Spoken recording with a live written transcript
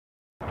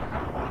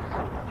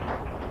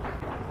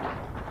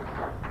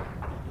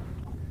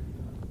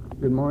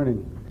Good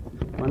morning.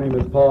 My name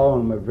is Paul.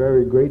 I'm a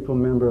very grateful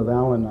member of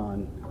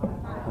Al-Anon.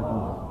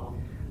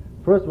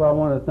 First of all, I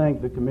want to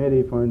thank the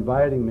committee for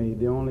inviting me.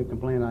 The only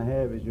complaint I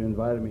have is you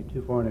invited me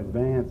too far in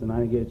advance, and I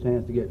didn't get a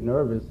chance to get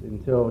nervous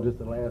until just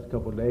the last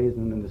couple of days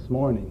and then this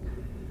morning.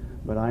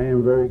 But I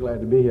am very glad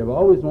to be here. I've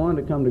always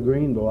wanted to come to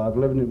Greenville.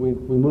 We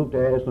moved to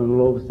Ashland a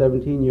little over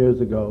 17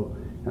 years ago,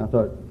 and I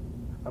thought,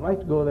 I'd like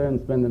to go there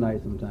and spend the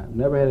night sometime.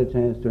 Never had a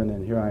chance to, and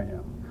then here I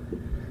am.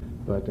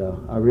 But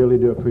I really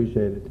do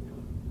appreciate it.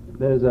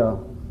 There's I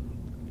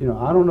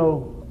don't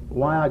know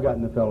why I got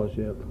in the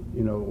fellowship,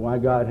 why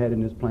God had in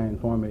His plan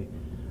for me.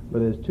 But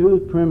there's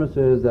two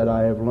premises that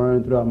I have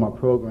learned throughout my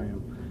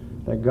program,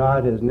 that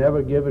God has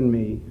never given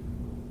me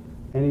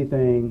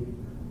anything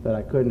that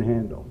I couldn't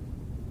handle.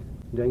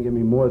 He doesn't give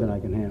me more than I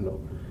can handle.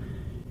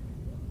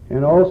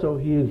 And also,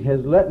 He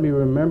has let me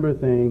remember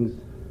things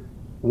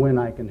when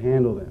I can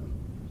handle them.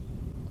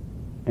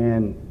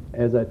 And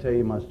as I tell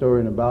you my story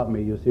and about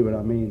me, you'll see what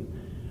I mean.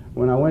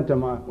 When I went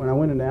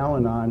into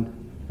Al-Anon,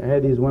 I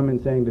had these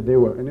women saying that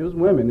and it was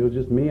women, it was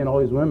just me and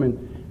all these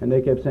women, and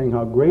they kept saying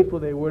how grateful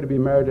they were to be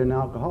married to an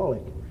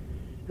alcoholic.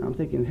 And I'm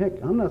thinking,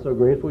 heck, I'm not so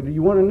grateful. Do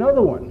you want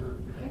another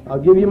one? I'll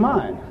give you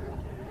mine.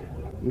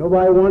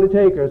 Nobody wanted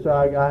to take her, so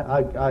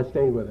I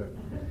stayed with her.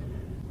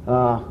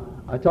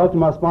 I talked to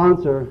my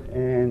sponsor,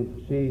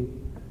 and she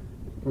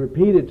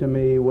repeated to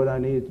me what I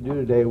needed to do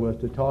today was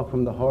to talk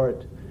from the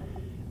heart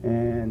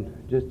and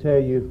just tell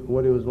you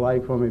what it was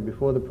like for me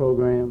before the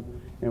program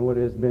and what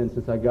it has been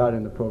since I got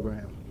in the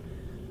program.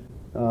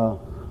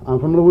 I'm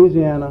from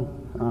Louisiana.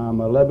 I'm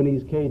a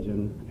Lebanese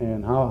Cajun,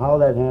 and how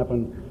that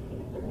happened,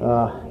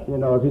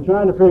 if you're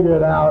trying to figure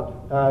it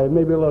out, it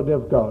may be a little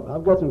difficult.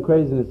 I've got some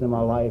craziness in my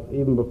life,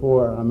 even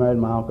before I married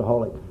my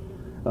alcoholic.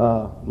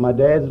 My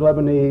dad's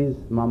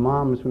Lebanese. My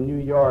mom is from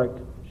New York.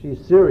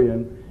 She's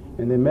Syrian,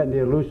 and they met in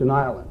the Aleutian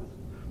Islands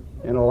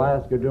in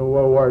Alaska during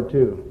World War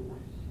II.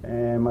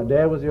 And my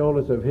dad was the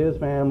oldest of his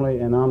family,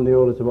 and I'm the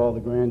oldest of all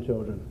the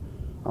grandchildren.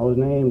 I was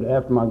named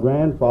after my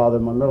grandfather.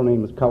 My middle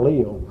name is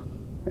Khalil,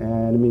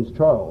 and it means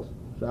Charles.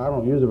 So I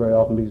don't use it very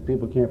often because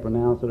people can't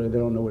pronounce it or they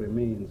don't know what it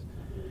means.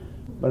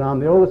 But I'm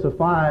the oldest of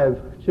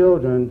 5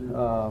 children.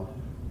 I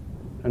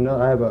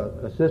have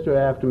a sister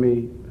after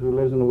me who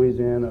lives in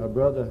Louisiana, a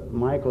brother,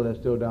 Michael, that's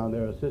still down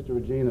there, a sister,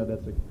 Regina,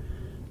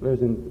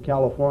 lives in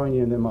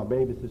California, and then my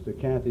baby sister,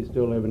 Kathy,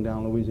 still living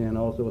down in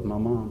Louisiana also with my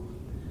mom.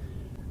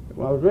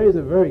 Well, I was raised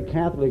in a very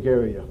Catholic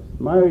area.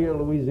 My area of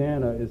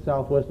Louisiana is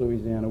southwest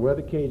Louisiana, where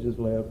the Cajuns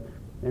live,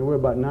 and we're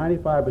about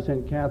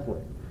 95%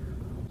 Catholic.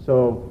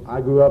 So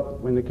I grew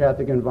up in the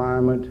Catholic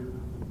environment,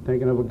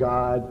 thinking of a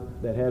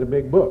God that had a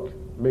big book,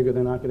 bigger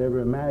than I could ever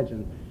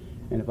imagine.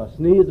 And if I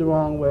sneezed the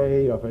wrong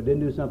way, or if I didn't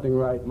do something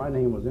right, my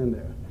name was in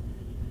there.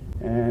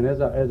 And as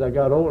I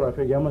got older, I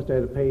figured I must have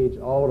had a page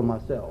all to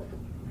myself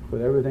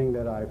with everything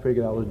that I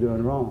figured I was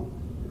doing wrong.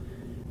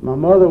 My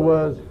mother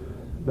was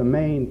the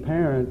main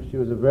parent. She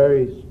was a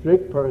very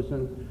strict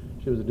person.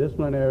 She was a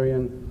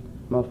disciplinarian.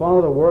 My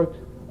father worked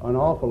an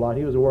awful lot.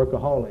 He was a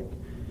workaholic.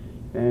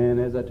 And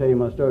as I tell you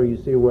my story, you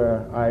see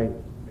where I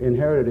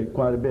inherited it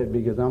quite a bit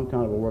because I'm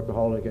kind of a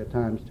workaholic at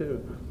times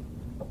too.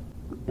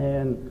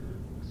 And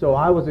so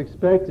I was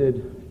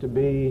expected to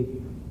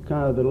be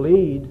kind of the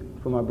lead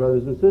for my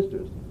brothers and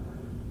sisters.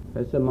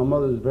 As I said, my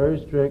mother was very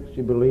strict.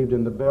 She believed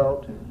in the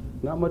belt,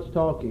 not much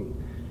talking.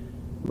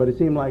 But it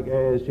seemed like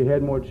as she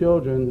had more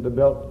children, the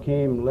belt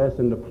came less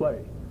into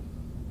play.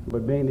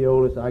 But being the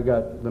oldest, I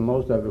got the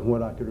most of it from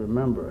what I could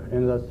remember.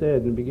 And as I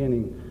said in the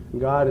beginning,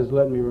 God has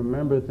let me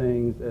remember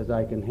things as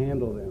I can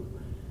handle them.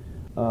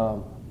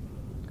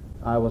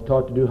 I was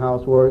taught to do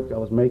housework. I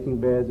was making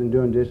beds and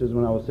doing dishes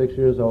when I was 6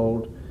 years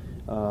old.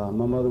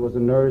 My mother was a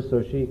nurse,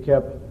 so she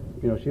kept,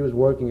 she was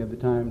working at the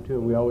time too,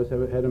 and we always had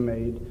a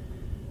maid.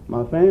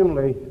 My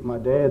family, my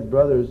dad's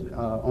brothers,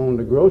 owned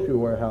a grocery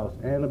warehouse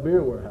and a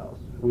beer warehouse.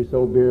 We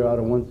sold beer out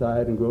on one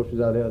side and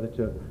groceries out the other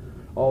to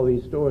all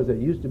these stores that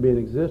used to be in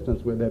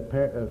existence where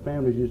their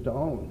families used to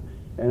own.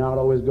 And I'd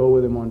always go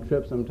with him on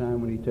trips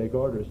sometime when he'd take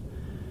orders.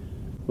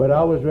 But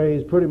I was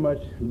raised pretty much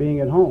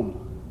being at home,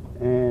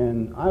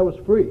 and I was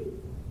free.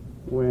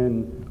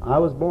 When I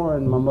was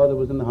born, my mother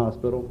was in the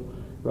hospital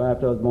right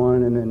after I was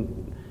born, and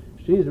then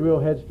she's a real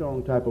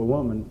headstrong type of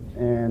woman,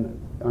 and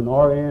an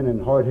RN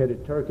and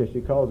hard-headed Turk, as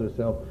she calls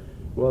herself.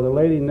 Well, the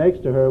lady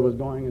next to her was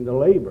going into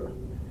labor,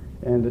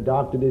 and the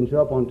doctor didn't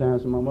show up on time,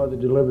 so my mother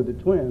delivered the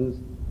twins,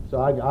 so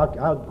I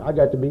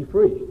got to be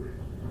free.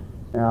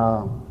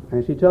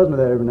 And she tells me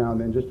that every now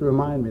and then, just to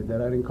remind me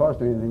that I didn't cost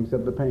her anything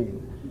except the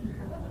pain.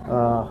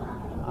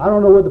 I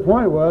don't know what the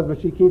point was, but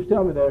she keeps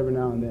telling me that every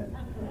now and then.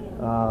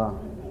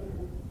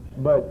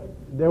 But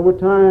there were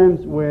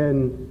times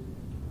when,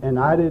 and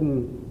I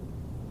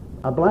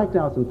blacked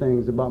out some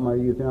things about my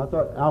youth, and I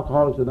thought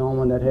alcoholics were the only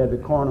one that had the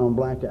corner on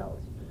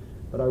blackouts.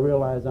 But I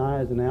realized I,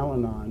 as an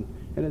Al-Anon,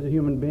 and as a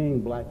human being,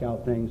 black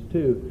out things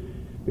too,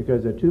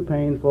 because they're too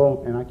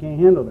painful, and I can't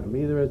handle them,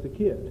 either as a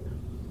kid.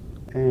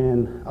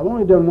 And I've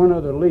only done one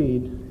other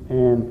lead,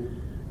 and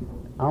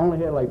I only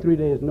had like 3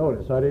 days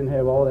notice, so I didn't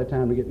have all that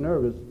time to get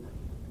nervous.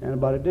 And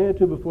about a day or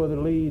two before the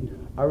lead,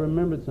 I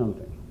remembered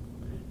something.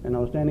 And I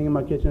was standing in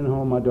my kitchen at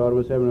home. My daughter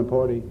was having a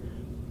party.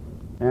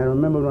 And I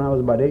remember when I was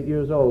about 8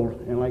 years old.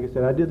 And like I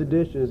said, I did the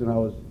dishes, and I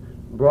was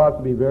brought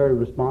to be very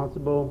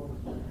responsible.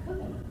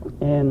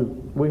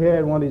 And we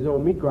had one of these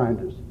old meat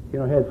grinders. You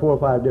know, it had 4 or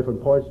 5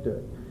 different parts to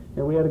it.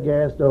 And we had a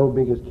gas stove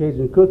because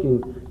Cajun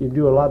cooking, you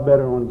do a lot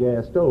better on a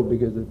gas stove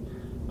because it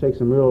takes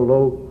some real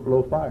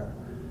low fire.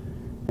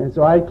 And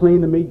so I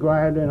cleaned the meat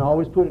grinder, and I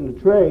always put it in a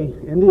tray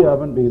in the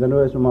oven because I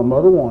know that's what my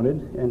mother wanted,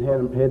 and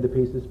had the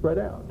pieces spread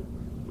out.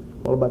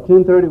 Well, about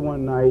 10:30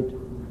 one night,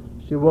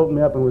 she woke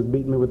me up and was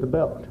beating me with the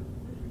belt.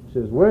 She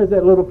says, "Where's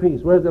that little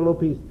piece? Where's that little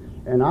piece?"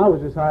 And I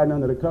was just hiding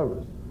under the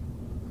covers.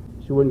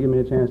 She wouldn't give me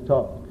a chance to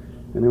talk.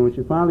 And then when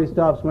she finally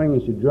stopped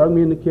swinging, she drugged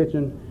me in the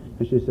kitchen,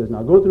 and she says,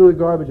 "Now go through the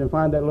garbage and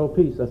find that little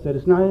piece." I said,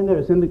 "It's not in there.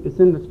 It's in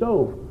the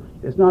stove."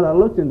 "It's not. I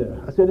looked in there."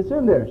 I said, "It's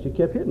in there." She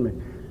kept hitting me.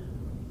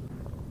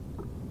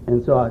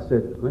 And so I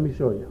said, "Let me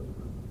show you."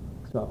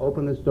 So I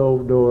opened the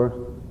stove door,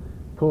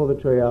 pulled the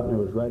tray out, and it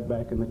was right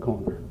back in the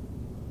corner.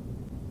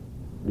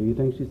 Do you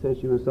think she said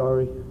she was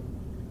sorry?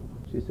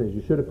 She says,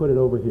 "You should have put it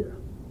over here."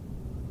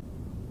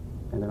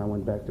 And then I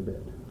went back to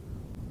bed.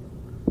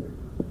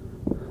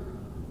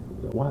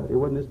 Why? It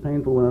wasn't this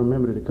painful when I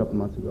remembered it a couple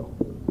months ago.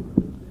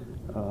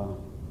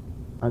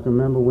 I can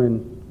remember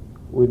when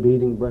we'd be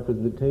eating breakfast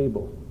at the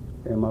table,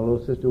 and my little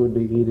sister would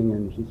be eating,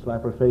 and she'd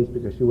slap her face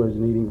because she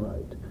wasn't eating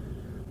right.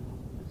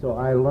 So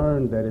I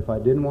learned that if I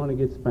didn't want to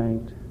get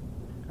spanked,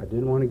 I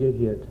didn't want to get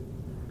hit,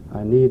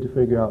 I needed to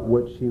figure out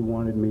what she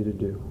wanted me to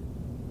do.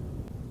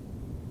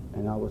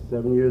 And I was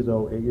 7 years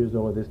old, 8 years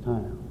old at this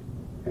time.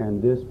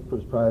 And this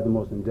was probably the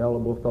most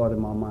indelible thought in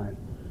my mind.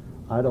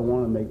 I don't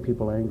want to make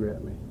people angry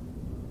at me.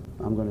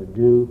 I'm going to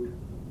do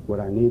what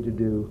I need to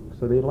do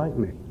so they like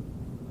me.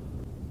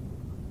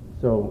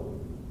 So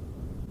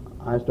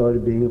I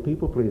started being a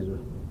people pleaser,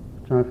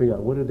 trying to figure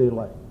out what do they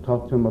like,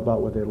 talk to them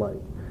about what they like.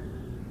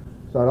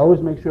 So I'd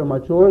always make sure my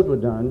chores were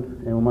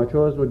done, and when my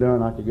chores were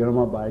done, I could get on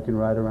my bike and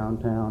ride around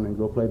town and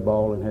go play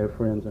ball and have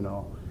friends and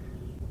all.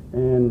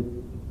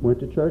 And went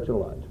to church a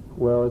lot.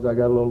 Well, as I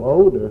got a little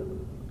older,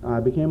 I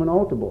became an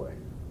altar boy.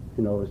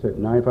 You know, it's at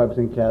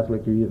 95%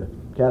 Catholic, you're either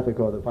Catholic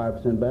or the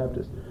 5%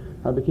 Baptist.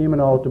 I became an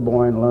altar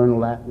boy and learned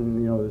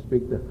Latin, you know, to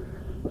speak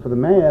for the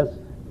Mass.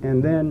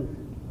 And then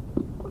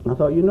I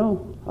thought, you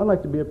know, I'd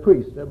like to be a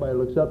priest. Everybody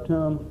looks up to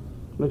him,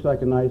 looks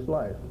like a nice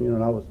life. You know,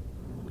 and I was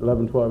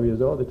 11, 12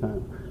 years old at the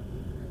time.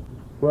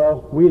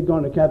 Well, we had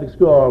gone to Catholic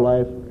school all our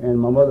life, and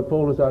my mother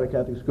pulled us out of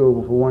Catholic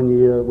school for 1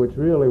 year, which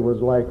really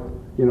was like,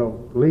 you know,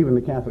 leaving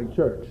the Catholic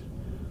Church.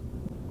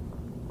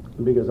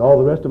 Because all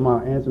the rest of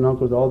my aunts and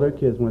uncles, all their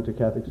kids went to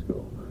Catholic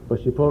school.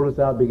 But she pulled us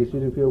out because she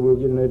didn't feel we were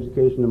getting an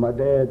education, and my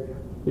dad,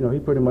 you know, he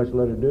pretty much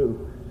let her do.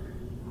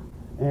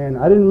 And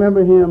I didn't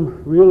remember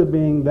him really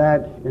being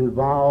that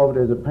involved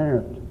as a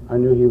parent. I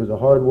knew he was a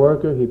hard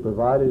worker. He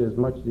provided as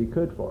much as he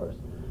could for us.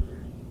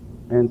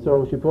 And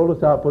so she pulled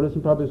us out, put us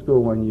in public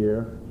school 1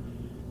 year.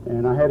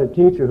 And I had a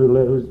teacher who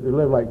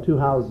lived like 2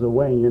 houses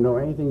away. And you know,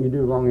 anything you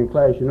do wrong in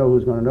class, you know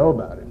who's going to know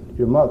about it,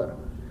 your mother.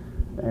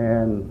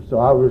 And so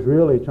I was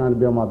really trying to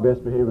be on my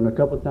best behavior. And a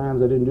couple of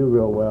times I didn't do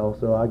real well,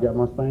 so I got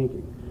my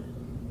spanking.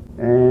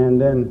 And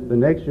then the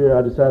next year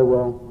I decided,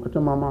 well, I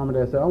told my mom and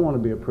dad, I said, I want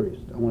to be a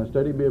priest. I want to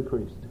study to be a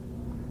priest.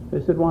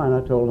 They said, why? And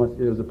I told them,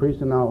 there was a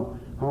priest in our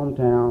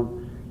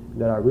hometown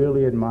that I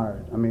really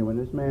admired. I mean, when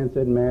this man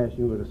said Mass,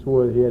 you would have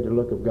swore that he had the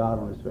look of God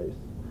on his face.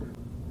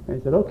 And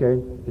he said,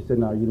 okay. He said,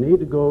 now you need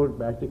to go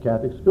back to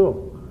Catholic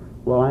school.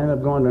 Well, I ended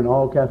up going to an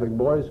all-Catholic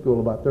boys' school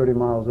about 30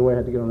 miles away. I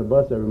had to get on the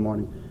bus every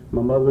morning.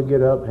 My mother would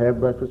get up, have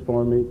breakfast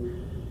for me,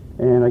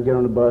 and I'd get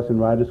on the bus and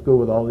ride to school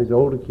with all these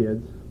older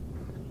kids.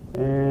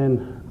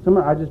 And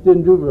somehow I just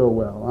didn't do real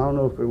well. I don't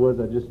know if it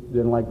was I just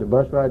didn't like the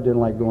bus ride, didn't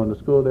like going to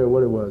school there,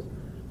 what it was.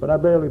 But I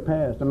barely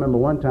passed. I remember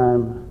one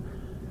time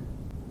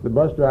the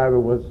bus driver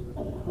was,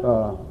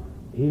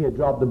 he had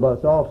dropped the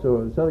bus off,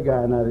 so this other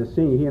guy and I, this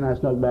senior, he and I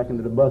snuck back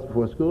into the bus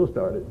before school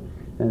started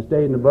and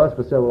stayed in the bus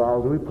for several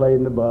hours. We played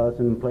in the bus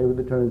and played with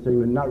the turn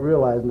signal, not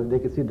realizing that they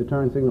could see the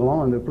turn signal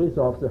on, the police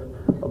officer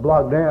a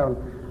block down.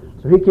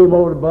 So he came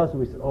over the bus and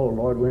we said, oh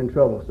Lord, we're in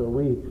trouble. So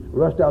we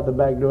rushed out the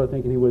back door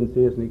thinking he wouldn't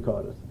see us, and he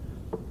caught us.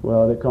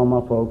 Well, they called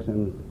my folks,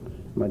 and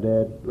my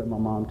dad let my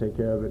mom take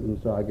care of it,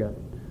 and so I got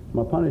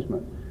my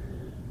punishment.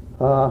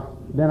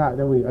 Then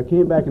I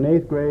came back in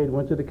 8th grade,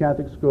 went to the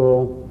Catholic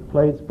school,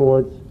 played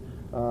sports.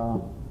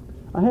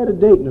 I had a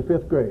date in the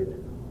 5th grade,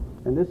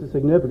 and this is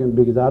significant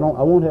because I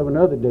won't have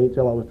another date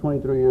till I was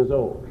 23 years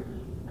old.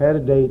 Had a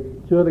date.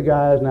 2 of the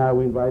guys now,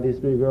 we invited these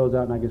 3 girls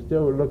out, and I can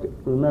still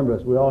remember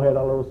us. We all had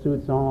our little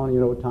suits on, you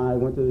know, ties,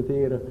 went to the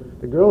theater.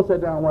 The girls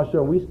sat down and watched the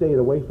show, and we stayed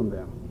away from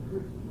them.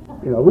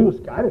 You know,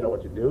 I didn't know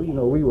what to do. You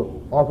know, we were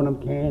offering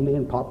them candy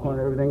and popcorn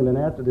and everything. And then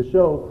after the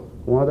show,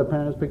 one of the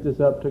parents picked us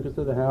up, took us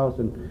to the house,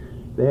 and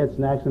they had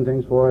snacks and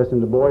things for us.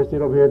 And the boys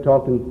stayed over here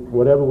talking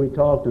whatever we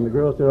talked, and the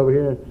girls stayed over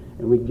here,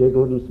 and we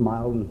giggled and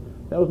smiled, and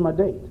that was my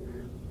date.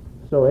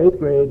 So 8th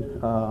grade,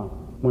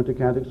 went to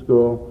Catholic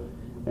school,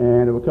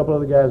 and there were a couple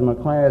other guys in my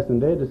class,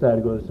 and they decided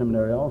to go to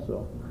seminary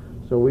also.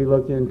 So we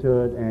looked into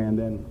it, and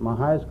then my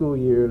high school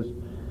years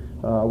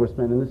were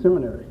spent in the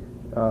seminary.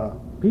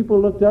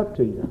 People looked up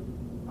to you.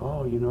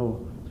 Oh,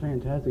 it's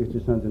fantastic that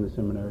your son's in the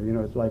seminary.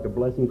 It's like a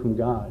blessing from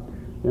God.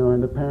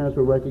 And the parents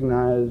were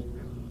recognized.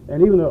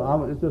 And even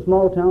though it's a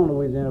small town in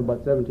Louisiana,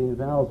 about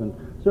 17,000,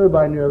 so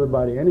everybody knew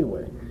everybody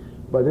anyway.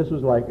 But this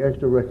was like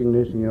extra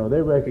recognition.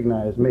 They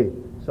recognized me.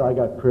 So I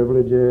got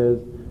privileges.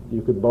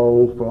 You could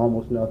bowl for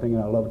almost nothing,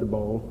 and I loved to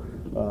bowl.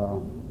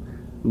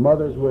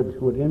 Mothers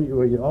would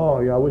emulate you. Oh,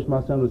 yeah, I wish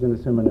my son was in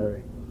the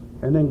seminary.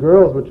 And then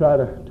girls would try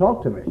to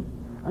talk to me.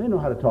 I didn't know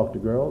how to talk to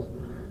girls.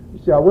 You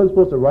see, I wasn't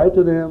supposed to write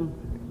to them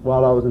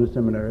while I was in the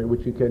seminary,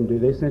 which you couldn't do.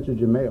 They censored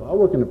your mail. I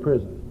work in a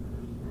prison.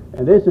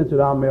 And they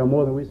censored our mail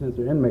more than we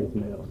censor inmates'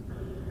 mails.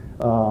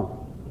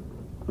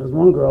 There's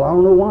one girl, I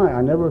don't know why,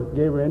 I never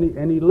gave her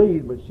any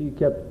lead, but she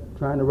kept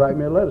trying to write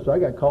me a letter. So I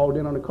got called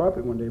in on the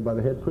carpet one day by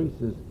the head priest.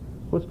 He says,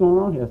 "What's going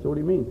on here?" I said, "What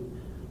do you mean?"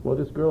 "Well,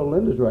 this girl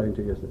Linda's writing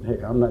to you." I said,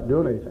 "Hey, I'm not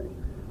doing anything.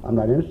 I'm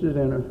not interested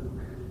in her."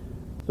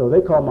 So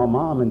they called my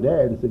mom and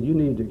dad and said, "You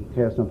need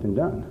to have something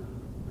done."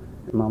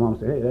 And my mom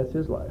said, "Hey, that's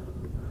his life."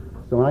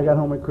 So when I got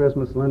home at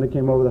Christmas, Linda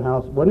came over the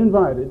house, wasn't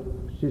invited.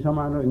 She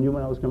somehow knew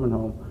when I was coming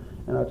home.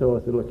 And I told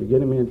her, I said, "Look, you're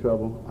getting me in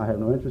trouble. I have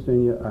no interest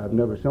in you. I have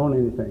never shown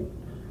anything."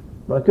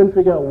 But I couldn't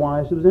figure out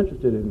why she was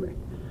interested in me.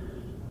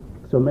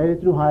 So made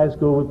it through high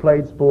school. We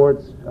played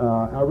sports.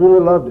 I really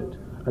loved it.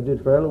 I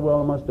did fairly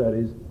well in my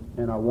studies,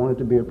 and I wanted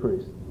to be a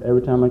priest.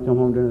 Every time I come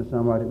home during the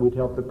summer, we'd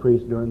help the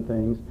priest doing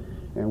things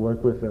and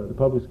work with the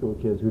public school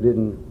kids who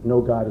didn't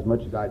know God as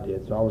much as I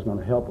did, so I was going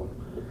to help them.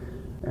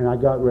 And I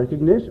got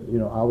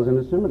recognition. I was in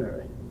the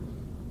seminary.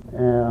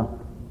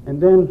 And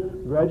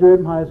then graduated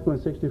from high school in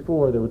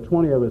 '64. There were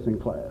 20 of us in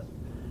class.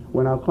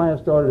 When our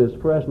class started as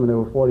freshmen, there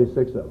were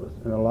 46 of us,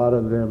 and a lot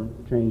of them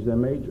changed their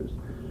majors.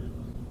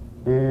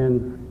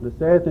 And the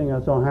sad thing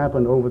I saw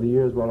happen over the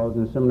years while I was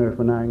in seminary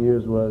for 9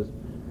 years was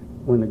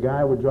when the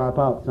guy would drop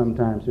out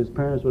sometimes, his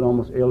parents would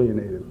almost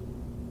alienate him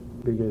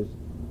because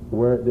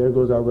there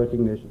goes our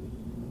recognition.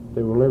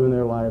 They were living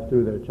their life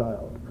through their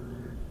child.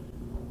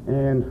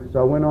 And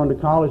so I went on to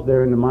college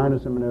there in the minor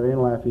seminary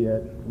in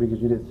Lafayette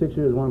because you did 6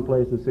 years one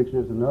place and 6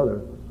 years another.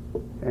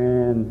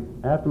 And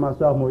after my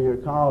sophomore year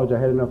of college, I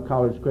had enough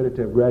college credit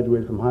to have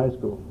graduated from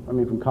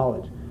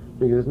college,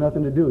 because there's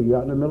nothing to do. You're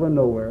out in the middle of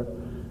nowhere.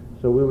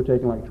 So we were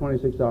taking like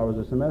 26 hours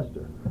a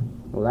semester.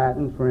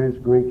 Latin,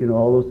 French, Greek,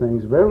 all those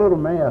things. Very little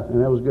math, and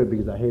that was good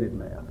because I hated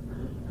math.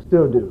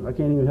 Still do. I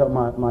can't even help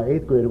my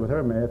 8th grader with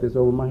her math. It's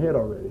over my head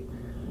already.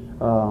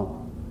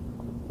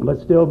 But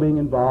still being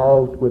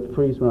involved with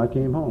priests when I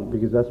came home,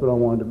 because that's what I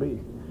wanted to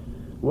be.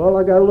 Well,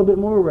 I got a little bit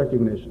more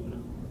recognition.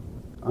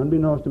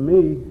 Unbeknownst to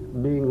me,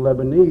 being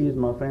Lebanese,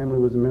 my family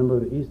was a member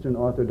of the Eastern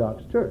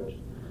Orthodox Church.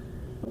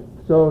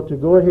 So to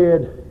go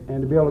ahead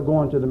and to be able to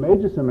go into the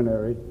major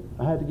seminary,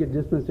 I had to get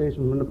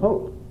dispensation from the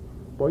Pope.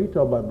 Boy, you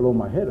talk about blow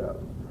my head up.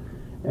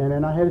 And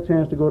then I had a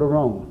chance to go to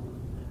Rome.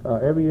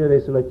 Every year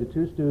they selected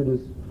 2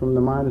 students from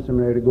the minor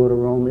seminary to go to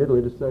Rome,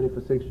 Italy, to study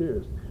for 6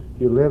 years.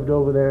 You lived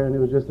over there, and it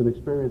was just an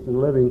experience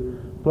in living.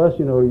 Plus,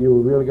 you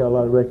really got a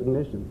lot of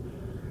recognition.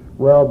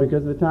 Well,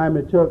 because of the time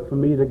it took for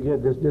me to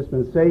get this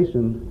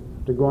dispensation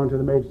to go into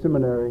the major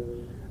seminary,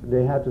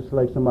 they had to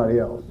select somebody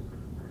else.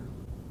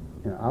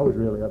 I was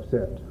really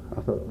upset.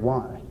 I thought,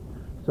 why?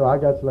 So I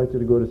got selected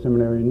to go to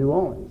seminary in New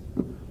Orleans.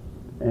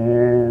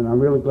 And I'm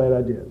really glad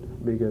I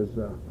did, because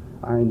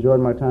I enjoyed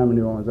my time in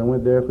New Orleans. I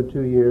went there for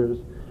 2 years.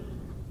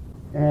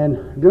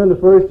 And during the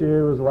first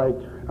year, it was like,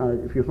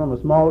 if you're from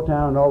a small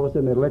town, and all of a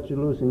sudden they let you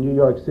loose in New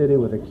York City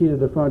with a key to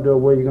the front door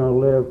where you're going to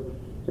live.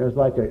 It was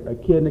like a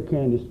kid in a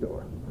candy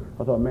store.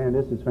 I thought, man,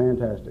 this is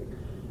fantastic.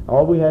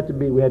 All we had to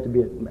be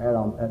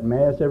at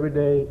Mass every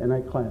day and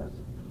at class.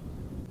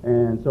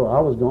 And so I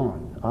was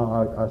gone.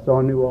 I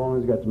saw New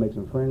Orleans, got to make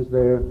some friends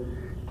there.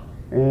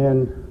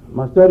 And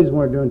my studies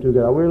weren't doing too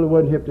good. I really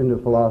wasn't hipped into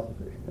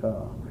philosophy.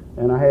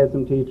 And I had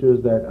some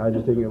teachers that I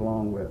just didn't get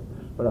along with.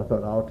 But I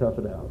thought, I'll tough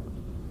it out.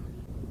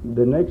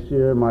 The next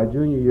year, my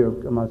senior year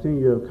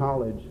of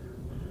college,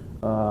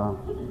 I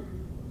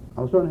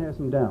was starting to have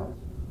some doubts.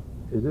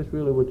 Is this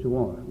really what you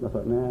want? I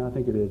thought, nah, I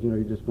think it is. You're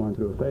just going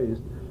through a phase.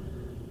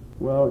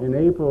 Well, in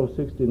April of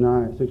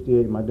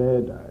 '68, my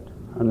dad died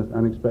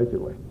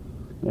unexpectedly.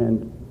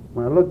 And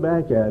when I look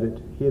back at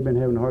it, he had been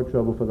having heart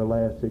trouble for the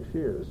last 6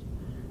 years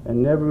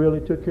and never really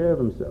took care of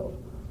himself.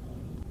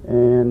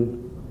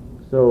 And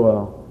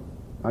so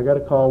I got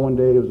a call one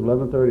day. It was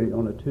 11:30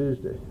 on a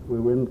Tuesday. We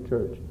were in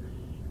church.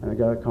 And I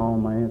got a call,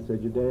 and my aunt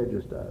said, "Your dad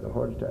just died, a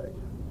heart attack."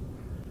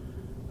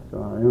 So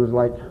it was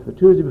like the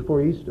Tuesday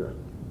before Easter.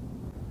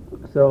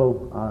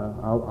 So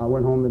I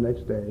went home the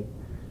next day,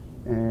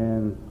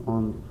 and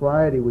on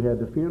Friday we had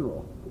the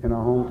funeral in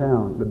our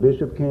hometown. The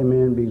bishop came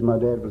in because my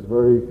dad was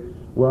very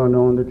well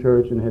known in the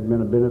church and had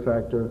been a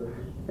benefactor.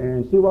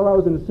 And see, while I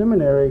was in the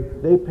seminary,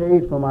 they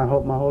paid for my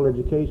whole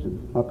education.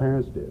 My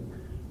parents did,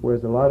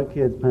 whereas a lot of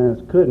kids'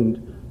 parents couldn't,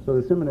 so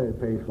the seminary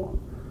paid for them.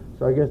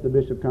 So I guess the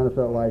bishop kind of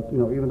felt like,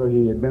 even though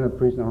he had been a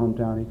priest in our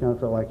hometown, he kind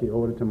of felt like he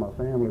owed it to my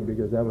family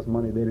because that was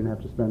money they didn't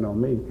have to spend on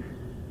me.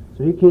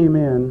 So he came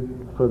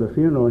in for the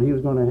funeral, and he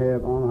was going to have,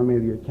 I don't know how many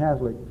of you are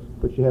Catholic,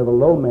 but you have a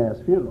low mass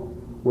funeral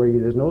where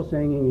there's no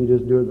singing, you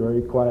just do it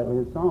very quietly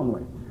and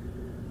solemnly.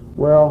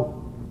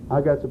 Well, I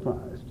got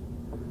surprised.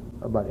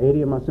 About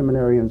 80 of my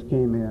seminarians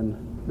came in.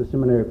 The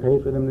seminary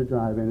paid for them to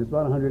drive in. It's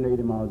about a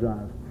 180-mile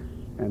drive.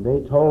 And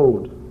they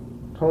told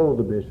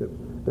the bishop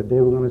that they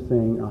were going to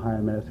sing a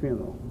high mass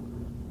funeral.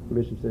 The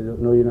bishop said,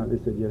 no, you're not.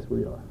 They said, yes,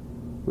 we are.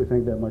 We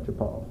think that much of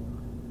Paul.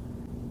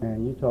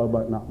 And you talk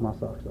about knock my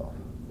socks off.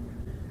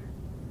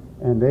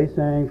 And they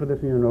sang for the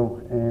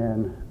funeral,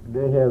 and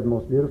they have the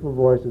most beautiful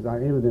voices. I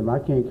envy them. I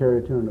can't carry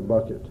a tune in a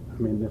bucket.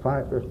 I mean, if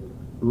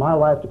my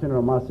life depended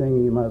on my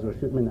singing, you might as well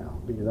shoot me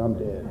now, because I'm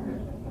dead.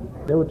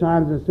 There were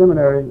times in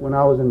seminary, when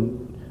I was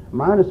in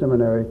minor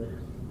seminary,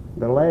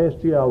 the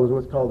last year I was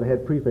what's called the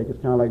head prefect. It's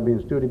kind of like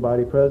being student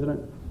body president.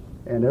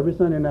 And every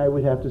Sunday night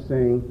we'd have to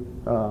sing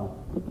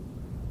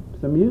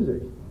some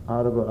music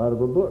out of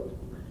a book.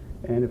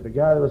 And if the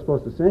guy that was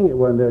supposed to sing it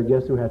wasn't there,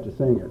 guess who had to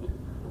sing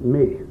it?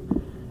 Me.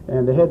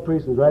 And the head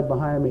priest was right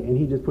behind me, and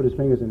he just put his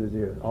fingers in his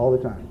ears all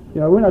the time.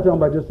 You know, we're not talking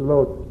about just a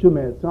little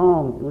 2-minute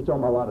song. We're talking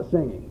about a lot of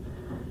singing.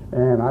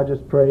 And I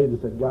just prayed and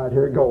said, God,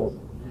 here it goes.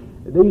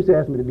 They used to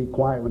ask me to be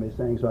quiet when they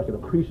sang so I could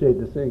appreciate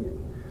the singing.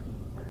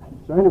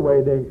 So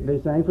anyway,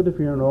 they sang for the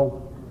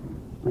funeral,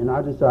 and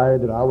I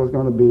decided that I was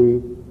going to be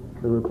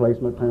the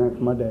replacement parent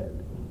for my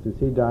dad. Since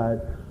he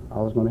died, I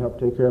was going to help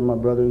take care of my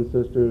brothers and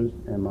sisters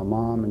and my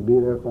mom and be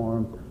there for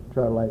them,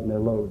 try to lighten their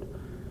load.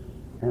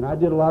 And I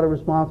did a lot of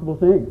responsible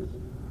things,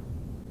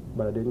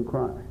 but I didn't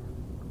cry.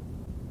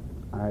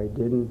 I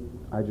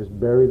just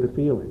buried the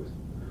feelings.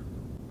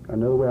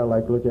 Another way I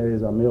like to look at it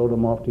is I mailed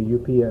them off to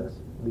UPS,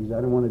 because I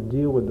didn't want to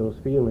deal with those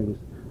feelings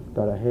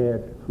that I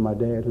had for my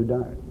dad who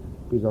died,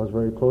 because I was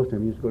very close to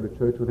him. I used to go to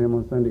church with him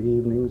on Sunday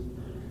evenings,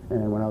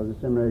 and when I was in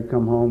seminary,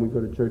 come home, we'd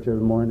go to church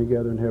every morning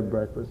together and have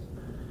breakfast.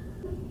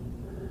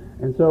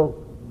 And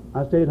so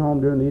I stayed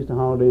home during the Easter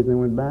holidays and then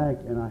went back,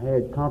 and I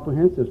had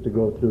comprehensives to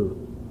go through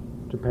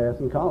to pass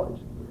in college.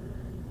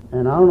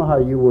 And I don't know how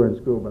you were in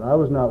school, but I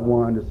was not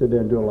one to sit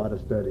there and do a lot of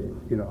studying.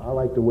 You know, I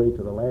like to wait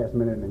till the last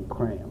minute and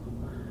cram.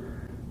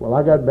 Well,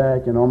 I got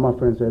back, and all my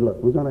friends said,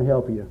 look, we're going to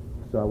help you.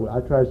 So I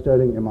tried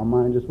studying, and my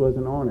mind just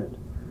wasn't on it.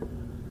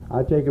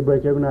 I'd take a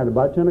break every night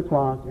about 10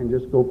 o'clock and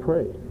just go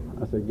pray.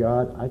 I said,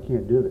 God, I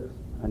can't do this.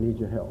 I need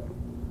your help.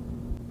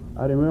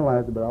 I didn't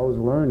realize it, but I was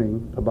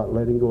learning about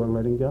letting go and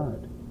letting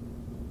God.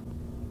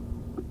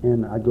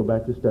 And I'd go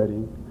back to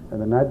studying.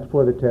 And the night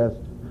before the test,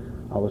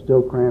 I was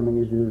still cramming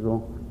as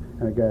usual.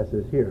 And the guy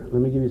says, here,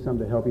 let me give you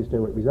something to help you stay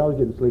awake. Because I was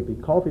getting sleepy.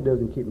 Coffee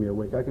doesn't keep me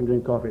awake. I can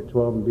drink coffee at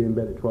 12 and be in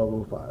bed at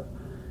 12:05.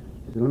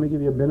 He said, let me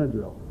give you a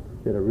Benadryl.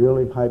 It'll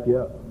really hype you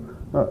up.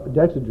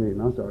 Dexedrine,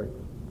 I'm sorry.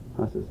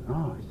 I says,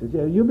 oh, he says,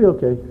 yeah, you'll be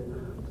okay.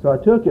 So I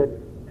took it,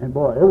 and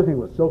boy, everything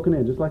was soaking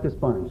in just like a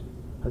sponge.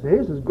 I said, hey,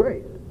 this is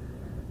great.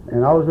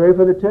 And I was ready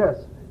for the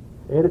test.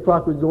 8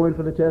 o'clock we go in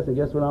for the test, and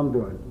guess what I'm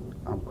doing?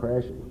 I'm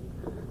crashing.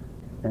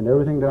 And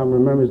everything that I'm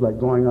remembering is like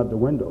going out the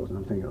windows. And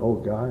I'm thinking, oh,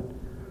 God.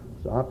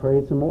 So I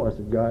prayed some more. I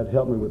said, God,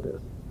 help me with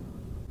this.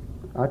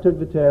 I took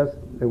the test,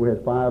 and we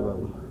had 5 of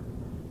them.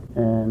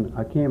 And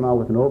I came out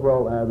with an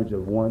overall average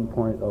of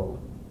 1.0,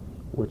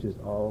 which is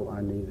all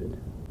I needed.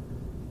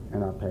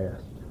 And I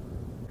passed.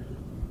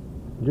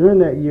 During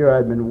that year,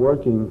 I'd been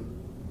working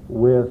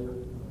with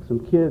some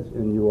kids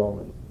in New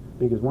Orleans.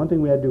 Because one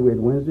thing we had to do, we had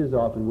Wednesdays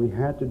off, and we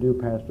had to do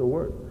pastoral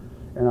work.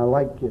 And I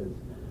like kids.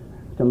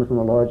 Coming from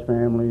a large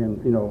family,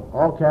 and, you know,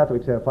 all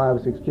Catholics have 5 or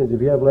 6 kids.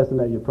 If you have less than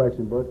that, you're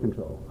practicing birth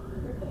control.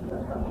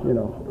 You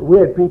know, we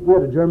had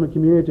a German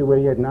community where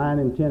you had 9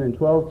 and 10 and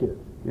 12 kids.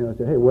 You know, I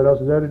said, hey, what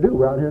else is there to do?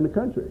 We're out here in the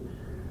country.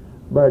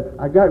 But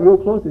I got real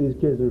close to these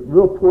kids,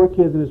 real poor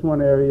kids in this one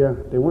area.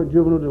 They weren't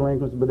juvenile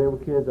delinquents, but they were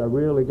kids I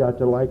really got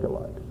to like a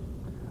lot.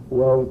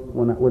 Well,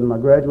 when my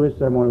graduation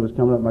ceremony was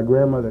coming up, my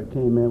grandmother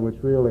came in, which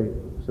really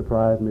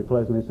surprised me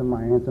pleasantly, some of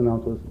my aunts and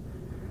uncles.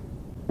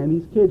 And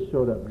these kids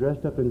showed up,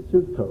 dressed up in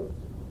suit coats.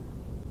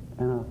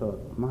 And I thought,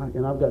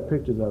 and I've got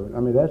pictures of it. I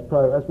mean, that's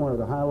one of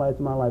the highlights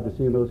of my life, to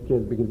see those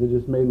kids, because it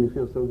just made me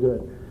feel so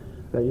good.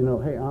 That, you know,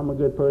 hey, I'm a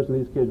good person.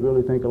 These kids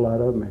really think a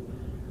lot of me.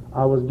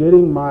 I was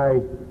getting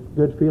my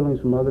good feelings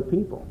from other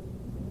people.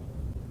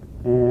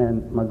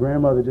 And my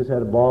grandmother just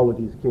had a ball with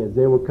these kids.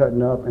 They were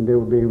cutting up, and they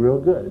were being real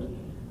good.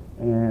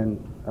 And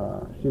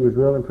she was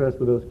real impressed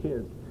with those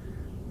kids.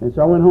 And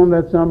so I went home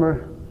that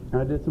summer,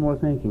 and I did some more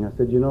thinking. I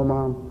said, you know,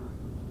 Mom,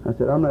 I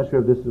said, I'm not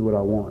sure if this is what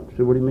I want. She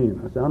said, what do you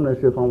mean? I said, I'm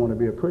not sure if I want to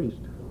be a priest.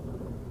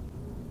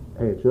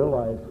 Hey, it's your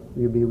life.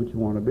 You be what you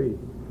want to be.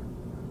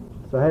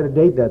 So I had a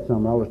date that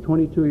summer. I was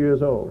 22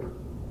 years old.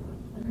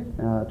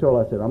 And I told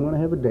her, I said, I'm going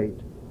to have a date.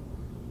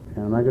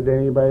 And I'm not going to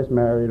date anybody that's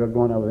married or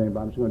going out with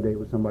anybody. I'm just going to date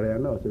with somebody I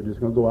know. So we're just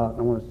going to go out,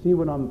 and I want to see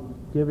what I'm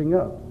giving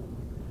up.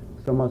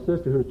 So my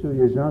sister, who was 2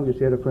 years younger,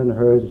 she had a friend of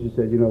hers, and she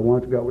said, you know, why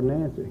don't you go out with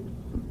Nancy?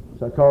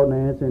 So I called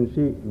Nancy, and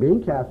she,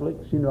 being Catholic,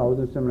 she knew I was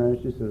in seminary,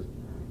 and she says,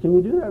 can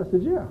you do that? I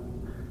said, yeah.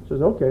 She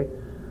says, okay.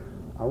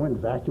 I went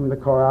and vacuumed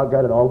the car out,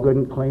 got it all good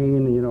and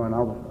clean, you know, and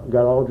I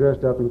got all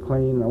dressed up and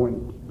clean, and I went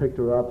and picked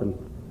her up, and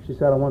she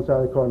sat on one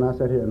side of the car, and I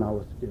sat here, and I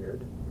was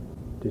scared.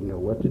 Didn't know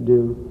what to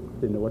do.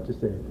 Didn't know what to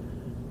say.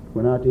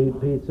 Went out to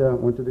eat pizza,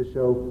 went to the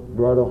show,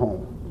 brought her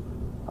home.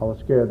 I was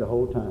scared the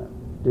whole time.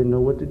 Didn't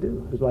know what to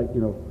do. It was like,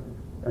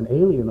 an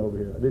alien over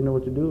here. I didn't know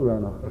what to do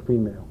around a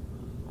female.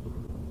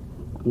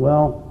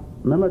 Well,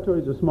 remember I told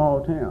you it's a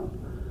small town.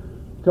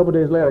 A couple of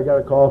days later, I got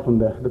a call from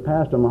the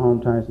pastor in my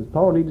hometown. He says,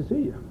 "Paul, I need to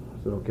see you."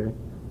 I said, "Okay."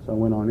 So I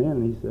went on in,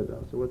 and he said,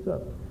 "So what's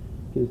up?"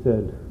 He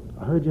said,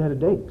 "I heard you had a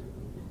date."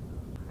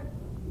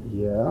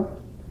 "Yeah."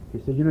 He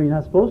said, "You're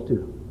not supposed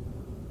to."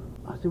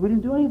 I said, "We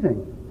didn't do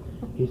anything."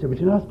 He said, "But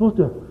you're not supposed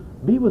to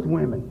be with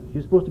women.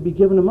 You're supposed to be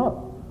giving them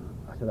up."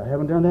 I said, "I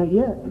haven't done that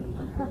yet.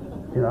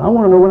 I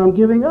want to know what I'm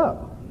giving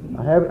up."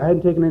 I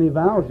hadn't taken any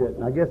vows yet.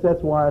 And I guess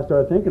that's why I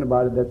started thinking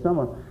about it that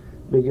summer,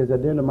 because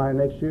at the end of my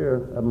next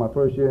year, of my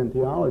first year in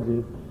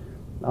theology,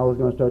 I was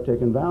going to start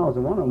taking vows,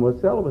 and one of them was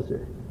celibacy.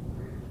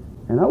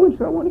 And I wasn't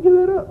sure I wanted to give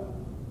that up.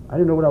 I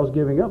didn't know what I was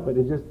giving up, but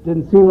it just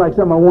didn't seem like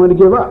something I wanted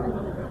to give up.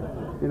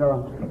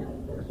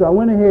 So I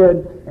went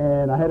ahead,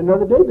 and I had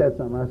another date that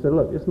summer. I said,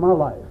 "Look, it's my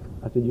life."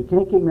 I said, "You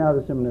can't kick me out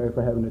of the seminary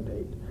for having a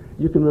date.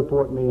 You can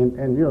report me."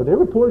 And they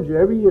reported you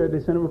every year. They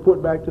sent a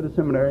report back to the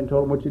seminary and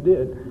told them what you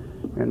did.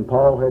 And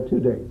Paul had 2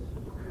 dates.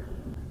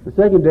 The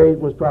second date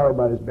was probably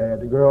about as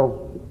bad. The girl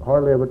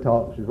hardly ever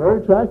talked. She was a very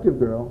attractive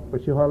girl,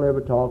 but she hardly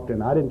ever talked,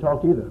 and I didn't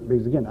talk either,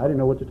 because, again, I didn't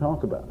know what to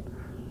talk about.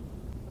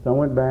 So I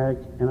went back,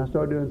 and I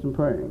started doing some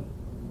praying.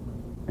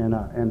 And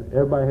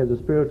everybody has a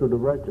spiritual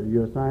director.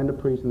 You're assigned a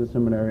priest in the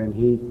seminary, and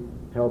he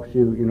helps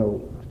you,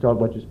 to talk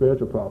about your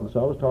spiritual problems. So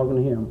I was talking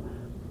to him,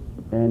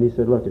 and he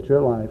said, "Look, it's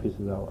your life." He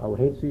said, I would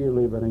hate to see you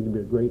leave. I think you'd be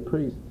a great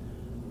priest.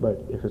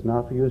 But if it's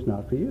not for you, it's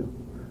not for you.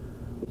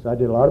 So I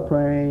did a lot of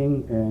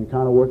praying and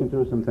kind of working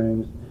through some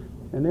things.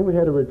 And then we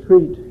had a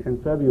retreat in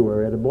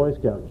February at a Boy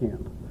Scout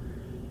camp.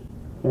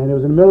 And it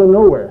was in the middle of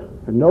nowhere.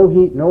 No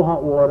heat, no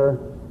hot water.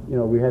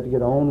 We had to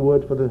get our own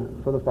wood for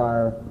the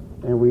fire.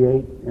 And we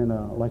ate in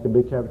like a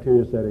big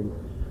cafeteria setting.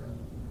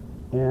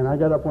 And I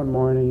got up one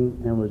morning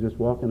and was just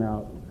walking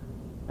out.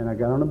 And I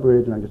got on a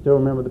bridge, and I can still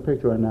remember the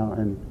picture right now.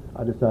 And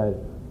I decided,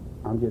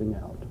 I'm getting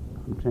out.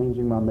 I'm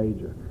changing my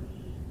major.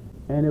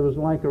 And it was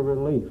like a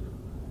relief.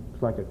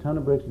 It's like a ton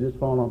of bricks just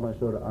falling off my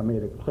shoulder. I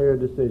made a clear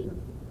decision.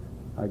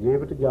 I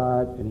gave it to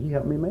God, and he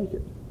helped me make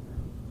it.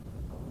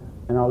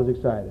 And I was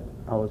excited.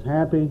 I was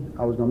happy.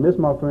 I was going to miss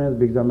my friends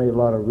because I made a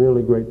lot of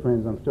really great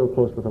friends. I'm still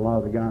close with a lot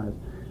of the guys.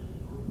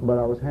 But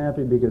I was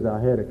happy because I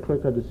had a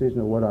clear-cut decision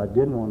of what I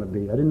didn't want to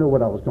be. I didn't know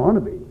what I was going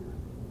to be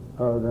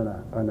other than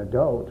an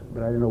adult,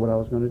 but I didn't know what I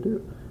was going to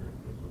do.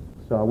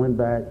 So I went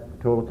back,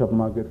 told a couple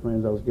of my good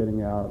friends I was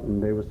getting out,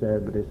 and they were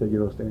sad, but they said,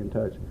 stay in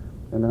touch.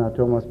 And then I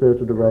told my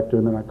spiritual director,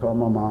 and then I called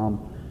my mom.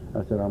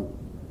 I said,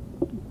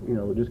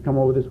 just come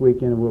over this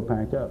weekend and we'll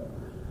pack up.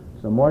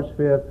 So March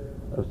 5th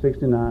of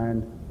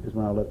 69 is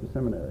when I left the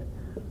seminary.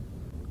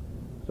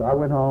 So I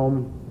went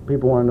home.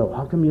 People want to know,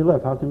 how come you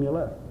left? How come you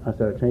left? I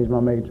said, I changed my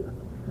major.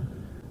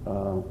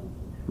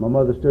 My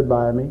mother stood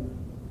by me.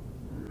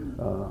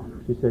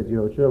 She said,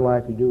 it's your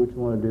life. You do what you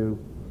want to do,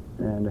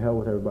 and to hell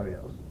with everybody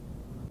else.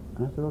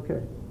 And I said,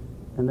 okay.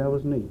 And that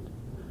was neat.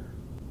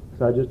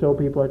 So I just told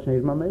people I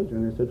changed my major,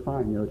 and they said,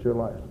 fine, it's your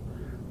life.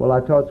 Well, I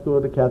taught school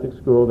at the Catholic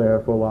school there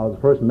for a while. I was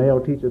the first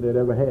male teacher they'd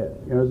ever had.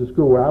 It was a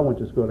school where I went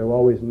to school. There were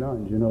always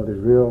nuns, there's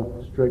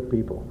real strict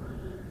people.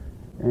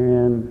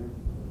 And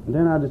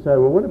then I decided,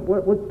 well,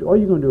 what are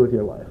you going to do with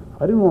your life?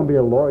 I didn't want to be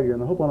a lawyer,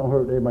 and I hope I don't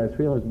hurt anybody's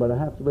feelings, but I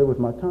have to live with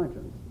my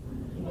conscience.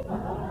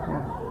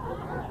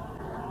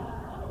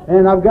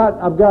 And I've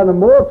gotten a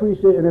more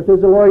appreciation, and if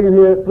there's a lawyer in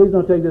here, please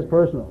don't take this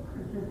personal.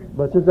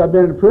 But since I've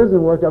been in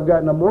prison work, I've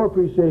gotten a more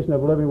appreciation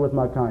of living with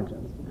my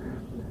conscience.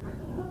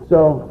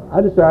 So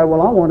I decided,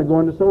 well, I want to go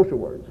into social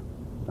work.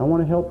 I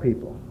want to help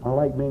people. I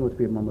like being with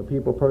people. I'm a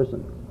people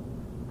person.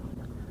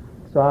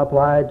 So I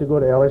applied to go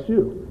to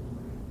LSU.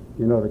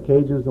 The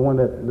Cajuns,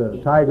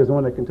 the Tigers, the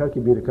one that Kentucky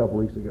beat a couple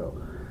weeks ago.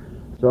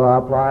 So I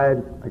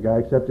applied. I got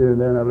accepted in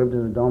there, and I lived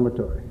in a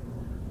dormitory.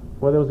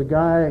 Well, there was a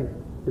guy.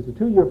 It's a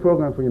 2-year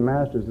program for your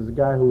master's. There's a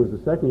guy who was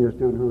a second-year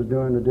student who was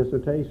doing a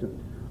dissertation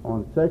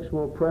on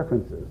sexual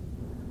preferences.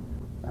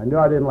 I knew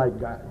I didn't like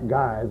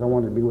guys. I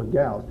wanted to be with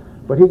gals.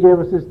 But he gave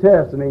us his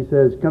test, and he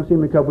says, come see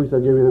me in a couple weeks, I'll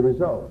give you the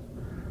results.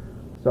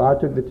 So I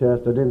took the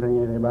test. I didn't think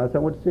anything about it. So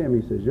I went to see him.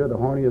 He says, you're the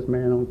horniest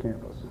man on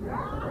campus.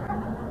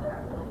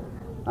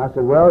 I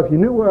said, well, if you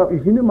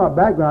knew my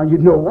background,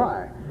 you'd know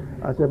why.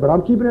 I said, but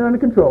I'm keeping it under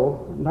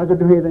control. I'm not going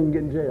to do anything and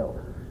get in jail.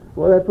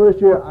 Well, that first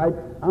year, I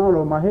don't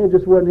know, my head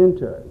just wasn't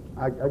into it.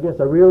 I guess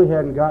I really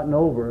hadn't gotten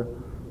over,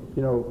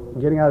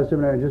 getting out of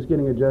seminary and just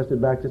getting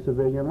adjusted back to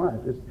civilian life.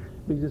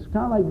 Because it's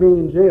kind of like being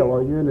in jail,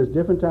 or you're in this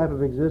different type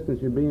of existence.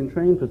 You're being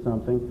trained for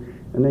something,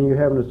 and then you're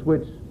having to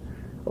switch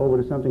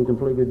over to something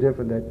completely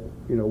different that,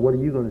 what are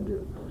you going to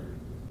do?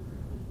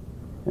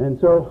 And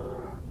so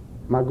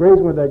my grades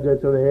weren't that good,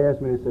 so they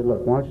asked me, they said,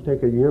 look, why don't you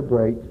take a year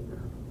break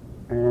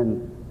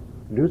and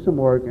do some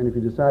work, and if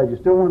you decide you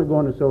still want to go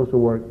into social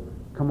work,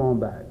 come on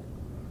back.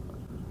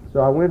 So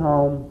I went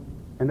home,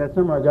 and that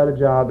summer I got a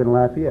job in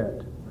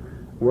Lafayette,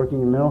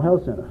 working in a mental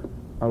health center.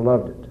 I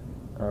loved it.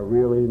 I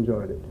really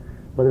enjoyed it.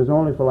 But it was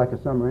only for like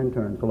a summer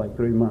intern for like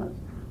 3 months.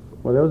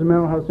 Well, there was a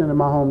mental health center in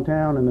my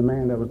hometown, and the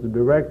man that was the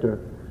director,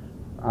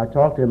 I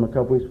talked to him a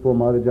couple weeks before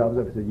my other job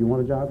was up. He said, "You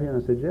want a job here?"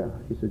 And I said, "Yeah."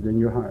 He said, "Then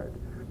you're hired."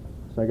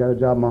 So I got a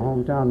job in my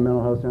hometown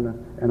mental health center,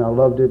 and I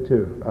loved it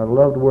too. I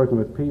loved working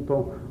with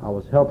people. I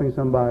was helping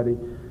somebody.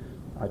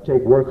 I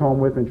take work home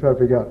with me and try to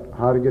figure out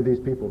how to get these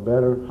people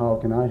better. How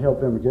can I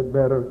help them get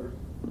better?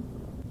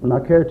 My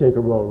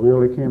caretaker role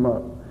really came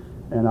up,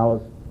 and I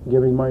was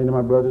giving money to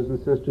my brothers and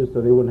sisters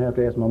so they wouldn't have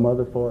to ask my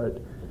mother for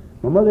it.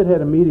 My mother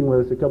had a meeting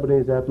with us a couple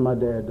days after my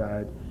dad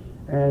died,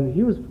 and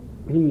he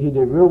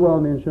did real well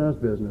in the insurance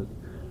business.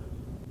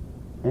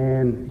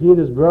 And he and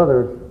his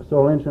brother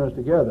sold insurance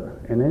together,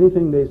 and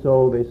anything they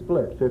sold, they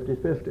split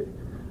 50-50.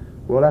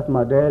 Well, after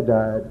my dad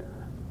died,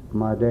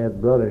 my dad's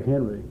brother,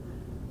 Henry,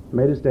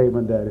 made a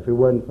statement that if it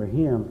wasn't for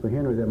him, for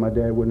Henry, that my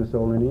dad wouldn't have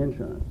sold any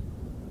insurance.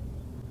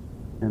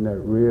 And that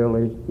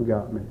really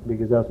got me,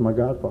 because that's my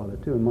godfather,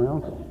 too, and my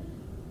uncle.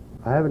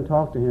 I haven't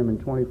talked to him in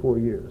 24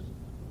 years.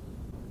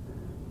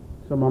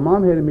 So my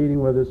mom had a meeting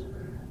with us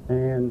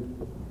and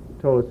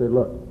told us, said,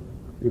 "Look,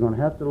 you're going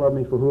to have to love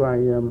me for who I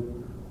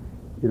am.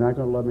 You're not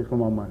going to love me for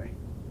my money."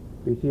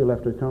 Because he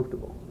left her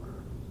comfortable.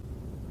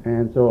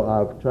 And so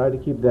I've tried to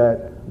keep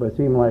that, but it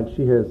seemed like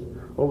she has,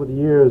 over the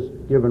years,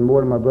 given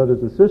more to my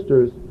brothers and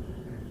sisters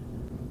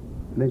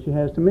than she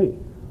has to me.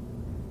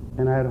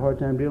 And I had a hard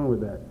time dealing with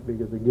that,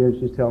 because again,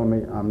 she's telling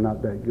me I'm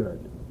not that good,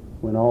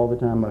 when all the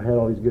time I had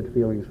all these good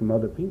feelings from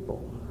other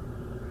people.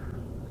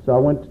 So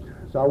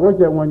I worked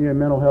that 1 year in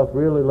mental health,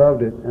 really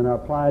loved it, and I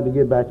applied to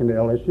get back into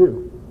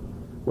LSU.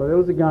 Well, there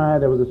was a guy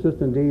that was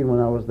assistant dean when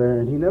I was there,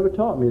 and he never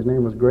taught me. His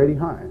name was Grady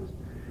Hines.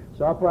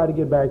 So I applied to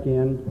get back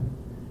in,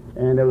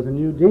 and there was a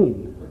new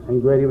dean,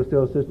 and Grady was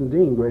still assistant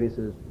dean. Grady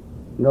says,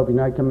 "Nope, you're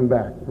not coming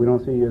back. We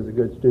don't see you as a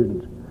good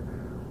student."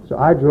 So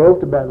I drove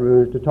to Baton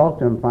Rouge to talk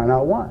to him and find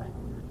out why.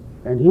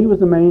 And he was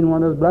the main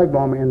one that was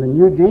blackballing me, and the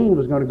new dean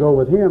was going to go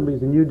with him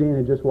because the new dean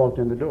had just walked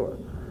in the door.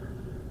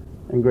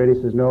 And Grady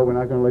says, "No, we're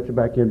not going to let you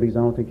back in because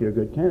I don't think you're a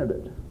good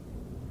candidate."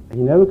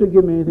 He never could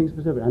give me anything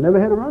specific. I never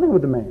had a run-in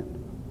with the man.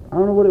 I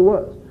don't know what it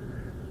was.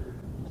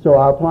 So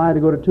I applied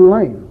to go to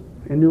Tulane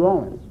in New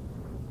Orleans.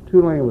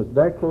 Tulane was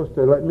that close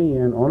to let me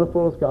in on a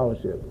full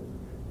scholarship.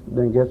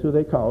 Then guess who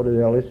they called at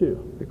LSU?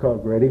 They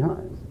called Grady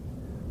Hines.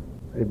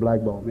 They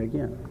blackballed me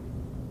again.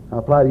 I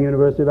applied to the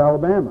University of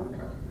Alabama.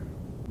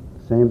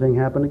 Same thing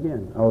happened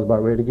again. I was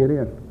about ready to get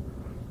in.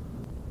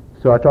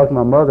 So I talked to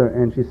my mother,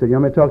 and she said, "You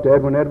want me to talk to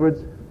Edwin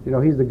Edwards? You know,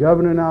 he's the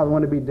governor now. I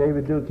want to be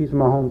David Duke. He's from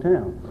my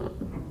hometown."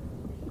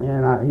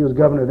 And he was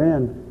governor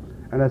then.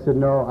 And I said,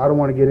 "No, I don't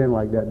want to get in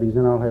like that, because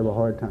then I'll have a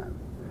hard time,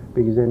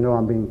 because they know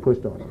I'm being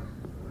pushed on."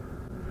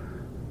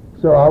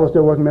 So I was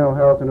still working mental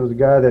health, and there was a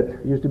guy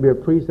that used to be a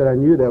priest that I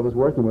knew that was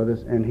working with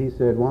us, and he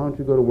said, "Why don't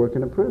you go to work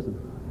in a prison?"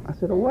 I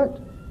said, "A what?"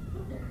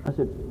 I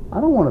said, "I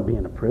don't want to be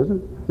in a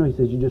prison." No, he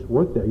says, "You just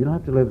work there. You don't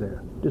have to live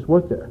there. Just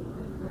work there."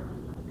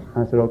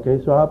 I said,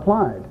 "Okay," so I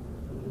applied.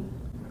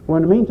 Well,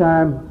 in the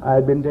meantime, I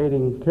had been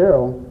dating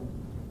Carol,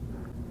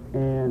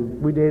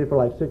 and we dated for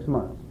like 6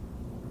 months,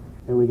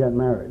 and we got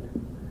married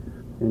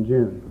in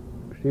June.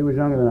 She was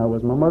younger than I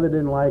was. My mother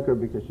didn't like her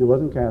because she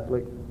wasn't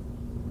Catholic.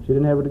 She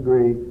didn't have a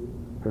degree.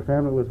 Her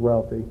family was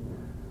wealthy.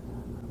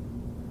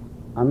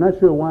 I'm not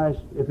sure why,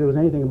 if there was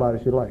anything about her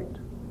she liked,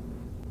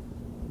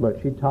 but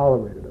she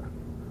tolerated her.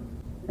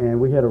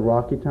 And we had a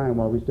rocky time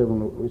while we still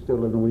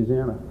lived in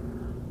Louisiana.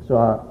 So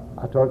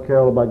I talked to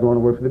Carol about going to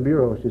work for the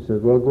Bureau. She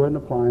said, "Well, go ahead and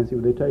apply and see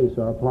what they tell you."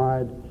 So I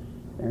applied,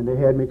 and they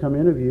had me come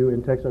interview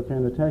in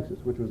Texarkana, Texas,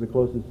 which was the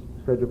closest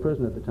federal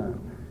prison at the time.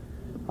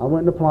 I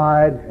went and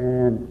applied,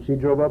 and she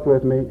drove up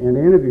with me, and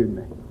they interviewed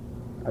me.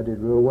 I did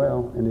real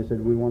well, and they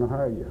said, "We want to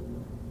hire you.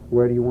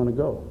 Where do you want to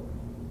go?"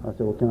 I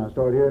said, "Well, can I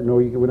start here?" "No,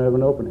 we don't have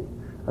an opening."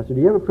 I said,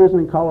 "Do you have a prison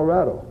in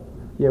Colorado?"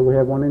 "Yeah, we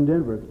have one in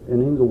Denver,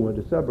 in Inglewood,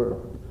 a suburb."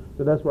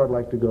 So that's where I'd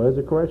like to go, as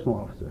a correctional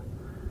officer,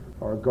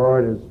 or a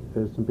guard,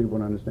 as some people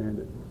would understand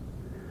it.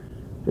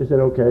 They said,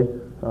 "Okay,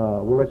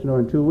 we'll let you know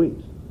in 2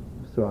 weeks."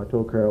 So I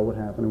told Carol what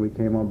happened, and we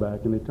came on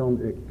back, and they told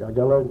me, I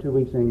got a letter in 2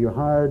 weeks saying, "You're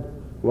hired.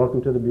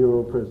 Welcome to the Bureau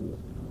of Prisons.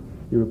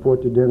 You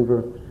report to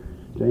Denver,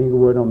 to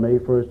Inglewood on May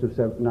 1st of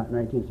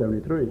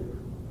 1973.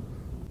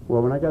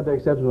 Well, when I got the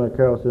acceptance letter,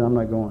 Carol said, "I'm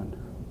not going."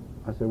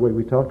 I said, "Wait,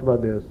 we talked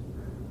about this.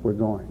 We're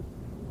going."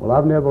 "Well,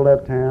 I've never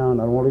left town.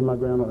 I don't want to leave my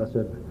grandmother." I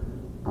said,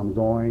 "I'm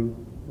going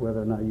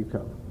whether or not you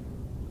come."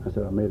 I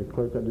said, "I made a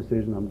clear-cut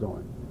decision. I'm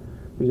going."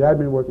 Because I'd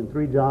been working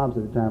 3 jobs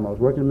at the time. I was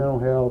working in mental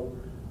health.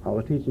 I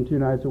was teaching 2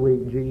 nights a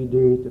week,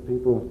 GED, to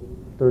people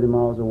 30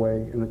 miles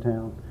away in the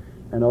town.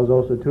 And I was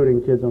also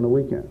tutoring kids on the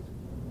weekends,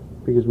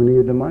 because we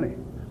needed the money.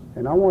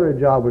 And I wanted a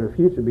job with a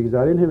future, because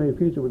I didn't have any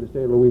future with the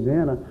state of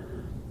Louisiana.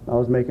 I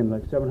was making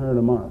like $700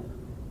 a month.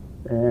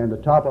 And the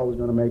top I was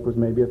going to make was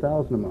maybe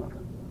 $1,000 a month.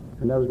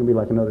 And that was going to be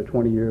like another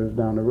 20 years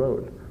down the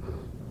road.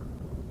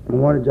 I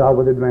wanted a job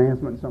with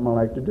advancement, something I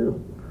like to do.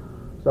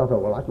 So I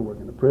thought, well, I can work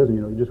in the prison,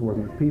 you're just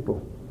working with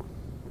people.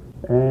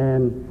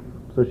 And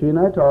so she and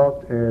I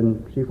talked,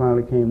 and she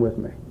finally came with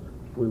me.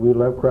 We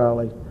left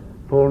Crowley,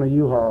 pulled in a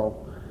U-Haul,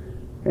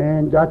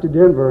 and got to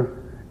Denver,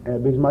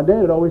 because my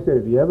dad had always said,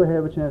 if you ever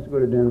have a chance to go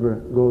to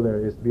Denver, go there.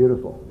 It's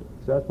beautiful.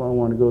 So that's why I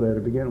wanted to go there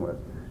to begin with.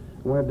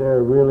 Went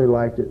there, really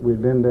liked it.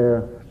 We'd been there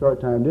a short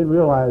time, didn't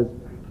realize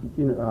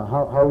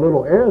how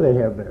little air they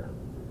have there.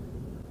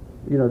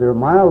 They're a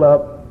mile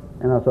up,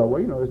 and I thought,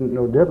 well, there's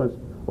no difference.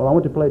 Well, I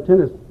went to play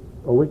tennis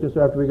a week or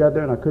so after we got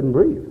there, and I couldn't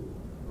breathe.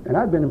 And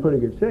I'd been in pretty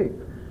good shape.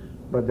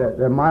 But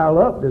that mile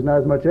up, there's not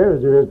as much air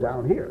as there is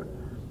down here.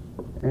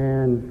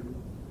 And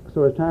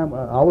so it's time,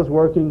 I was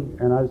working,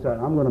 and I decided,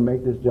 I'm going to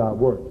make this job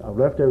work. I've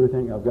left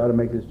everything, I've got to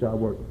make this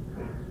job work.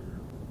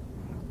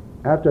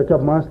 After a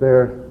couple months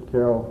there,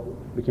 Carol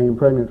became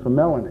pregnant for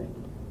Melanie.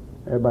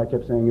 Everybody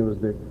kept saying it was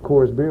the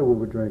Coors beer we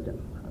were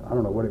drinking. I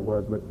don't know what it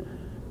was, but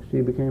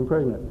she became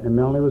pregnant. And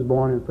Melanie was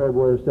born in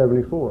February of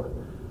 '74.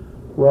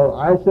 Well,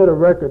 I set a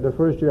record the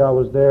first year I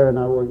was there, and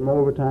I worked more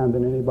overtime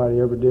than anybody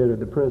ever did at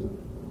the prison.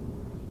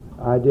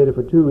 I did it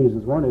for two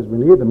reasons. One is we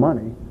needed the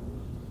money,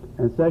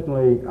 and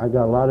secondly, I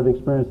got a lot of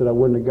experience that I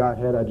wouldn't have got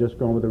had I just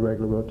gone with the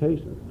regular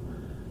rotation.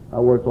 I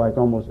worked like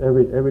almost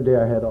every day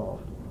I had off.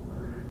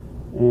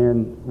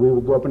 And we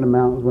would go up in the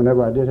mountains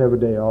whenever I did have a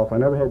day off. I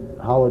never had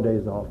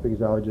holidays off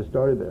because I just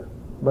started there.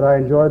 But I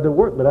enjoyed the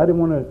work, but I didn't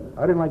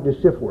like the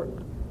shift work,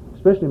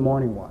 especially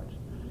morning watch.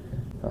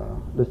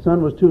 The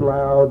sun was too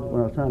loud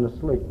when I was trying to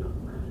sleep,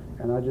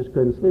 and I just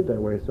couldn't sleep that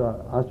way.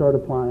 So I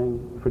started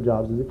applying for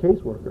jobs as a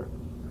caseworker.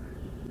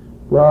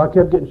 Well, I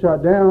kept getting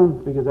shot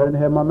down because I didn't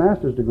have my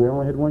master's degree. I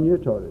only had 1 year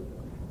toward it.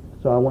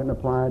 So I went and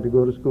applied to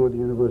go to school at the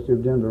University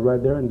of Denver,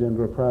 right there in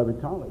Denver, a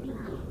private college.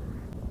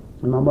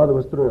 And my mother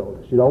was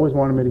thrilled. She'd always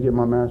wanted me to get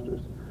my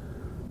master's.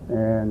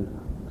 And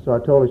so I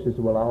told her, she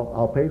said, well,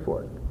 I'll pay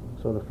for it.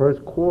 So the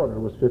first quarter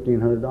was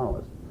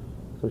 $1,500.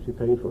 So she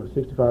paid for it,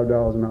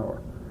 $65 an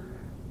hour.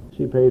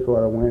 She paid for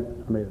it. I went,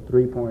 I made a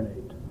 3.8.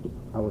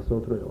 I was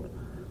so thrilled.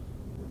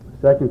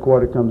 Second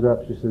quarter comes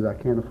up, she says, I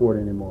can't afford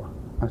it anymore.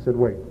 I said,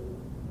 wait,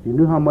 you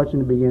knew how much in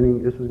the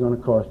beginning this was going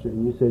to cost you,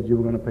 and you said you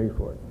were going to pay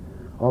for it.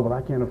 Oh, but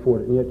I can't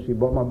afford it. And yet she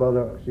brought my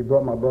brother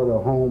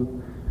a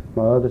home.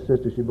 My other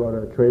sister, she bought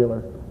her a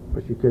trailer,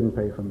 but she couldn't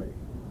pay for me.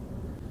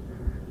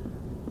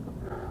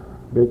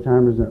 Big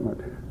time resentment.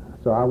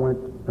 So I went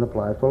and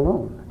applied for a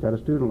loan, got a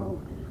student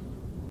loan.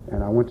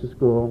 And I went to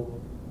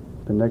school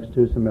the next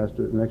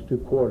two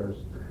quarters,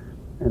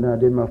 and I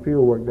did my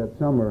field work that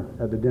summer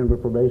at the Denver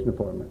Probation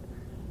Department.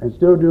 And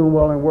still doing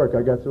well in work.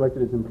 I got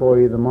selected as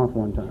Employee of the Month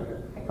one time.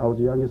 I was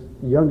the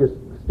youngest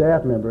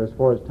staff member as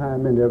far as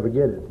time in to ever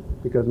get it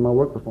because of my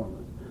work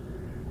performance.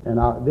 And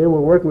they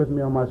were working with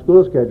me on my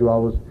school schedule. I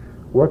was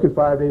working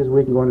 5 days a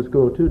week and going to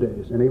school 2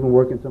 days, and even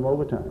working some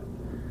overtime.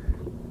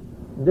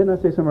 Didn't I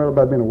say something earlier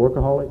about being a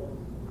workaholic?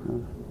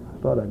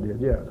 I thought I did,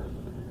 yeah.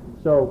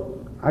 So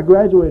I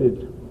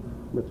graduated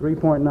with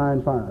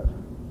 3.95.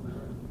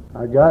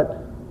 I got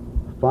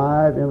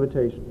 5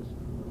 invitations.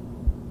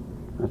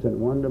 I sent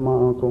one to my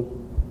uncle,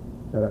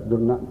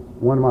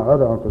 one of my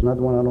other uncles, not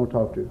the one I don't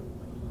talk to.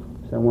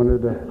 Sent one to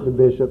the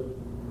bishop.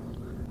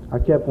 I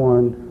kept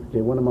one,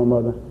 gave one to my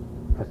mother.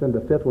 I sent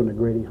the 5th one to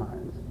Grady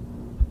Hines.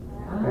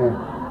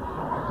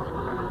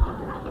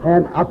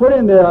 And I put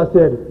in there, I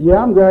said,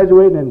 yeah, I'm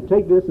graduating, and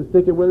take this and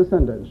stick it where the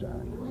sun doesn't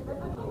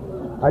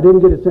shine. I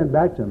didn't get it sent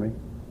back to me,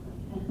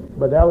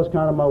 but that was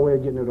kind of my way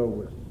of getting it over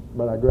with.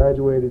 But I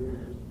graduated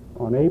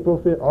on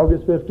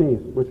August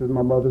 15th, which was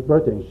my mother's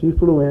birthday, and she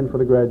flew in for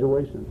the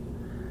graduation.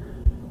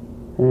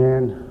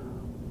 And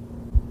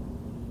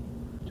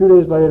 2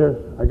 days later,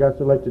 I got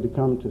selected to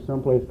come to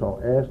some place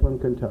called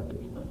Ashland,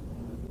 Kentucky.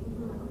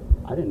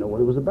 I didn't know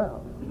what it was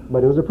about,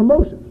 but it was a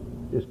promotion.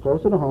 It's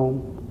closer to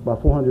home,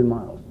 about 400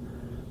 miles.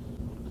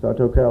 So I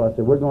told Carol, I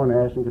said, we're going to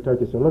Ashland,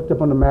 Kentucky. So I looked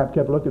up on the map,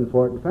 kept looking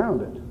for it, and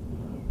found it.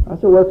 I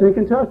said, well, it's in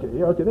Kentucky.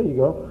 Yeah, okay, there you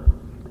go.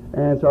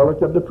 And so I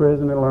looked up the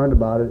prison and learned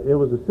about it. It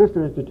was a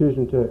sister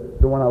institution to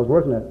the one I was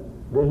working at.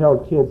 They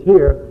held kids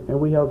here, and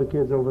we held the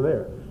kids over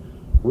there.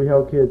 We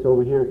held kids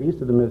over here east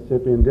of the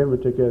Mississippi, and Denver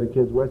took care of the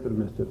kids west of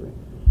the Mississippi.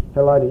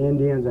 Had a lot of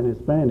Indians and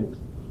Hispanics.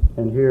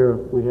 And here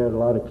we had a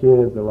lot of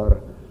kids, a lot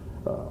of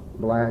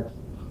blacks,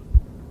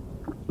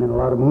 and a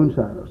lot of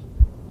moonshiners.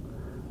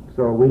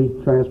 So we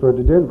transferred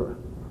to Denver.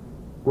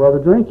 Well, the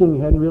drinking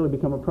hadn't really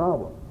become a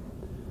problem.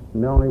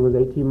 Melanie was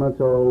 18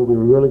 months old. We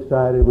were real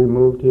excited. We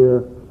moved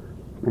here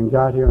and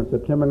got here on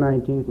September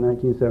 19th,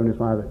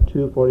 1975 at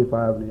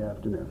 2:45 in the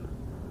afternoon.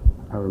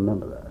 I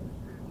remember that.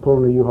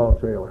 Pulled in a U-Haul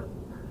trailer.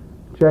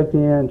 Checked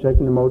in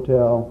the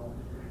motel,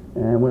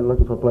 and went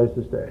looking for a place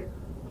to stay.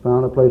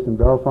 Found a place in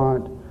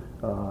Bellefonte,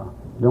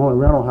 the only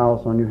rental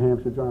house on New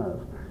Hampshire Drive.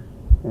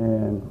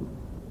 And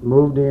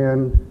moved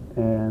in,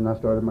 and I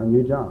started my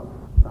new job.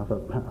 I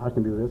thought, I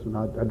can do this one.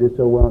 I did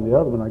so well on the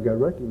other one, I got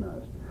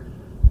recognized.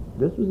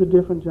 This was a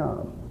different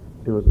job.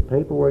 It was a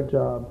paperwork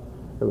job.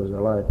 There was a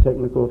lot of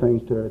technical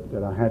things to it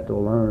that I had to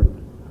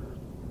learn.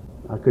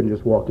 I couldn't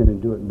just walk in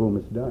and do it and boom,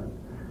 it's done.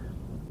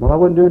 Well, I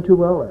wasn't doing too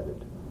well at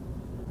it.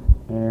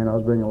 And I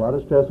was bringing a lot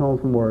of stress home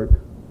from work.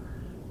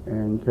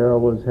 And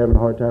Carol was having a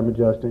hard time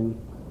adjusting.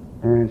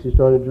 And she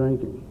started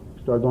drinking.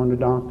 Started going to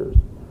doctors.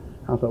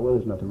 I thought, well,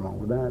 there's nothing wrong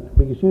with that.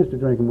 Because she used to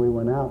drink and we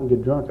went out and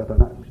get drunk. I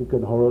thought, she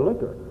couldn't hold her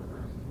liquor.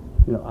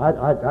 You know,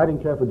 I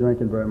didn't care for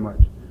drinking very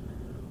much.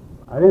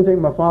 I didn't think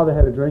my father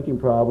had a drinking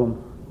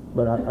problem,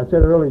 but I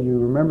said earlier, you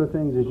remember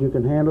things as you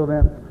can handle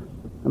them.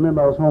 I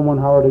remember I was home one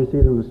holiday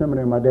season with the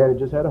seminary. My dad had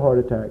just had a heart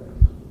attack,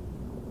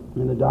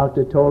 and the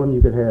doctor told him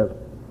you could have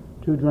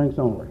 2 drinks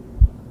only.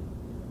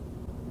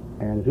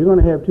 And if you're going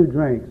to have 2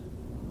 drinks,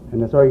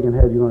 and that's all you can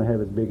have, you're going to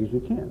have as big as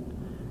you can.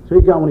 So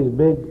he got one of these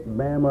big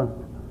Bama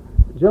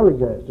jelly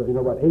glasses, so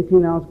about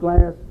 18-ounce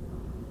glass,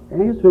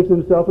 and he was fixing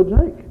himself a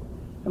drink.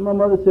 And my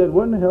mother said,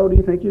 what in the hell do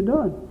you think you're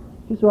doing?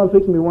 He said, I'm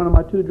fixing me one of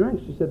my 2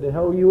 drinks. She said, the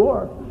hell you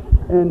are.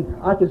 And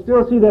I could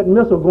still see that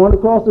missile going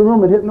across the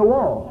room and hitting the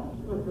wall.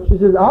 She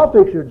says, I'll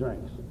fix your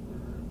drinks.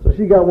 So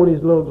she got one of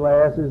these little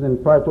glasses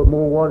and probably put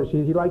more water.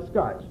 He liked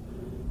scotch.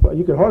 Well,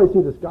 you could hardly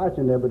see the scotch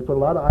in there, but put a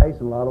lot of ice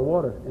and a lot of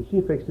water. And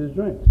she fixed his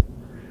drinks.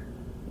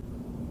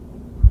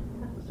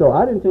 So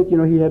I didn't think, he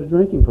had a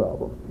drinking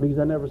problem because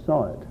I never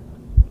saw it.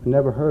 I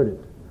never heard it.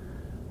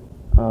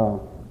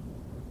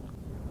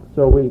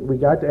 So we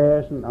got to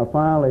Ashland. I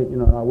finally,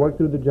 I worked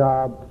through the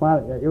job.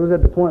 Finally, it was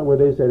at the point where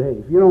they said, hey,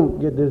 if you don't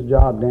get this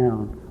job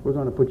down, we're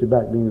going to put you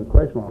back being a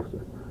correctional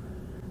officer.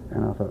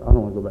 And I thought, I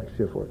don't want to go back to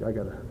shift work. I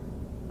got to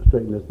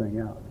straighten this thing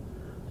out.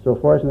 So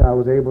fortunately, I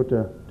was able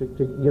to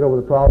get over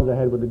the problems I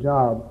had with the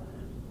job.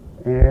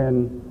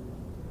 And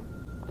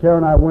Carol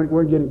and I weren't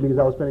getting, because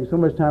I was spending so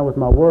much time with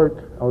my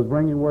work. I was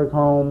bringing work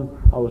home.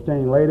 I was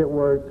staying late at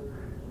work.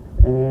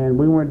 And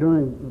we weren't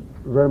doing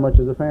very much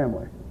as a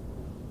family.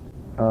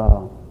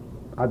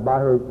 I'd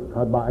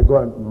go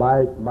out and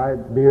buy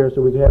beer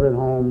so we could have it at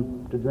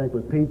home to drink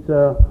with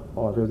pizza,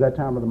 or if it was that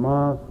time of the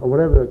month, or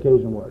whatever the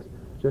occasion was,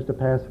 just to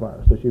pacify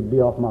her, so she'd be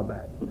off my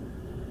back.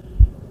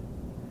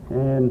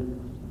 And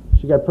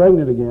she got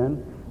pregnant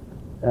again.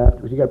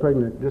 She got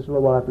pregnant just a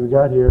little while after we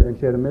got here, and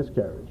she had a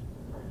miscarriage.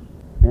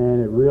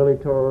 And it really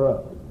tore her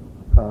up.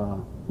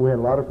 We had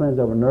a lot of friends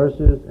that were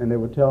nurses, and they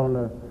were telling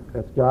her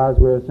that's God's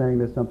way of saying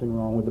there's something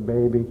wrong with the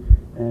baby,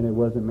 and it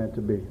wasn't meant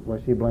to be. Well,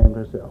 she blamed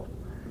herself.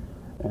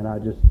 And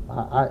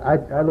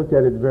I looked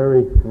at it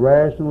very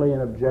rationally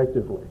and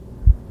objectively.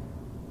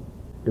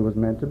 It was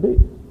meant to be.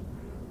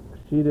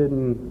 She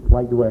didn't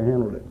like the way I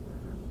handled it.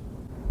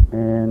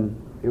 And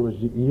it was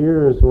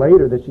years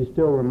later that she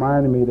still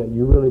reminded me that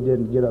you really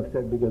didn't get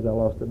upset because I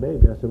lost the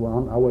baby. I said,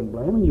 well, I wasn't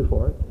blaming you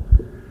for it.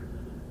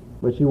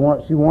 But she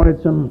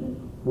wanted some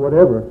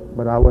whatever,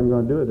 but I wasn't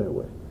going to do it that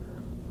way.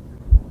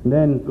 And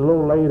then a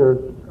little later,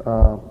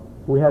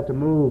 we had to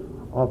move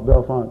out of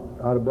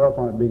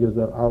Bellefonte because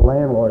our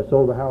landlord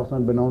sold the house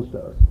unbeknownst to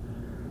us.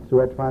 So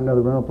we had to find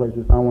another rental place.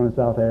 We found one in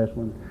South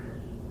Ashland.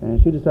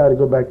 And she decided to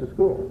go back to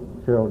school.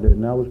 Carol did,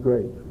 and that was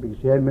great because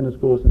she hadn't been to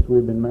school since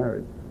we'd been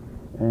married.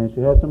 And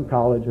she had some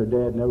college. Her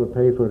dad never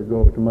paid for her to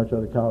go to much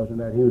other college than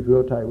that. He was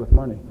real tight with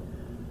money.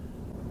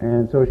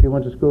 And so she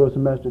went to school a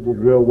semester, did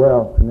real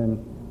well, and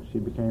then she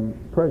became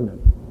pregnant.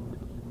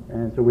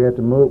 And so we had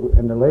to move,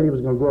 and the lady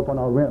was going to go up on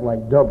our rent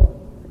like double.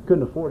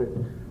 Couldn't afford it.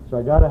 So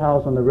I got a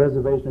house on the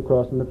reservation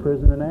across from the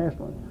prison in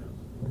Ashland.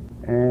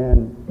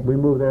 And we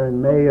moved there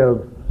in May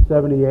of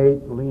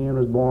 78. Leanne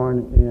was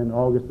born in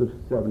August of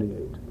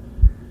 78.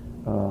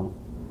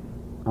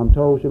 I'm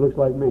told she looks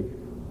like me.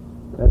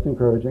 That's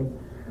encouraging,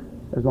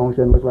 as long as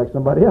she doesn't look like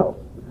somebody else.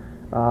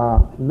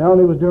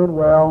 Melanie was doing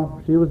well.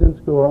 She was in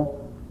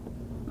school.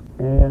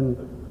 And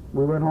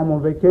we went home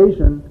on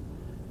vacation,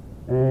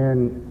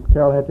 and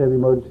Carol had to have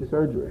emergency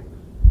surgery.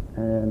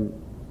 And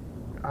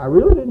I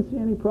really didn't see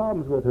any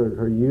problems with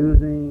her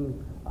using.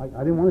 I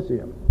didn't want to see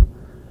him.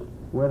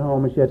 Went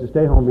home, and she had to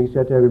stay home because she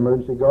had to have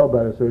emergency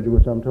gallbladder surgery,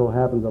 which I'm told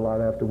happens a lot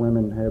after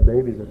women have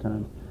babies at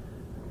times.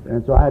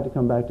 And so I had to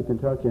come back to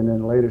Kentucky, and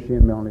then later she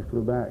and Melanie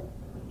flew back.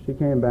 She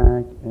came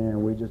back,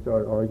 and we just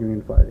started arguing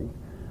and fighting.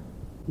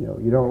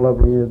 You don't love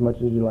me as much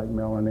as you like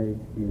Melanie.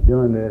 You're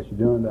doing this, you're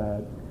doing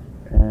that.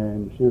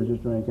 And she was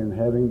just drinking,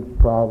 having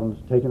problems,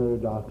 taking her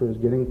to doctors,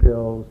 getting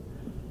pills.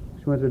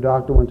 She went to the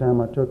doctor one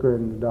time. I took her,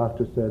 and the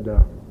doctor said,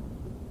 the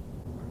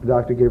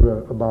doctor gave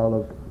her a bottle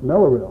of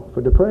Mellaril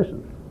for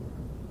depression.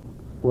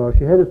 Well,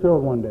 she had it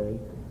filled one day.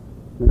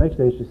 The next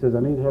day she says,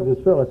 I need to have this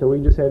filled. I said, well,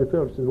 you just had it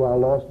filled. She says, well, I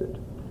lost it.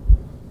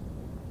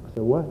 I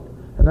said, what?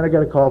 And then I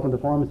got a call from the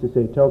pharmacy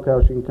saying, tell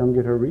Carol she can come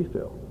get her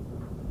refill.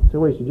 I said,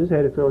 wait, she just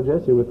had it filled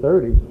yesterday with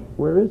 30.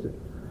 Where is it?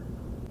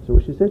 So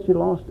she said she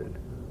lost it.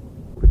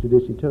 But she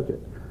did, she took it.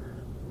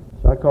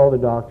 So I called the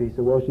doctor. He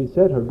said, well, she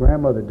said her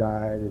grandmother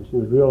died, and she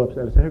was real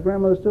upset. I said, her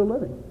grandmother's still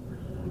living.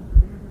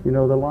 The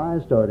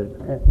lies started.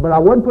 But I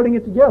wasn't putting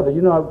it together.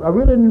 I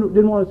really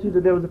didn't want to see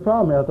that there was a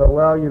problem. I thought,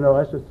 well,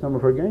 that's just some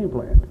of her game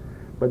plan.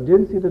 But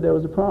didn't see that there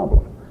was a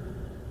problem.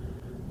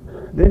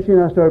 Then she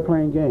and I started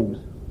playing games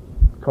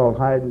called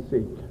hide and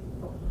seek.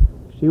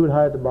 She would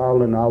hide the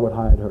bottle, and I would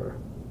hide her.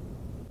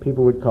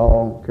 People would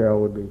call.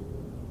 Carol would be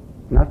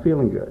not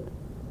feeling good.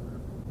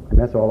 And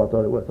that's all I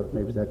thought it was.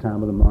 Maybe it's that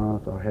time of the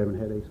month or having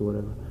headaches or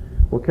whatever.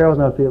 Well, Carol's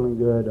not feeling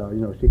good.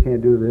 She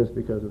can't do this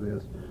because of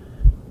this.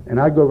 And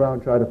I'd go around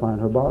and try to find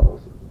her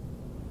bottles.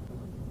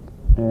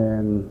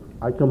 And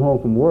I'd come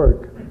home from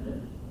work,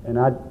 and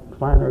I'd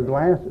find her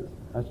glasses.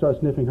 I'd start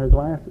sniffing her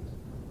glasses,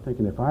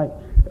 thinking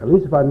at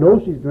least if I know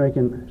she's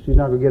drinking, she's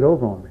not going to get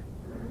over on me.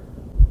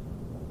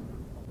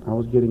 I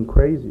was getting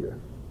crazier.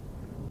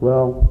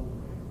 Well,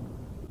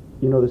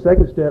 the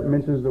second step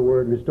mentions the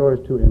word restores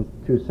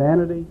to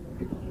sanity.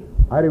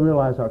 I didn't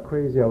realize how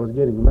crazy I was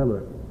getting.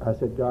 Remember, I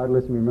said, God,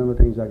 let me remember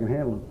things I can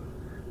handle.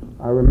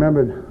 I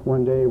remembered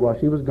one day while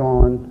she was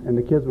gone and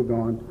the kids were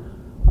gone,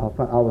 I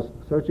was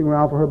searching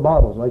around for her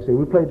bottles. Like I say,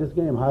 we played this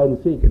game, hide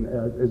and seek, and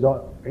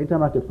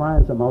anytime I could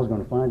find something, I was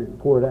going to find it and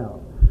pour it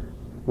out.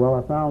 Well,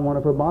 I found one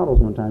of her bottles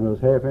one time. It was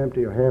half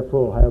empty or half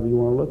full, however you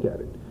want to look at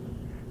it.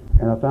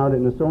 And I found it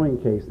in a sewing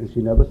case, and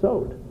she never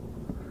sewed.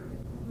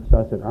 So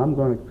I said, I'm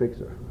going to fix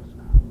her.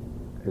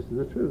 This is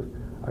the truth.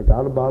 I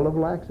got a bottle of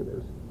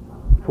laxatives,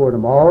 poured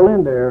them all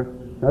in there.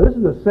 Now, this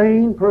is a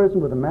sane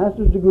person with a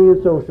master's degree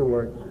in social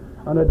work,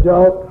 an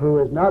adult who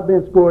has not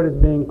been scored as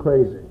being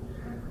crazy,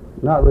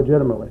 not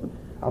legitimately.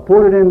 I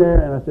poured it in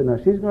there, and I said, now,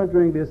 she's going to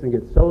drink this and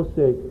get so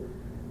sick,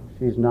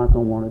 she's not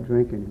going to want to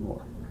drink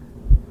anymore.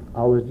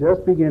 I was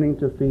just beginning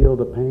to feel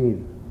the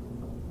pain.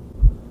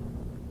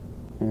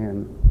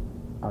 And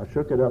I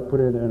shook it up, put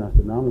it in there, and I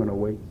said, now I'm going to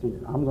wait and see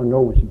it. I'm going to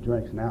know when she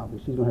drinks now,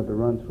 because she's going to have the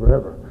runs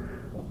forever.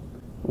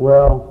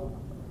 Well,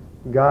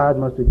 God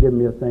must have given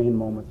me a sane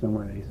moment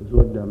somewhere. He says,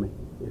 look, dummy,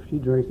 if she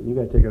drinks it, you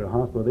got to take her to the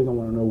hospital. They're going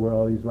to want to know where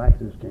all these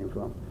laxatives came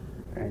from.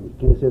 And you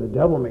can't say the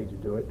devil made you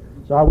do it.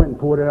 So I went and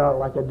poured it out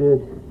like I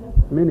did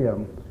many of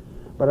them.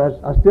 But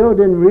I still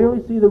didn't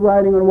really see the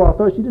writing on the wall. I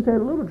thought she just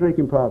had a little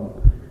drinking problem.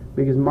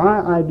 Because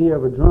my idea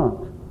of a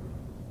drunk,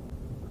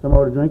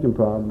 someone with a drinking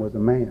problem, was a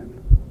man,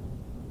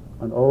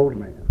 an old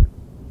man,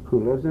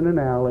 who lives in an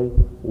alley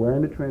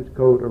wearing a trench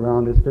coat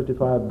around this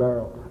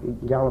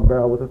 55-gallon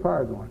barrel with a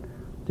fire going.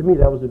 To me,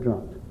 that was a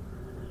drunk.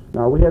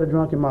 Now, we had a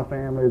drunk in my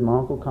family. It was my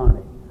Uncle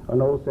Connie,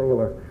 an old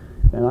sailor.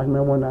 And I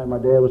remember one night my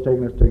dad was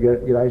taking us to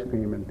get ice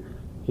cream, and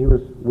he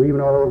was weaving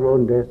all over the road,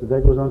 and Dad said,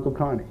 there goes Uncle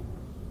Connie.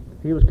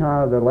 He was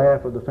kind of the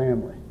laugh of the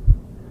family.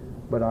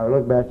 But I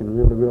looked back and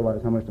really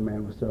realized how much the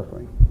man was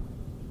suffering.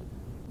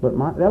 But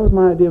that was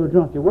my idea of a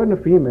drunk. It wasn't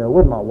a female. It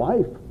wasn't my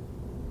wife.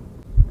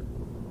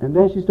 And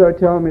then she started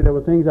telling me there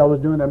were things I was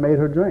doing that made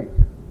her drink.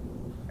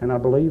 And I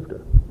believed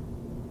her.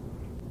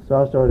 So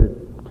I started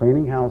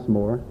cleaning house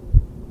more,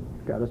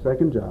 got a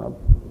second job,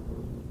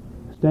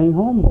 staying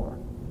home more.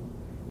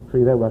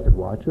 Figured that way I could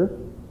watch her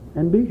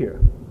and be here.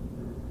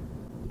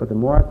 But the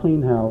more I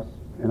cleaned house,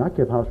 and I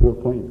kept house real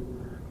clean.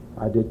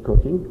 I did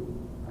cooking,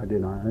 I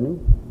did ironing,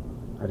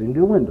 I didn't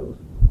do windows,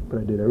 but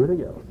I did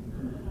everything else.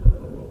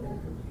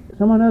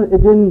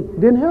 It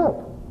didn't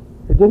help.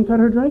 It didn't cut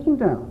her drinking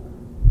down.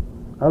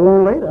 I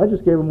learned later, I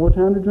just gave her more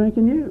time to drink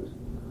and use.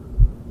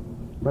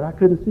 But I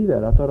couldn't see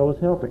that. I thought I was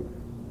helping.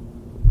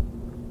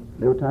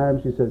 There were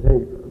times she says,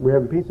 hey, we're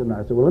having pizza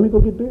tonight. I said, well, let me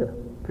go get beer.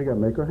 Figure I'd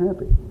make her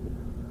happy.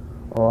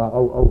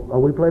 Or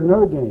we played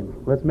another game.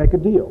 Let's make a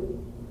deal.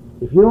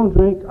 If you don't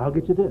drink, I'll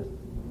get you this.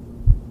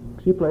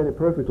 She played it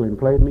perfectly and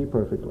played me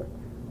perfectly.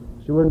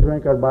 She wouldn't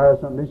drink, I'd buy her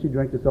something. Then she'd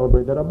drink to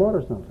celebrate that I bought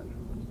her something.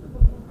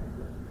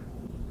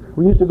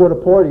 We used to go to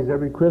parties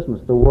every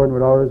Christmas. The warden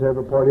would always have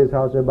a party at his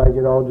house. Everybody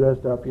get all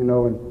dressed up, and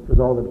it was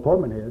all the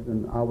department heads,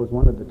 and I was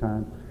one at the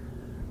time.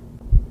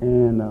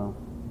 And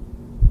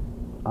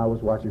I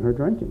was watching her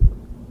drinking,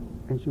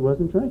 and she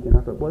wasn't drinking.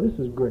 I thought, well, this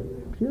is great.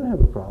 She didn't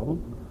have a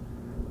problem.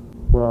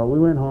 Well, we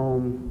went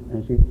home,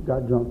 and she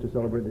got drunk to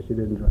celebrate that she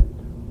didn't drink.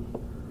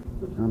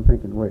 And I'm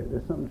thinking, wait,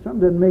 there's something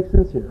doesn't make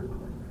sense here.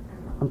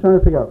 I'm trying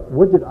to figure out,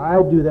 what did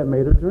I do that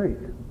made her drink?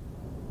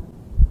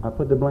 I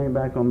put the blame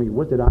back on me.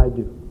 What did I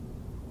do?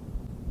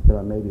 Did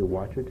I maybe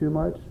watch her too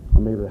much?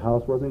 Or maybe the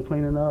house wasn't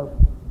clean enough?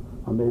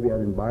 Or maybe I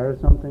didn't buy her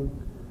something?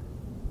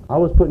 I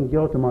was putting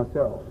guilt on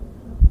myself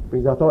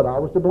because I thought I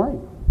was to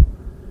blame.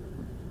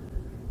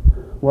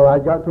 Well, I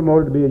got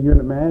promoted to be a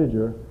unit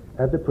manager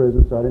at the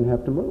prison, so I didn't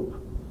have to move.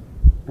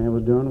 And I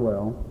was doing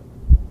well,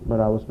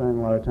 but I was spending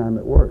a lot of time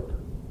at work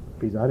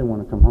because I didn't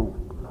want to come home.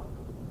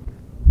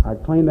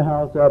 I'd clean the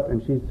house up,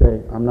 and she'd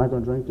say, I'm not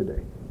going to drink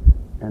today.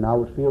 And I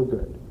would feel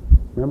good.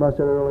 Remember I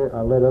said earlier,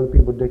 I let other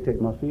people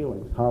dictate my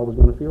feelings, how I was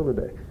going to feel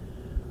today.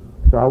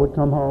 So I would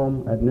come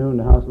home at noon,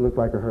 the house looked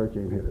like a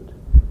hurricane hit it.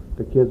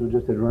 The kids would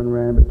just run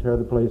around and tear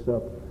the place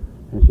up,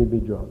 and she'd be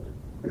drunk,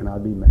 and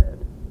I'd be mad.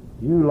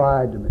 You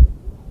lied to me.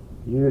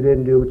 You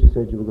didn't do what you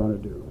said you were going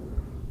to do.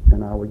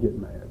 And I would get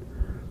mad.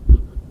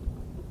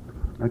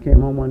 I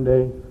came home one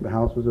day, the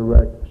house was a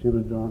wreck, she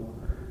was drunk,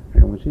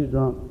 and when she's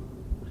drunk,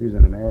 she's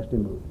in a nasty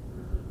mood.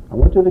 I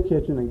went to the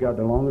kitchen and got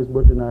the longest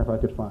butcher knife I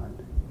could find.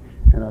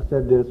 And I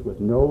said this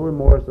with no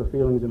remorse or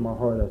feelings in my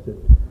heart. I said,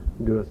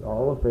 do us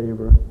all a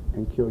favor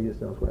and kill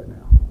yourself right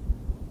now.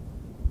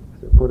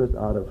 I said, put us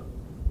out of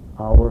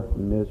our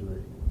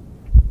misery.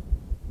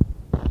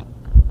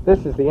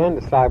 This is the end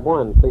of side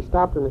one. Please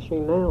stop your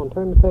machine now and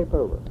turn the tape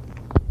over.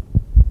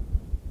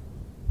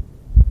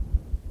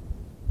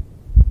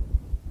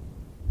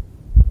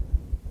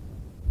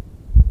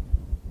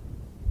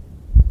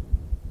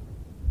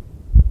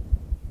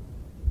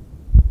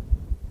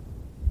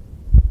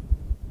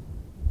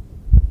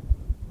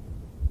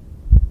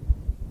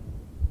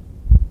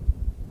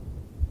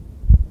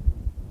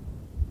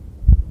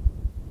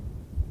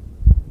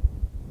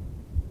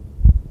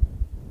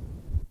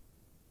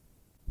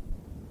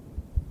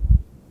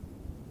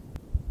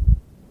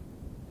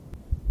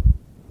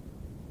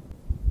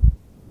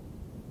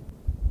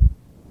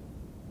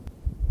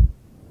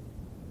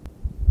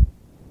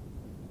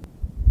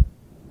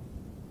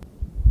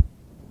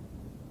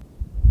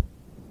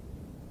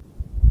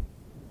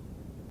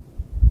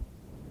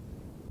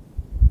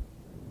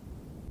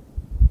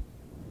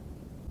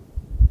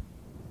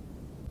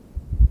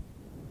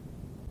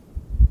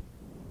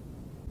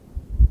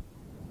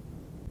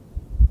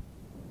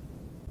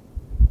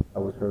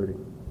 hurting.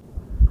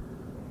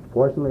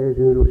 Fortunately, as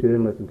usual, she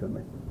didn't listen to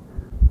me.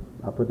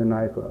 I put the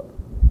knife up.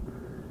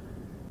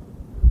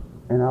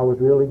 And I was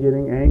really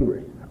getting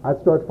angry.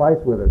 I'd start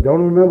fights with her.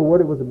 Don't remember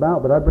what it was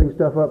about, but I'd bring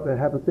stuff up that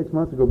happened 6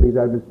 months ago because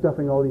I'd been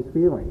stuffing all these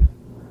feelings.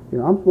 You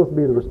know, I'm supposed to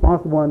be the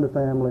responsible one in the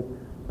family,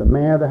 the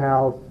man of the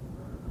house,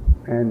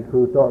 and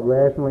who thought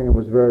rationally and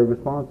was very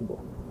responsible.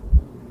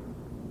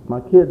 My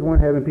kids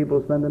weren't having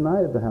people spend the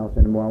night at the house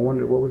anymore. I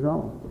wondered what was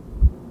wrong.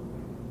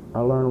 I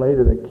learned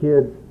later that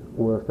kids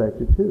were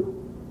affected too.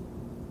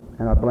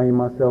 And I blamed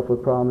myself for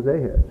problems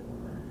they had.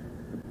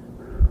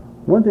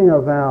 One thing I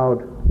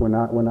vowed when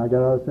I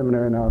got out of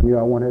seminary and I knew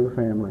I wanted to have a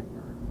family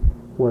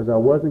was I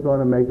wasn't going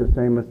to make the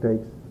same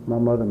mistakes my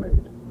mother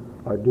made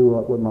or do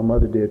what my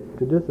mother did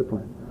to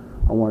discipline.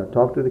 I wanted to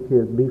talk to the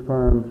kids, be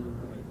firm,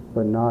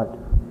 but not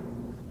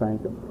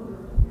spank them.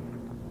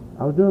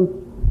 I was doing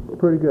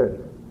pretty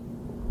good.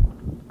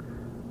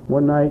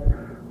 One night,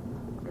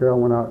 Carol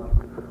went out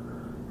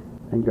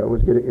and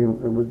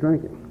was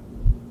drinking.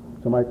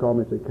 Somebody called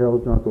me and said,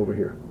 "Carol's drunk over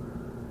here."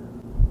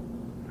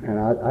 And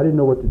I didn't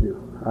know what to do.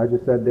 I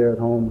just sat there at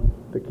home.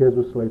 The kids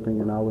were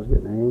sleeping, and I was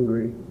getting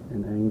angry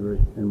and angry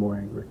and more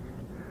angry.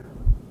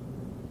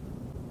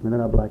 And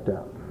then I blacked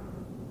out.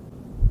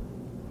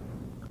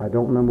 I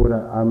don't remember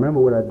I remember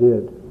what I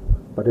did,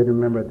 but I didn't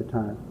remember at the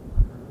time.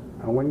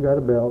 I went and got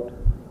a belt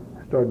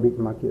and started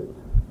beating my kids.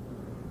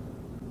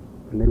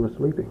 And they were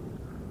sleeping.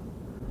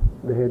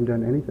 They hadn't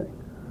done anything.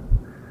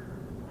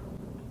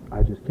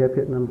 I just kept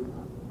hitting them,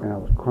 and I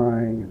was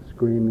crying and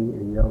screaming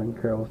and yelling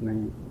Carol's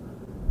name.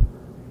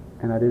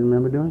 And I didn't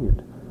remember doing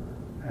it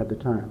at the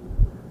time.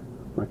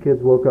 My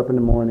kids woke up in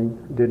the morning,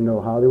 didn't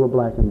know how they were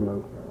black and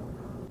blue.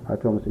 I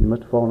told them, I said, "You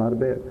must have fallen out of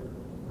bed."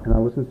 And I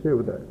was sincere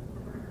with that.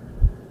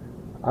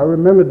 I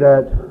remembered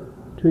that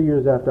 2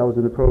 years after I was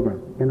in the program,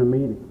 in a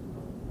meeting.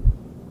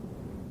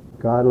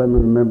 God let me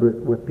remember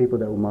it with people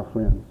that were my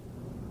friends.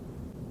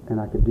 And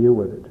I could deal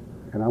with it.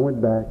 And I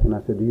went back and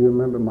I said, "Do you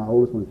remember?" My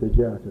oldest one said,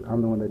 "Yeah." I said,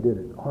 "I'm the one that did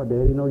it." "Oh,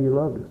 Daddy, you know you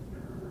loved us."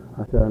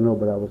 I said, "I know,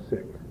 but I was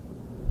sick."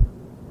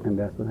 And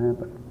that's what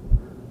happened.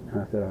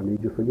 And I said, "I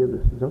need your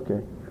forgiveness." It's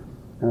okay.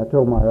 And I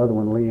told my other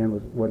one, Leanne,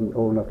 wasn't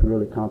old enough to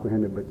really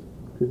comprehend it, but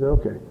she said,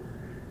 "Okay."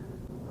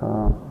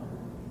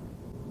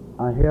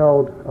 I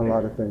held a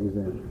lot of things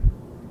in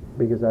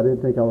because I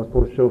didn't think I was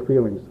supposed to show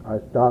feelings. I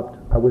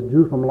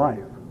withdrew from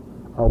life.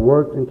 I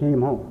worked and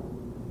came home.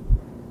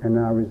 And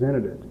then I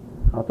resented it.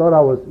 I thought I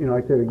was,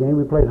 like I said, a game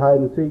we played hide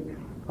and seek.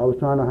 I was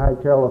trying to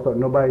hide Carol. I thought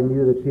nobody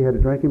knew that she had a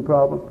drinking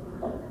problem.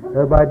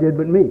 Everybody did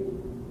but me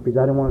because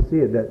I didn't want to see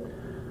it. That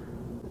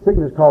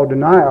sickness called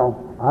denial,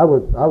 I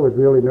was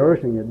really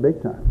nourishing it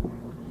big time.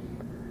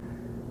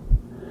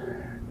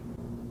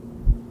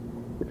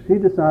 She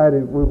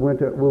decided we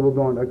were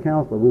going to a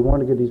counselor. We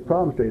wanted to get these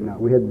problems straightened out.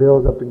 We had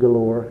bills up to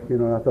galore.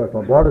 And I thought if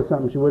I bought her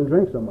something, she wouldn't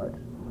drink so much.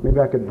 Maybe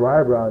I could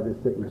bribe her out of this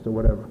sickness or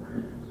whatever.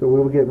 So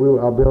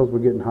our bills were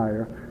getting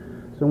higher.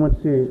 So I went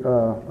to see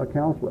a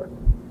counselor.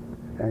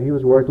 And he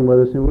was working with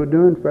us, and we were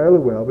doing fairly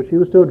well, but she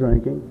was still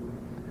drinking.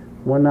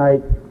 One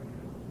night,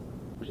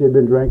 she had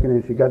been drinking,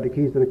 and she got the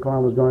keys to the car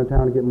and was going to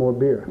town to get more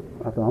beer.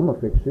 I thought, "I'm going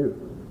to fix you."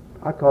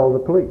 I called the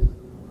police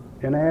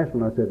in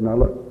Ashland. I said, "Now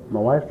look, my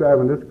wife's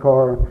driving this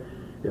car.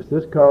 It's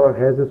this color,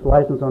 has this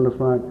license on the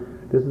front.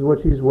 This is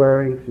what she's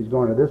wearing. She's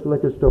going to this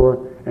liquor store,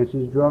 and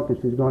she's drunk, and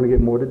she's going to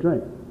get more to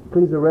drink.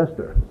 Please arrest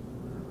her."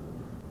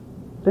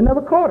 They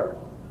never caught her.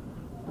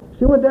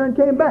 She went there and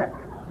came back.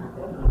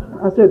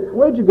 I said,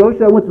 "Where'd you go?" She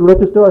said, "I went to the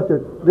liquor store." I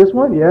said, "This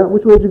one?" "Yeah."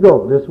 "Which way did you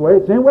go?" "This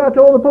way." "Same way I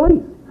told the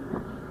police."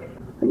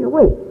 I said,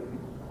 "Wait,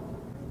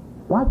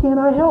 why can't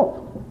I help?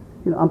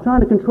 I'm trying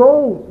to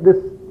control this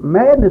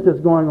madness that's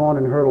going on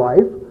in her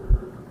life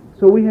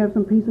so we have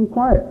some peace and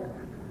quiet."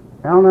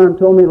 Al-Anon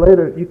told me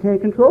later, "You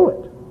can't control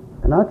it."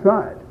 And I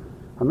tried.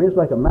 It's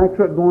like a Mack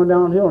truck going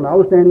downhill, and I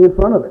was standing in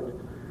front of it.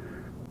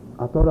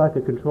 I thought I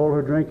could control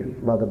her drinking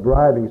by the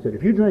bribing. He said,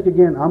 "If you drink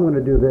again, I'm going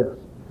to do this."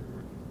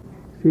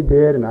 She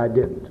did, and I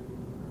didn't.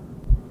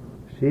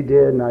 She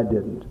did, and I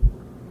didn't.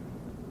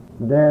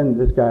 Then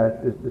this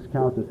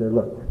counselor said,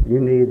 "Look, you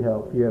need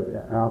help. You have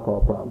an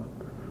alcohol problem."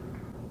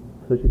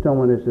 So she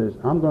told me, says,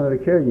 "I'm going to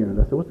the care unit."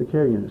 I said, "What's the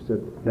care unit?" She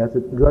said, "That's a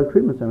drug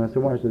treatment center." I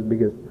said, "Why?" She said,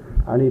 "Because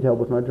I need help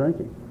with my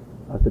drinking."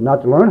 I said,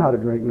 "Not to learn how to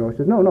drink?" No. She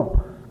said, No,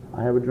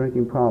 I have a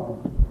drinking problem."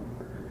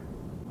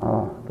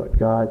 I thought,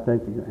 "God,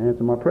 thank you.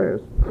 Answer my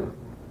prayers."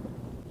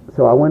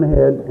 So I went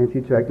ahead and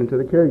she checked into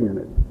the care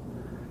unit.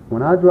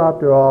 When I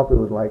dropped her off, it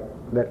was like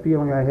that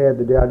feeling I had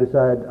the day I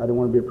decided I didn't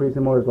want to be a priest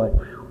anymore. It was like,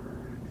 whew,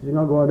 she's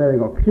going to go in there and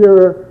going to cure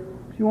her.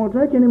 She won't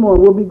drink anymore.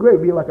 We'll be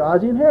great. Be like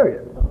Ozzie and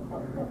Harriet.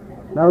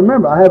 Now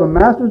remember, I have a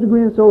master's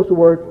degree in social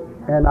work,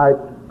 and I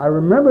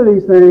remember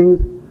these things,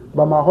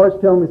 but my heart's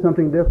telling me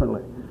something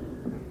differently.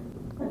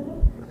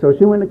 So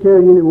she went to care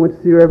unit. We went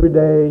to see her every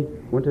day.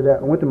 Went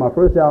to my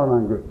first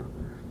Al-Anon group.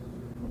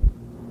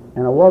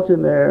 And I walked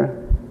in there,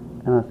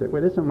 and I said, "Wait,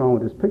 there's something wrong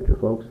with this picture,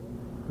 folks."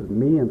 It was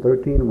me and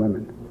 13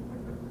 women.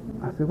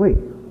 I said, "Wait,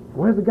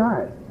 where's the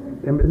guys?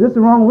 Is this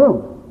the wrong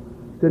room?"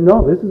 She said,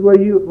 "No, this is where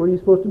you're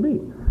supposed to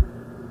be."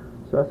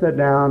 So I sat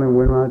down and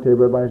went around the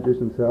table, everybody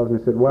introduced themselves, and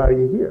they said, "Why are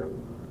you here?"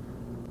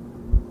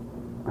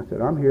 I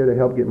said, "I'm here to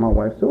help get my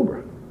wife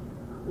sober."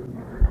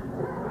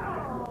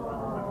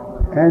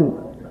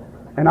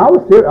 And I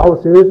was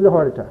serious as a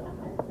heart attack.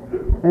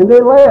 And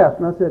they laughed,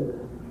 and I said,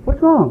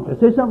 "What's wrong? Did I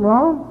say something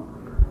wrong?"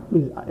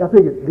 I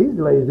figured these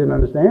ladies didn't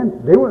understand.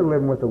 They weren't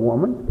living with a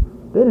woman.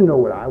 They didn't know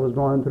what I was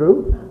going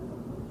through.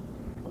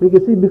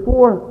 Because see,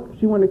 before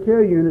she went to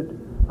care unit,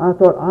 I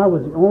thought I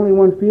was the only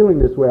one feeling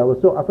this way. I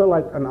felt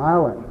like an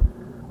island.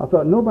 I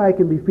thought nobody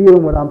can be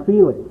feeling what I'm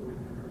feeling.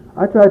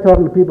 I tried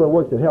talking to people at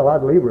work. Said, "Hell,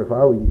 I'd leave her if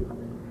I were you."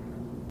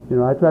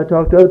 I tried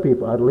talking to other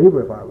people. I'd leave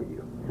her if I were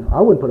you.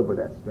 I wouldn't put up with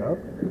that stuff.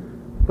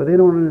 But they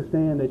don't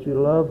understand that you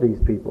love these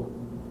people.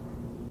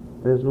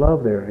 There's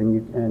love there,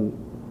 and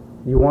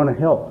you want to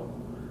help.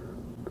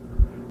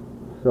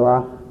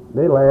 So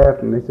they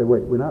laughed, and they said,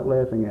 "Wait, we're not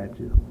laughing at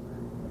you."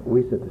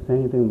 We said the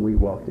same thing when we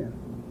walked in.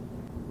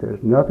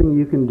 There's nothing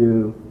you can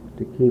do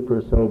to keep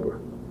her sober.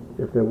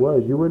 If there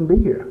was, you wouldn't be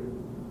here.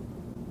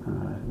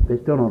 They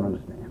still don't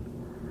understand.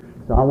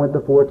 So I went the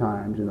 4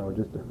 times,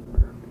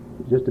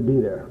 just to be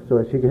there, so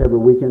that she could have her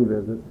weekend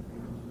visits.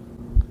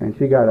 And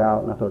she got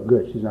out, and I thought,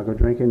 good, she's not going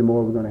to drink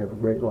anymore. We're going to have a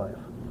great life.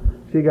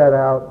 She got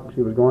out.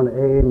 She was going to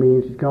AA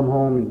meetings. She'd come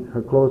home, and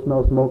her clothes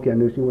smelled smoky. I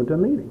knew she went to a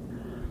meeting.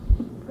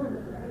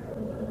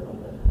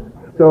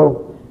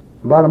 So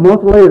about a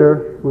month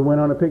later, we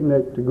went on a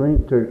picnic to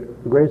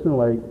Grayson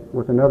Lake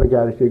with another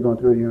guy that she had gone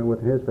through the unit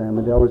with his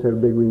family. They always have a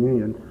big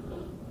reunion.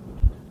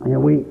 And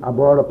I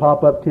brought a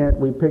pop-up tent.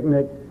 We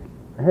picnicked.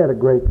 I had a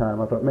great time.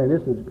 I thought, man,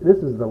 this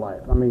is the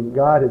life. I mean,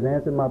 God has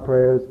answered my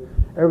prayers.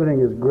 Everything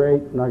is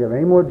great. I'm not going to have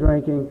any more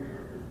drinking.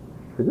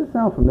 Does this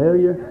sound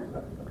familiar?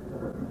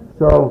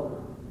 So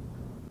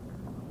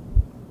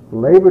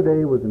Labor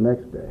Day was the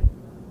next day.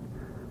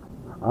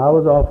 I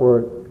was off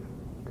work.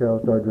 Carol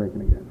started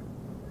drinking again.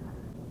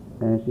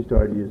 And she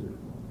started using.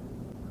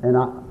 And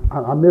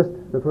I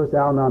missed the first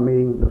Al-Anon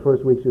meeting the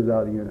first week she was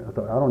out of the unit. I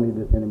thought, I don't need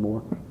this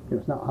anymore. I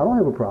don't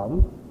have a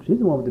problem. She's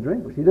the one with the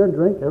drink. If she doesn't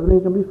drink,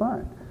 everything's going to be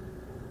fine.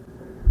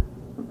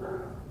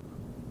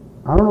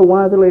 I don't know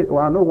why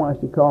I know why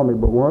she called me,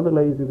 but one of the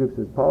ladies in the group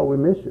says, "Paul, we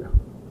miss you."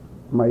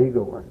 My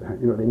ego was,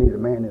 they need a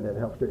man in there to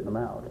help straighten them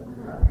out.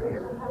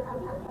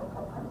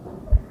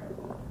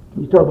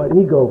 You talk about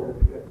ego.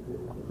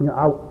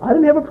 I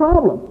didn't have a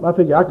problem. I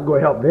figured I could go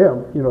help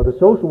them. The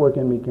social work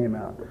in me came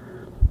out.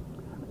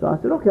 So I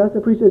said, okay, I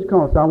appreciate you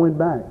calling. So I went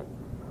back.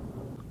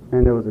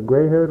 And there was a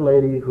gray-haired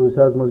lady whose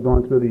husband was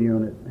going through the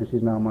unit, and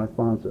she's now my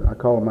sponsor. I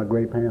call her my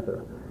Gray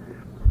Panther.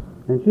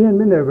 And she hadn't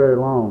been there very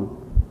long.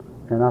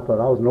 And I thought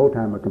I was an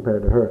old-timer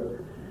compared to her.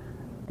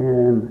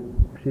 And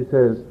she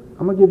says,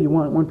 "I'm going to give you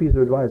one piece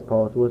of advice,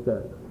 Paul." So what's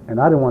that? And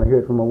I didn't want to hear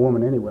it from a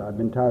woman anyway. I've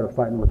been tired of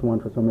fighting with one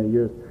for so many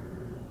years.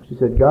 She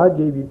said, "God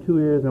gave you 2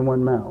 ears and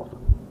 1 mouth.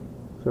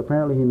 So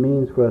apparently he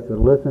means for us to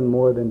listen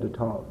more than to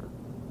talk."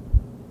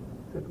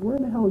 I said, "Where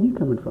the hell are you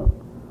coming from?"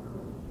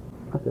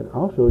 I said,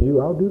 "I'll show you.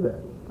 I'll do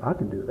that. I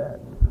can do that.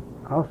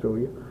 I'll show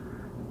you."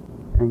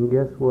 And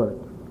guess what?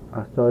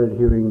 I started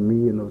hearing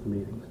me in those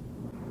meetings.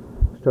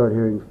 I started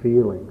hearing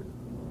feelings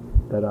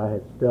that I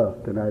had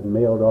stuffed and I had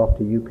mailed off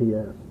to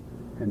UPS,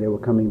 and they were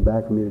coming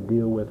back for me to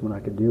deal with when I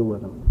could deal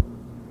with them.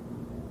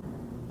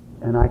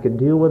 And I could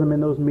deal with them in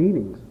those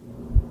meetings,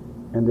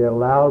 and they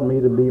allowed me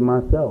to be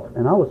myself.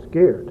 And I was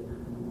scared.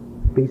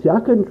 Because see,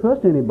 I couldn't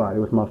trust anybody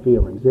with my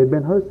feelings. They'd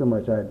been hurt so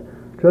much. I had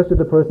trusted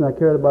the person I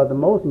cared about the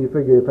most, and you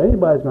figure if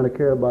anybody's going to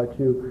care about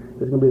you,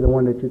 it's going to be the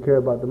one that you care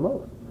about the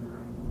most.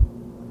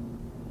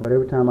 But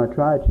every time I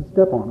tried, she'd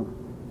step on them.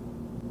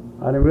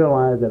 I didn't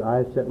realize that I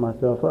had set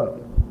myself up.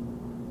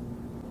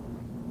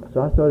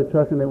 So I started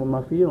trusting them with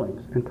my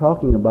feelings and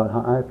talking about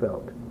how I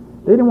felt.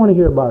 They didn't want to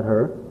hear about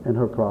her and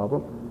her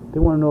problem. They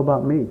wanted to know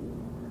about me.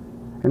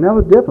 And that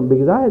was different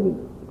because I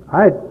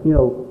had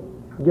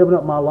given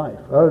up my life.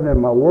 Other than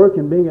my work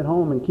and being at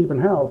home and keeping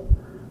house,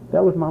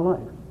 that was my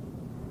life.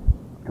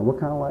 And what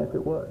kind of life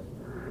it was.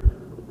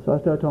 So I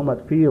started talking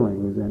about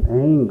feelings and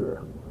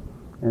anger.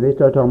 And they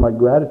started talking about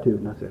gratitude.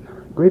 And I said,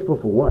 grateful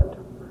for what?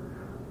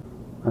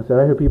 I said,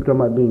 I hear people talking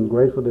about being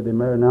grateful that they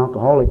married an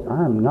alcoholic.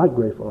 I am not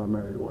grateful I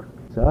married one.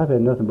 I said, I've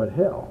had nothing but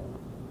hell.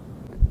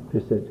 They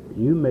said,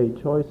 you made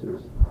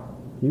choices.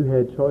 You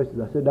had choices.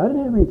 I said, I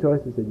didn't have any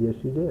choices. They said, yes,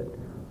 you did.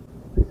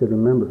 They said,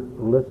 remember,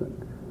 listen.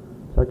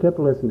 So I kept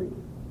listening,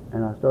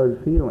 and I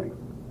started feeling.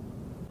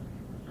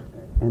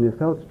 And it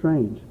felt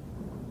strange.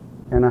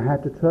 And I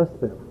had to trust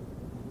them.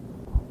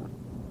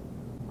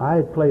 I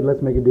had played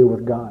Let's Make a Deal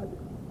with God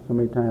so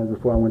many times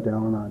before I went to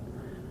Al-Anon.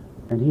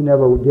 And he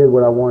never did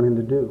what I wanted him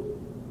to do.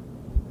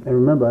 And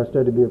remember, I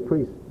started to be a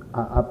priest.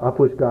 I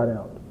pushed God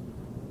out.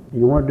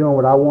 You weren't doing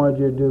what I wanted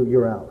you to do,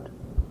 you're out.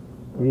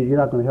 You're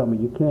not going to help me.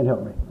 You can't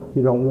help me.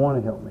 You don't want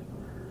to help me.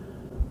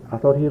 I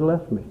thought he had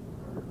left me.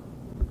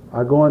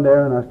 I go in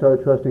there and I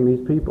started trusting these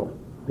people,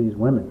 these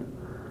women.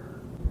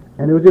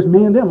 And it was just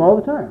me and them all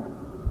the time.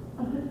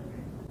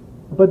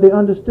 But they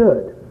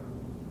understood.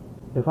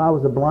 If I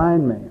was a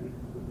blind man,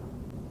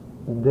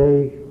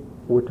 they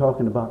were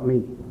talking about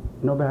me,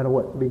 no matter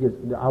what, because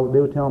they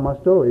were telling my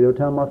story, they were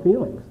telling my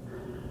feelings.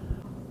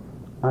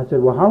 I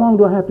said, well, how long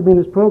do I have to be in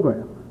this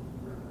program?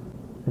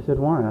 They said,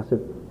 why? I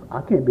said,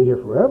 I can't be here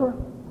forever.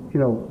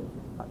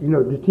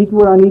 Just teach me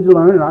what I need to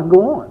learn and I can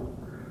go on.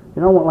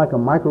 I want like a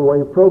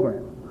microwave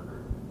program.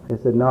 They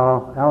said,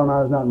 no,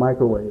 Alanine is not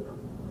microwave.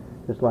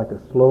 It's like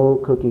a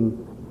slow cooking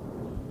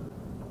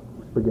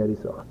spaghetti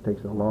sauce. It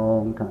takes a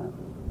long time.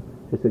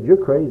 They said, you're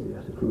crazy.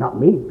 I said, not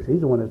me.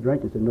 He's the one that's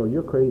drinking. He said, no,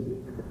 you're crazy.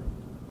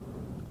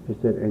 He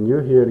said, and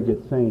you're here to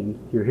get sane.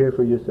 You're here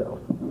for yourself.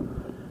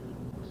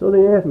 So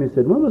they asked me,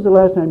 said, when was the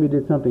last time you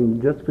did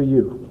something just for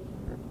you?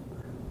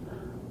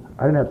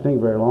 I didn't have to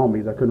think very long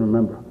because I couldn't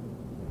remember.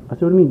 I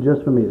said, what do you mean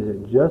just for me? They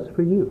said, just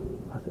for you.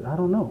 I said, I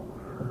don't know.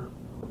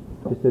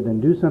 They said, then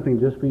do something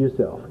just for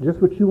yourself.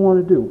 Just what you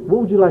want to do.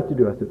 What would you like to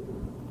do? I said,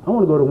 I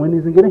want to go to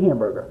Wendy's and get a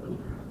hamburger.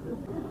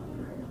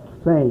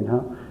 Sane,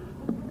 huh?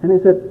 And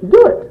they said,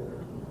 do it.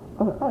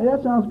 I thought, oh,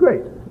 that sounds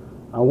great.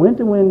 I went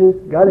to Wendy's,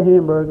 got a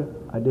hamburger.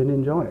 I didn't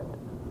enjoy it.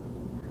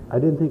 I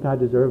didn't think I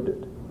deserved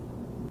it.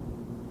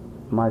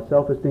 My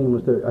self-esteem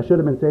was there. I should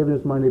have been saving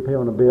this money to pay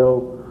on a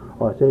bill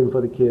or saving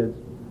for the kids.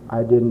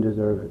 I didn't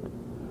deserve it.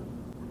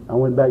 I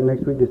went back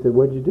next week. They said,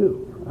 what'd you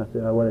do? I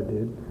said, what I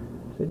did.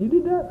 They said, you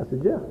did that? I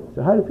said, yeah.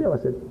 So how did it feel?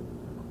 I said,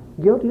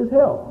 guilty as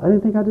hell. I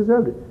didn't think I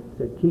deserved it.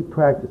 They said, keep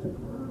practicing.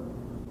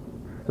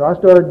 So I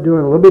started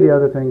doing a little bitty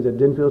other things that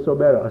didn't feel so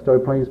bad. I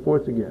started playing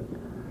sports again.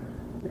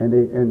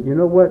 And you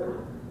know what?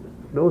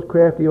 Those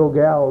crafty old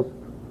gals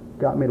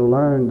got me to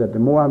learn that the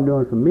more I'm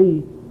doing for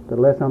me, the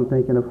less I'm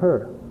thinking of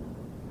her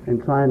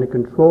and trying to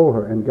control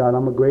her. And God,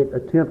 I'm a great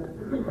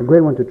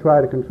one to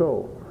try to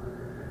control.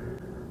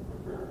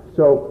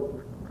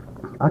 So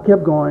I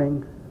kept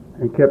going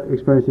and kept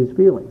experiencing these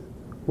feelings.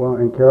 Well,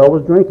 and Carol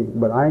was drinking,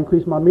 but I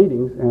increased my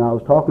meetings, and I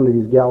was talking to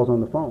these gals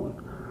on the phone.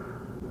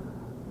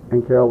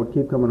 And Carol would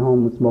keep coming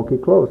home with smoky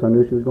clothes. I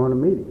knew she was going to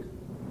meetings.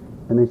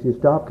 And then she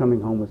stopped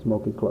coming home with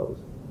smoky clothes.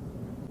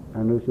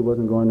 I knew she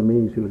wasn't going to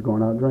meetings, she was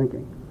going out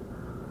drinking.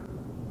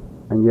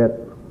 And yet,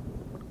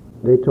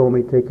 they told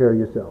me, take care of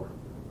yourself.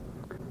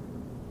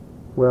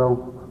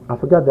 Well, I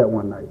forgot that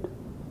one night.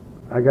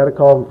 I got a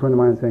call from a friend of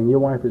mine saying, your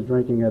wife is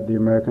drinking at the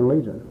American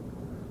Legion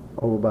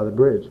over by the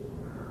bridge.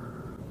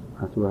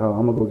 I said, well,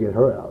 I'm going to go get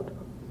her out.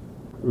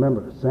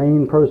 Remember,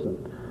 sane person.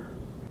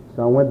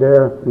 So I went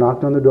there,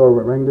 knocked on the door,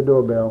 rang the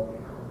doorbell,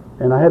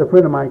 and I had a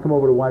friend of mine come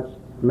over to watch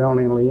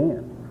Melanie and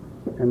Leanne.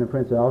 And the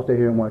friend said, I'll stay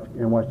here and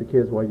watch the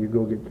kids while you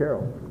go get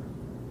Carol.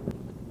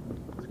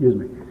 Excuse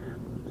me.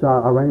 So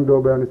I rang the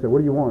doorbell and they said, what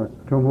do you want?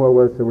 I told them who I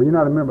was. I said, well, you're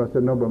not a member. I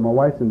said, no, but my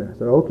wife's in there. I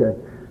said, okay.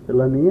 They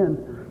let me in.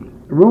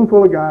 A room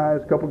full of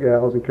guys, a couple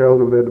gals, and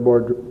Carol's over there at the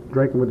bar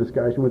drinking with this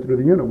guy she went through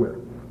the unit with.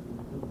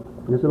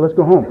 And I said, let's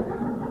go home.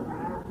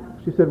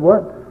 She said,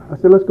 what? I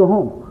said, let's go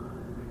home.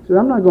 She said,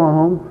 I'm not going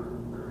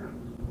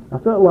home. I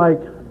felt like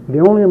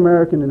the only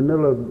American in the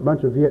middle of a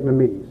bunch of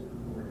Vietnamese.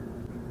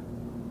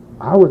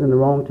 I was in the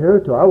wrong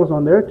territory. I was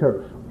on their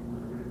turf.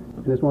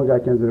 And this one guy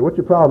came and said, what's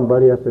your problem,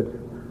 buddy? I said,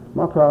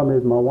 my problem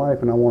is my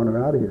wife and I want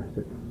her out of here. I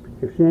said,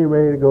 if she ain't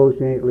ready to go,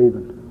 she ain't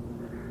leaving.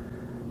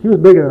 He was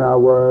bigger than I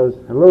was,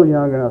 a little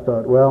younger, and I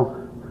thought, well,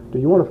 do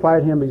you want to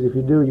fight him? Because if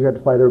you do, you have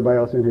to fight everybody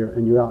else in here,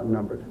 and you're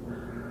outnumbered.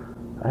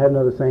 I had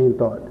another sane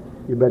thought.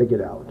 You better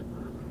get out.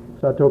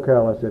 So I told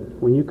Carol, I said,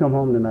 when you come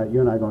home tonight, you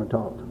and I are going to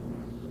talk.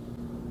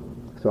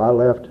 So I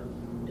left.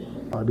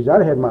 Because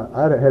I'd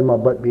have had my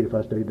butt beat if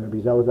I stayed there,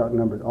 because I was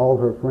outnumbered. All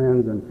her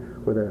friends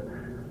were there.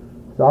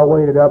 So I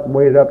waited up.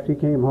 She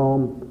came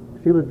home.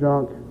 She was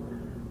drunk.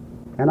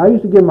 And I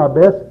used to give my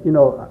best.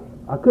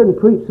 I couldn't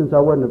preach since I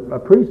wasn't a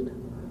priest,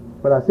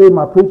 but I saved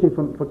my preaching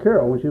for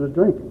Carol when she was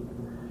drinking.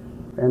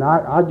 And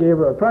I gave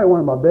her probably one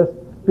of my best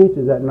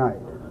speeches that night.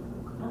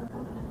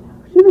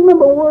 She didn't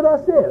remember a word I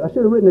said. I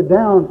should have written it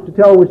down to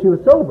tell her when she was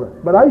sober.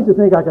 But I used to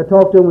think I could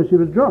talk to her when she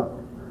was drunk.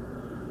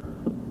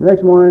 The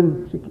next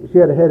morning, she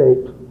had a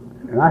headache,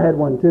 and I had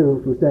one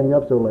too from staying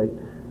up so late,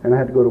 and I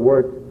had to go to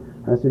work.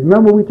 And I said,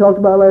 remember what we talked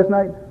about last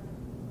night?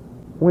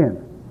 When?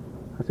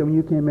 I said, when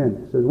you came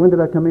in. She says, when did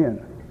I come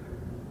in?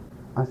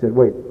 I said,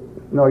 wait,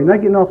 no, you're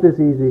not getting off this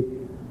easy.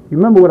 You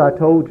remember what I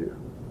told you?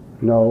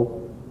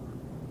 No.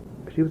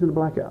 She was in a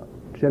blackout.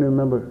 She didn't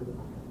remember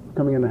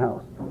coming in the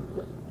house.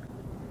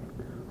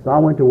 So I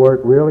went to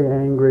work really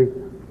angry,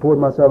 poured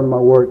myself into my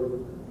work,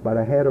 but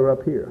I had her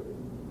up here.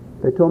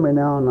 They told me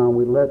now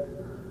we let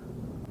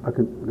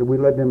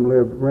them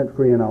live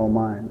rent-free in our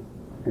mind.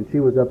 And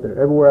she was up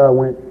there. Everywhere I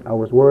went, I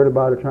was worried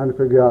about her, trying to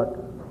figure out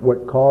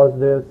what caused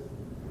this,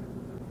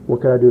 what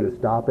could I do to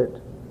stop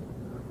it,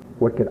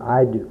 what could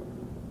I do.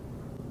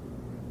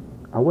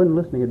 I wasn't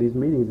listening at these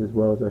meetings as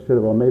well as I should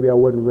have, or maybe I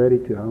wasn't ready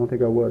to. I don't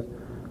think I was.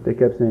 They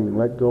kept saying,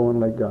 let go and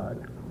let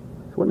God.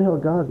 So what in the hell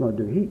God's going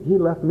to do? He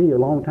left me a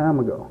long time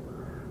ago.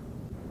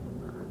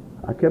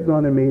 I kept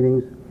going to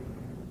meetings,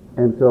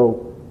 and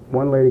so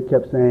one lady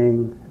kept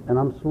saying, and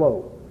I'm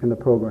slow in the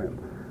program,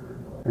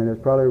 and there's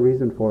probably a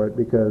reason for it,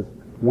 because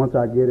once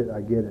I get it,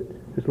 I get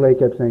it. This lady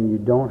kept saying, you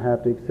don't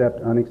have to accept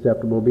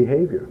unacceptable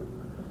behavior.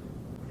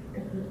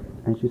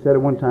 And she said it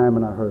one time,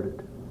 and I heard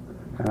it.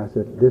 And I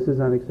said, this is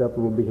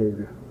unacceptable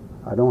behavior.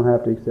 I don't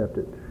have to accept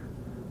it.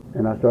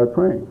 And I started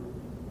praying.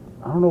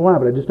 I don't know why,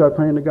 but I just started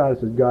praying to God. I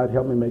said, God,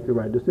 help me make the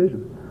right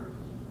decision.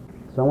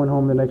 So I went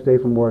home the next day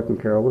from work, and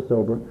Carol was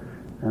sober,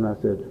 and I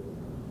said,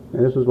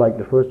 and this was like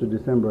the 1st of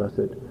December, I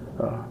said,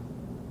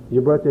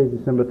 your birthday is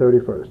December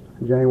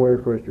 31st. January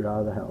 1st, you're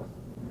out of the house.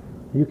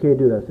 You can't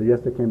do that. I said, yes,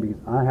 I can,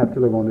 because I have to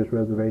live on this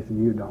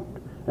reservation. You don't.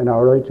 And I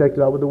already checked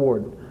it out with the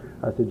warden.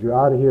 I said, you're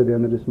out of here at the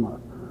end of this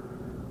month.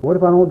 What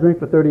if I don't drink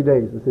for 30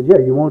 days? I said, yeah,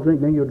 you won't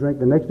drink, then you'll drink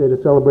the next day to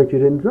celebrate you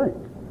didn't drink.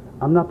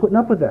 I'm not putting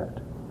up with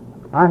that.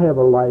 I have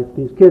a life,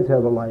 these kids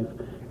have a life,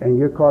 and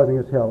you're causing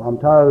us hell. I'm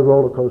tired of the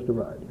roller coaster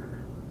ride.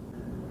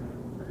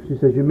 She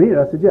says, you mean it?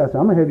 I said, yes.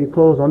 I'm going to have you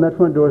close on that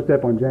front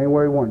doorstep on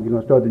January 1. You're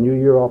going to start the new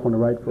year off on the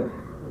right foot.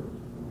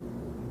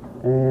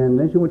 And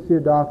then she went to see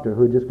a doctor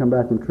who had just come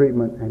back from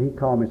treatment, and he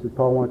called me and says,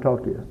 Paul, I want to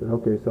talk to you. I said,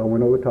 okay. So I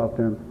went over to talk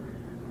to him,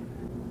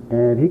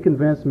 and he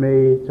convinced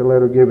me to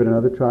let her give it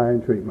another try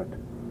in treatment,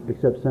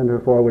 except send her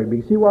far away.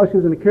 Because see, while she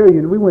was in the care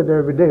unit, we went there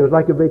every day. It was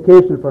like a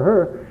vacation for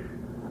her.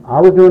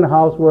 I was doing the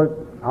housework.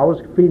 I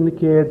was feeding the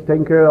kids,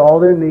 taking care of all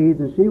their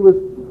needs, and she was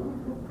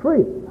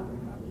free.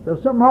 There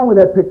was something wrong with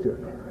that picture,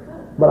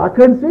 but I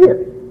couldn't see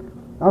it.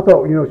 I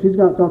thought, she's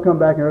going to come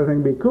back and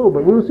everything will be cool,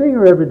 but we were seeing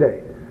her every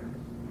day.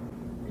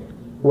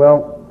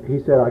 Well, he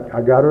said,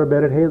 I got her a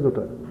bed at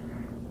Hazelton.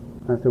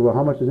 I said, well,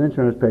 how much does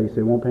insurance pay? He said,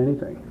 it won't pay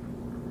anything.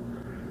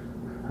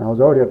 I was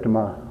already up to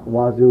my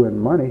wazoo in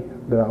money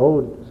that I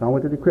owed, so I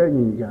went to the credit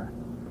union guy.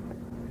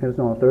 It was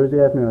on a Thursday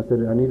afternoon. I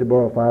said, I need to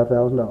borrow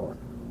 $5,000.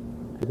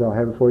 He said, I'll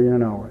have it for you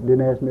in an hour.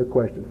 Didn't ask me a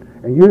question.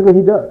 And usually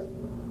he does.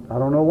 I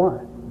don't know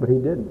why, but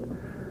he didn't.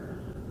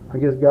 I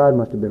guess God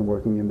must have been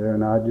working in there,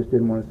 and I just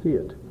didn't want to see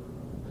it.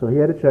 So he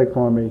had a check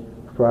for me.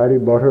 Friday,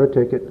 bought her a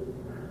ticket,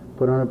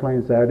 put her on a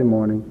plane Saturday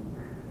morning,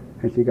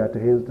 and she got to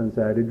Hazelton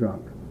Saturday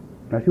drunk.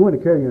 Now, she went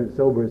to care unit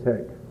sober as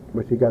heck,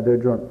 but she got there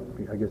drunk.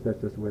 I guess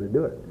that's just the way to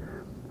do it.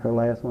 Her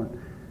last one.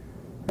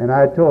 And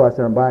I told her, I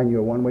said, I'm buying you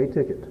a one-way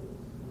ticket.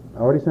 I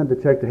already sent the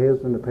check to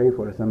Hazelton to pay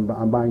for it. I said,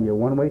 I'm buying you a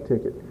one-way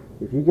ticket.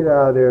 If you get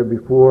out of there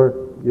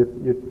before your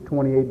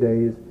 28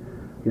 days,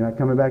 you're not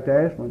coming back to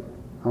Ashland.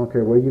 I don't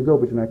care where you go,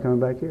 but you're not coming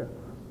back here.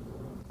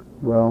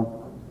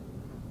 Well,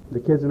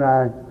 the kids and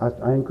I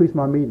increased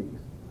my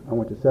meetings. I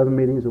went to 7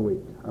 meetings a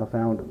week. I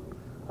found them.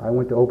 I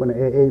went to open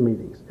AA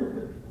meetings.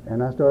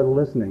 And I started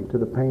listening to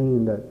the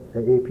pain that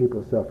AA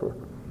people suffer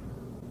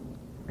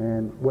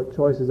and what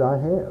choices I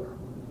have.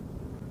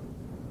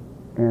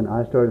 And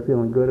I started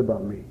feeling good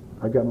about me.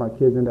 I got my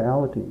kids into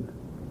Alateen,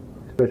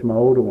 especially my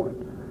older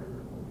one.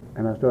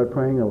 And I started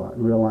praying a lot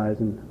and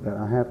realizing that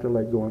I have to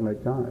let go and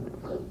let God.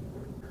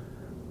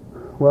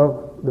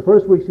 Well, the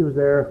first week she was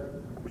there,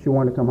 she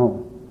wanted to come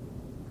home.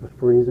 It was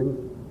freezing.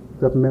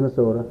 It was up in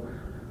Minnesota.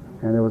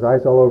 And there was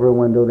ice all over her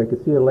window. They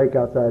could see a lake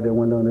outside their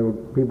window, and there were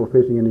people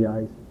fishing in the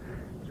ice.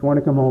 She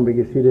wanted to come home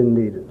because she didn't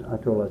need it. I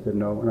told her, I said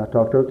no. And I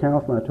talked to her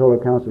counselor, and I told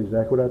her counselor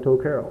exactly what I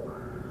told Carol.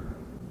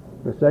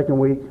 The second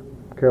week,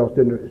 Carol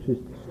she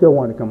still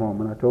wanted to come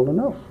home, and I told her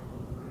no.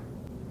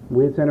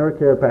 We had sent her a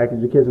care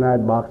package. The kids and I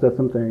had boxed up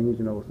some things,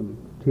 some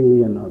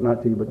tea, and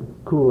not tea, but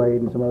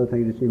Kool-Aid and some other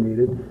things that she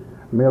needed.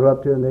 Mailed it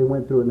up to her, and they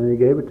went through it, and then they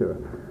gave it to her.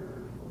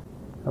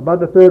 About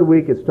the third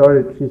week, I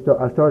started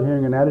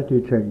hearing an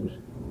attitude change.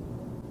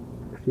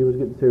 She was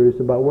getting serious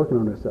about working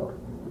on herself,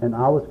 and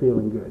I was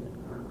feeling good.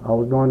 I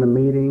was going to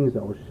meetings,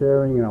 I was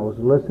sharing, and I was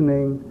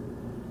listening,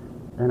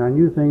 and I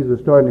knew things were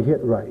starting to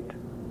hit right.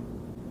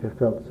 It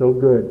felt so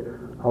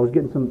good. I was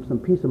getting some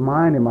peace of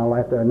mind in my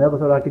life that I never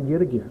thought I could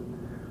get again.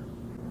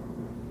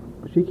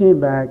 But she came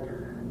back,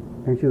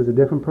 and she was a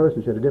different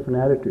person. She had a different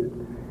attitude.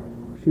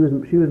 She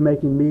was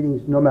making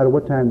meetings no matter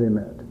what time they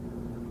met,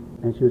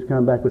 and she was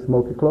coming back with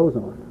smoky clothes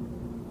on.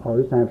 All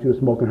this time she was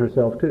smoking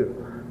herself too.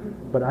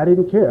 But I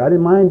didn't care. I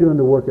didn't mind doing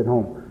the work at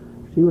home.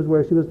 She was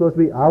where she was supposed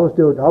to be. I was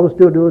still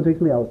doing things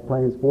for me. I was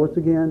playing sports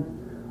again.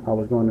 I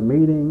was going to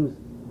meetings.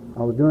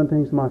 I was doing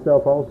things for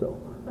myself also.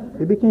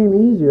 It became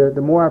easier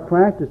the more I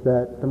practiced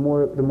that, the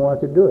more I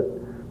could do it.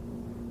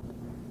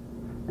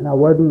 And I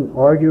wasn't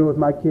arguing with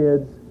my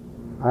kids.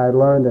 I had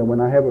learned that when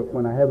I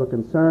have a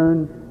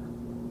concern,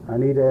 I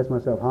need to ask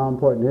myself, how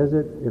important is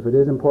it? If it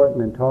is important,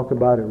 then talk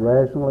about it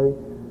rationally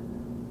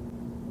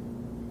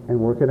and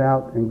work it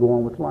out and go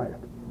on with life.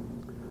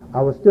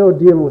 I was still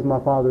dealing with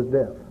my father's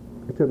death.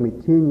 It took me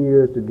 10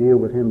 years to deal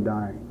with him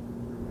dying.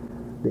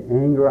 The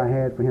anger I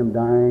had for him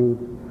dying,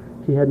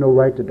 he had no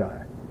right to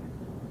die.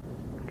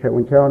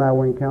 When Carol and I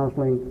were in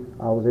counseling,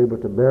 I was able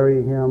to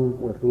bury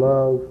him with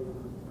love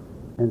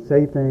and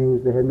say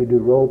things. They had me do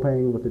role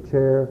playing with the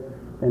chair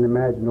and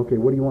imagine, okay,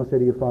 what do you want to say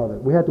to your father?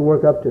 We had to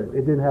work up to it.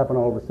 It didn't happen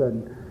all of a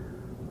sudden.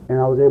 And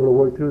I was able to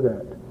work through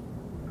that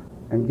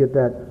and get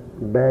that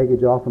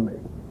baggage off of me,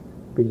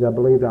 because I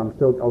believed I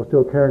was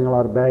still carrying a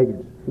lot of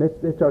baggage. Let's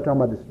start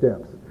talking about the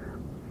steps.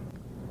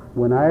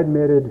 When I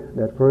admitted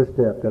that first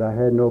step, that I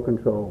had no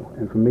control,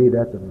 and for me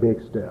that's a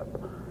big step.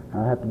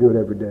 I have to do it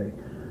every day.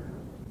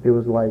 It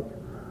was like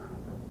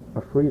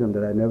a freedom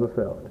that I never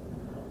felt.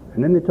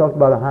 And then they talked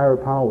about a higher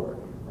power.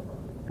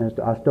 And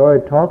I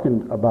started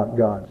talking about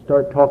God,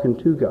 started talking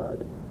to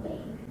God.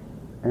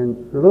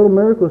 And the little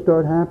miracles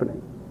started happening.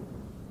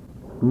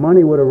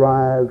 Money would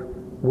arrive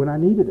when I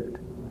needed it.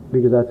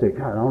 Because I'd say,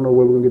 God, I don't know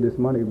where we're going to get this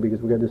money because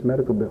we got this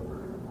medical bill.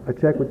 A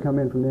check would come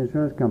in from the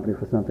insurance company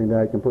for something that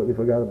I completely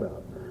forgot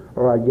about.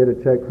 Or I'd get a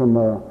check from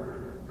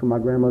my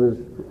grandmother's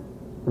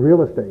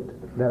real estate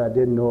that I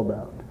didn't know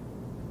about.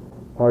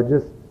 Or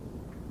just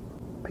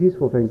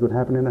peaceful things would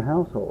happen in the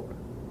household.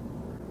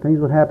 Things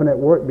would happen at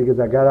work because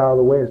I got out of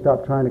the way and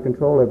stopped trying to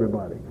control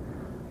everybody.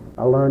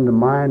 I learned to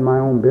mind my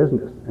own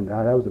business, and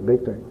that was a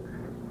big thing.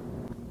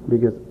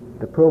 Because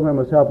the program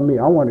was helping me.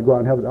 I wanted to go out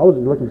and help. I was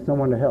looking for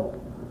someone to help.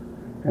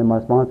 And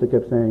my sponsor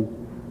kept saying,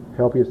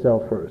 help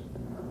yourself first.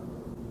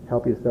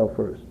 Help yourself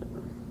first.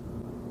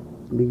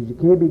 Because you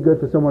can't be good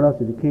for someone else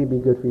if you can't be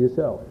good for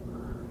yourself.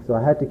 So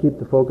I had to keep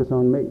the focus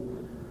on me.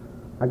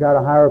 I got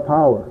a higher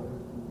power.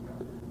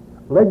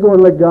 Let go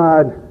and let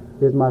God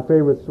is my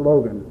favorite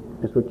slogan.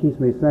 It's what keeps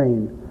me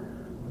sane.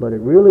 But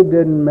it really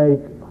didn't make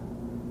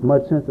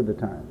much sense at the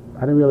time.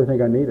 I didn't really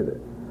think I needed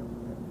it.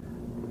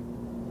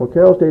 Well,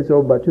 Carol stayed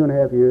sober about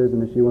 2.5 years,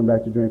 and then she went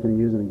back to drinking and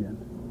using again.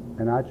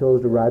 And I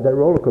chose to ride that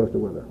roller coaster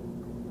with her.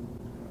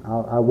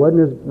 I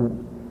wasn't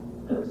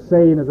as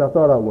sane as I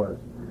thought I was.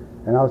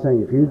 And I was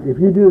saying, if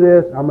you do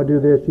this, I'm going to do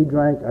this. She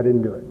drank. I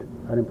didn't do it.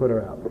 I didn't put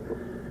her out.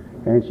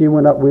 And she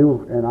went up,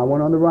 and I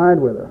went on the ride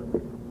with her.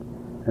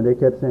 And they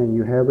kept saying,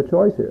 you have a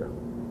choice here.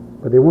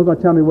 But they weren't going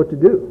to tell me what to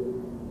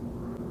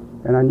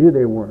do. And I knew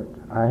they weren't.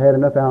 I had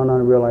enough Al-Anon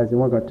to realize they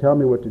weren't going to tell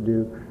me what to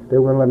do. They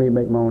were going to let me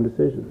make my own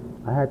decision.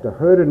 I had to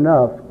hurt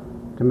enough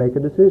to make a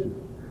decision.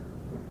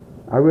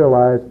 I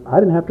realized I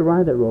didn't have to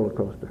ride that roller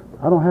coaster.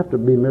 I don't have to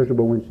be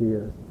miserable when she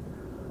is.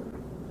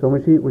 So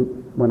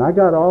when I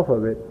got off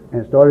of it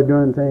and started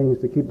doing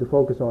things to keep the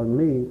focus on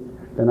me,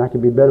 then I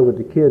could be better with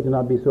the kids and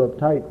not be so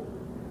uptight.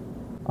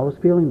 I was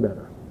feeling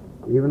better,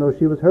 even though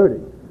she was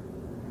hurting.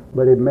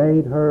 But it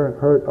made her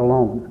hurt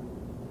alone.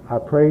 I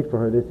prayed for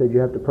her. They said, you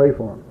have to pray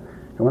for him.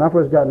 And when I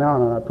first got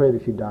down on her, I prayed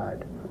that she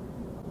died.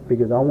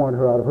 Because I wanted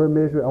her out of her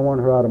misery, I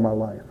wanted her out of my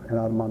life and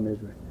out of my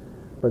misery.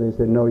 But they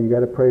said, no, you got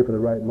to pray for the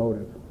right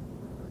motive.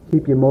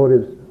 Keep your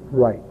motives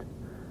right.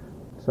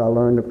 So I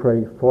learned to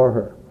pray for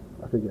her.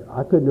 I figured,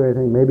 I couldn't do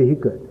anything, maybe he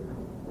could.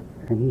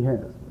 And he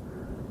has.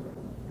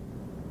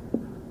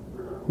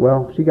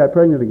 Well, she got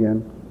pregnant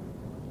again.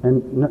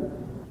 And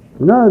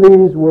none of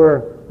these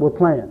were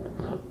planned.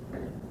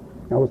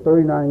 I was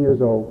 39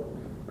 years old.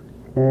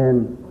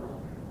 And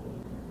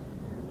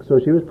so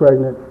she was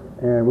pregnant,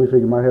 and we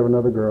figured we might have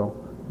another girl,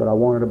 but I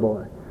wanted a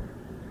boy.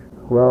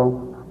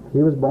 Well,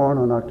 he was born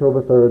on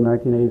October 3rd,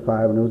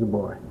 1985, and it was a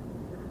boy.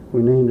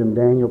 We named him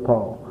Daniel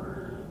Paul.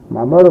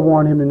 My mother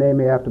wanted me to name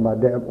me after my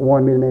dad,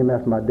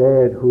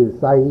 who is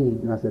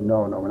Saeed. And I said,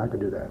 no, we're not going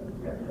to do that.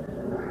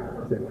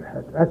 I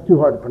said, that's too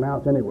hard to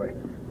pronounce anyway.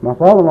 My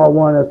father-in-law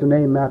wanted us to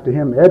name him after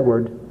him,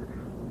 Edward.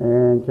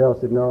 And Carol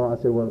said, no. I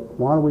said, well,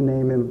 why don't we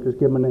name him, just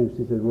give him a name.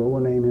 She said, well,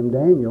 we'll name him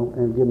Daniel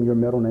and give him your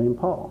middle name,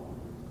 Paul.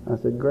 I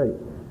said, great.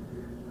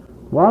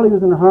 While he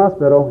was in the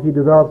hospital, he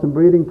developed some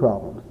breathing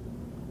problems.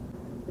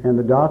 And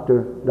the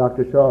doctor,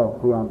 Dr. Shaw,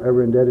 who I'm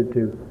ever indebted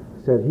to,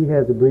 said he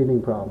has a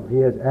breathing problem. He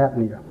has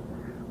apnea,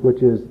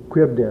 which is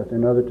crib death,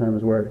 in other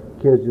terms, where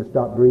kids just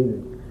stop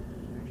breathing.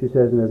 She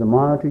says, and there's a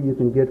monitor you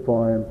can get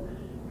for him,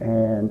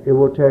 and it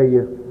will tell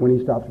you when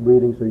he stops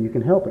breathing so you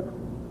can help him.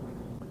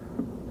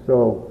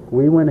 So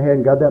we went ahead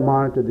and got that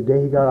monitor the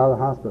day he got out of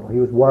the hospital. He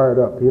was wired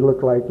up. He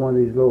looked like one of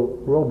these little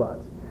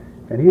robots.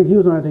 And he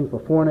was on that thing for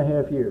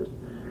 4.5 years.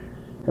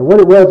 And what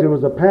it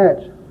was a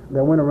patch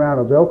that went around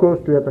a Velcro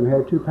strip and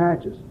had two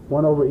patches,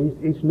 one over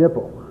each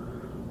nipple.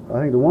 I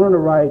think the one on the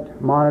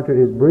right monitored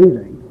his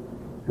breathing,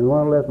 and the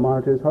one on the left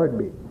monitored his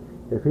heartbeat.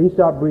 If he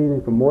stopped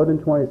breathing for more than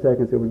 20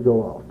 seconds, it would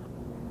go off.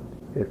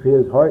 If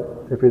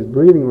his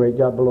breathing rate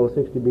got below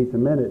 60 beats a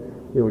minute,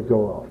 it would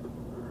go off.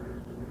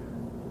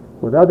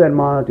 Without that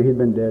monitor, he'd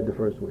been dead the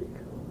first week.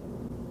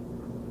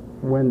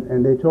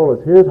 And they told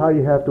us, here's how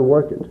you have to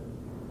work it.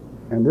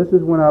 And this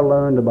is when I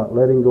learned about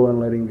letting go and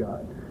letting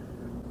God.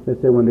 They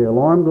said, when the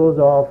alarm goes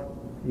off,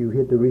 you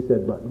hit the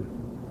reset button.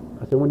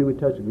 I said, when do we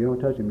touch him? You don't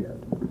touch him yet.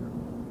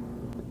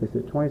 They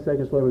said, 20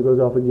 seconds later, it goes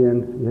off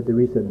again, you hit the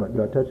reset button.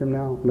 Do I touch him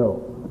now?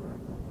 No.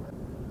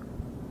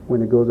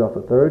 When it goes off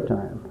a third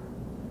time,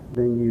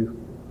 then you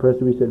press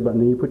the reset button,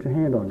 then you put your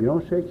hand on him. You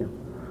don't shake him.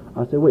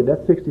 I said, wait,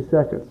 that's 60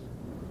 seconds.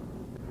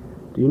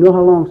 Do you know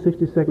how long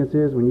 60 seconds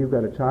is when you've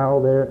got a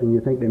child there and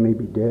you think they may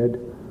be dead?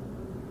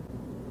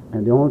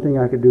 And the only thing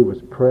I could do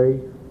was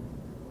pray.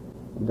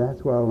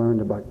 That's where I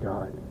learned about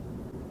God.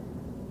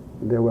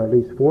 There were at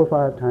least 4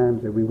 or 5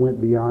 times that we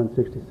went beyond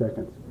 60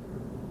 seconds.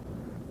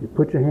 You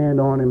put your hand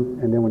on him,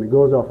 and then when it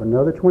goes off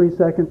another 20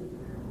 seconds,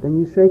 then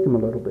you shake him a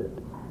little bit.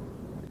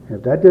 And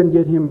if that doesn't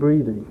get him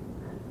breathing,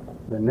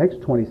 the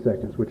next 20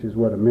 seconds, which is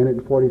what, 1 minute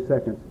and 40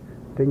 seconds,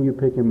 then you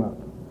pick him up.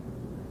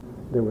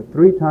 There were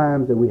 3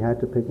 times that we had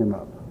to pick him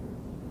up.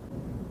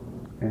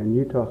 And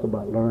you talk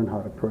about learn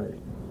how to pray.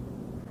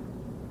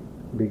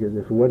 Because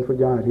if it wasn't for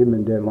God, he'd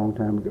been dead a long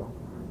time ago.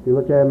 You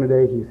look at him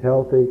today, he's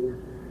healthy.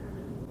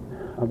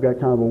 I've got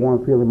kind of a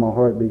warm feeling in my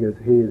heart because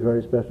he is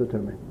very special to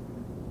me.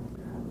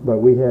 But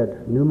we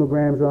had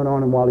pneumograms run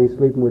on him while he's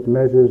sleeping, which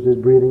measures his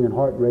breathing and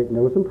heart rate, and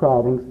there were some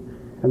problems.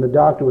 And the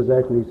doctor was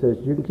actually, he says,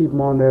 you can keep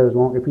him on there as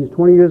long, if he's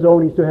 20 years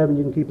old and he's still having,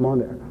 you can keep him on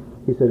there.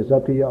 He said, it's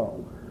up to y'all.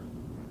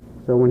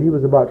 So when he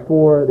was about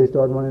 4, they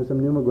started running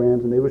some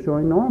pneumograms, and they were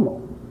showing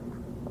normal.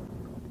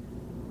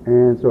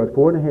 And so at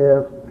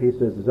 4.5, he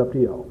says, it's up to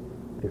y'all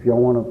if y'all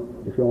want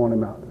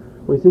him out.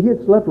 Well, you see, he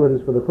had slept with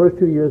us for the first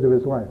 2 years of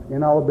his life,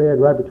 in our bed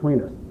right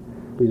between us.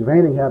 Because if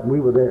anything happened, we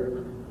were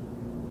there.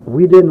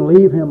 We didn't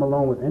leave him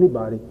alone with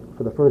anybody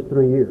for the first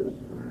 3 years.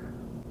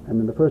 And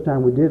then the first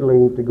time we did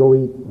leave to go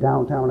eat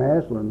downtown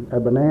Ashland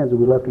at Bonanza,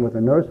 we left him with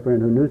a nurse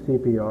friend who knew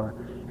CPR,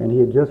 and he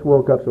had just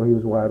woke up, so he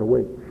was wide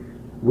awake.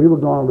 We were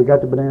gone. We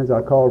got to Bonanza.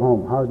 I called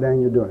home. How's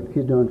Daniel doing?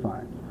 He's doing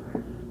fine.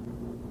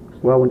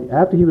 Well,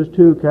 after he was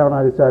 2, Carol and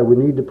I decided we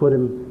need to put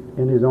him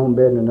in his own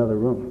bed in another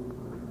room.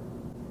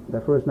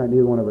 That first night,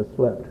 neither one of us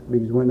slept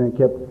because we went there and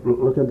kept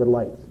looking at the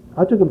lights.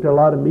 I took him to a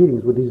lot of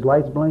meetings with these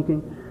lights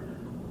blinking.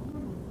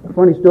 A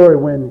funny story,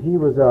 when he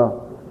was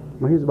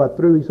about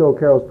 3 weeks old,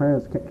 Carol's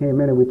parents came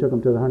in and we took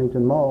him to the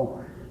Huntington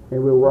Mall, and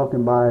we were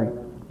walking by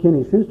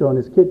Kenny's shoe store, and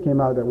this kid came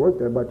out that worked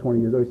there about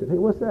 20 years old. He said, hey,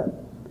 what's that?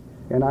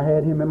 And I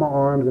had him in my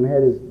arms and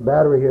had his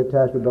battery here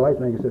attached with the light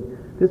thing. He said,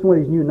 this is one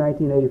of these new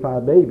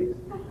 1985 babies.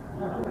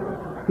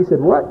 He said,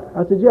 what?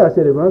 I said, yeah. I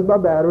said, it runs by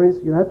batteries.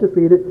 You don't have to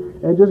feed it,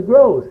 and it just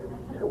grows.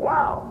 He said,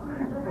 wow.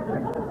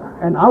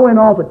 And I went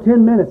on for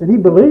 10 minutes, and he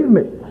believed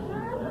me.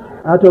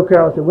 I told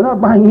Carol, I said, we're not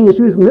buying any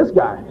shoes from this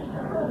guy.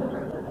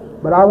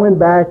 But I went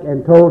back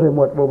and told him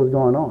what was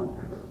going on.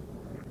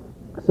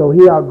 So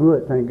he outgrew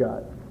it, thank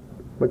God.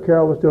 But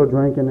Carol was still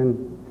drinking,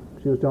 and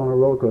she was still on a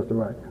roller coaster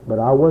ride. But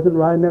I wasn't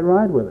riding that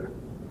ride with her.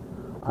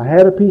 I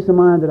had a peace of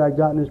mind that I'd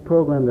gotten this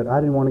program that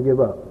I didn't want to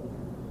give up.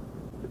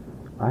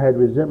 I had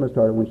resentment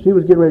started. When she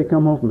was getting ready to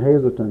come home from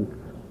Hazleton,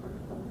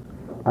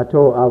 I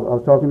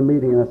was talking to a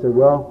meeting, and I said,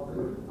 well,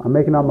 I'm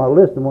making out my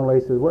list. And one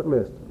lady says, what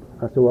list?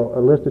 I said, well, a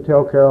list to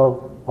tell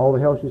Carol all the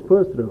hell she's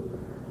put us through.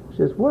 She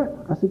says, what?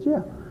 I said,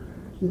 yeah.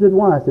 She said,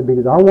 why? I said,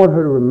 because I want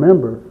her to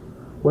remember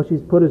what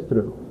she's put us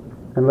through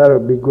and let her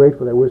be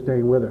grateful that we're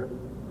staying with her.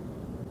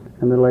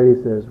 And the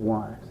lady says,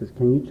 why? She says,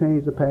 can you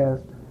change the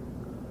past?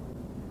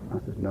 I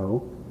said,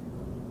 no.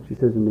 She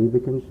says, neither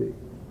can she.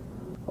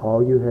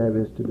 All you have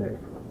is today.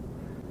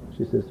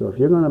 She says, so if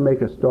you're going to make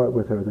a start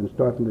with her, then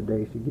start from the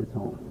day she gets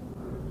home.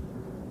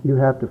 You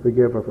have to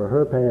forgive her for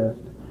her past,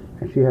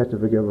 and she has to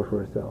forgive her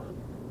for herself.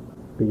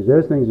 Because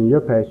there's things in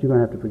your past you're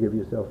going to have to forgive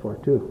yourself for,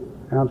 too.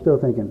 And I'm still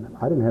thinking,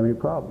 I didn't have any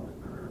problems.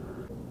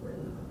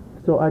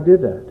 So I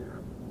did that.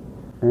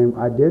 And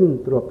I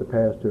didn't throw up the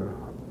past to her.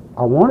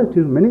 I wanted to.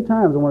 Many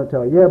times I wanted to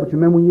tell her, yeah, but you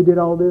remember when you did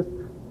all this?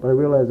 But I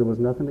realized there was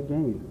nothing to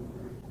gain.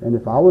 And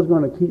if I was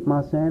going to keep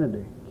my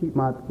sanity, keep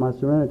my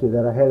serenity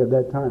that I had at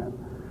that time,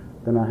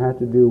 then I had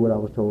to do what I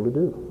was told to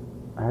do.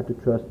 I had to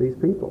trust these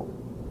people.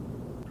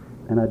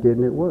 And I did,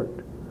 and it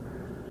worked.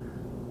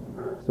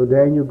 So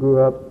Daniel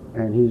grew up,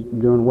 and he's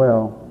doing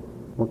well.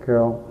 Well,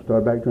 Carol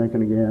started back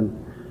drinking again.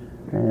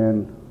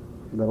 And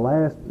the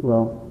last,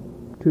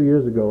 2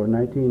 years ago, in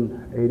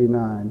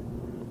 1989,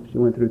 she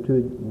went through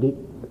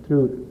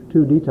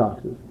two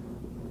detoxes.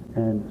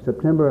 And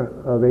September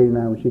of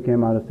 89, when she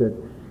came out, I said,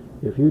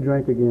 if you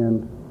drink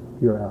again,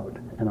 you're out.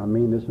 And I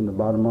mean this from the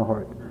bottom of my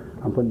heart.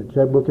 I'm putting the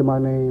checkbook in my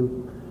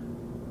name,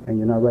 and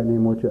you're not writing any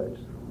more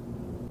checks.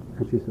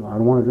 And she said, I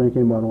don't want to drink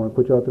anymore. I don't want to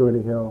put y'all through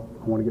any hell.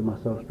 I want to get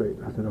myself straight.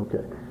 I said,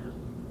 okay.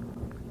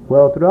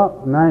 Well,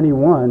 throughout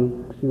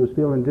 91, she was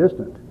feeling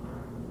distant.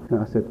 And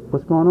I said,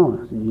 what's going on?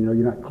 I said,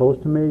 you're not close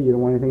to me. You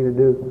don't want anything to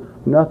do.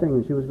 Nothing.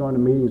 And she was going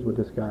to meetings with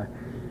this guy.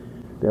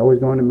 They always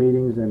going to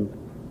meetings, and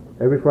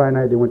every Friday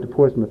night they went to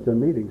Portsmouth to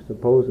meetings,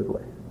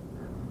 supposedly.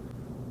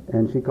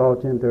 And she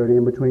called 10:30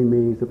 in between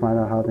meetings to find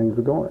out how things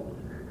were going.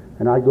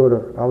 And I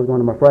was going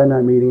to my Friday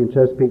night meeting in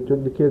Chesapeake,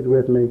 took the kids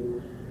with me,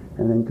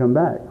 and then come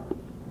back.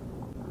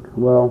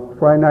 Well,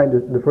 Friday night,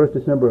 the 1st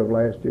of December of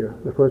last year,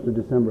 the 1st of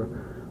December,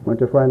 went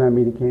to a Friday night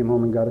meeting, came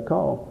home and got a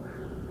call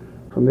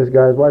from this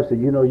guy's wife.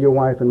 Said, your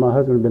wife and my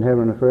husband have been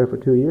having an affair for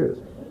 2 years.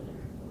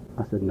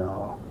 I said,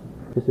 no.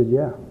 He said,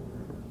 yeah.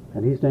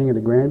 And he's staying at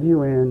the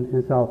Grandview Inn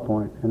in South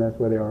Point, and that's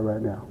where they are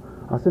right now.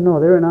 I said, no,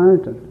 they're in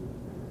Ironton.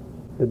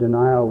 The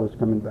denial was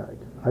coming back.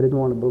 I didn't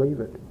want to believe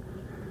it.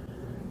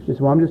 She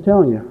said, well, I'm just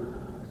telling you.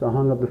 So I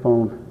hung up the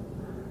phone,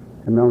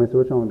 and Melanie said,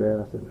 what's on,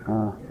 Dad? I said,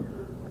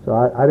 So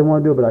I didn't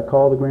want to do it, but I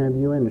called the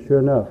Grandview Inn, and sure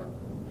enough,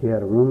 he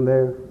had a room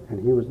there, and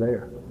he was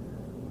there.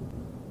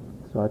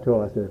 So I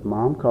told her, I said, if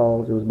Mom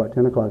calls, it was about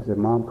 10 o'clock, I said,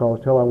 Mom calls,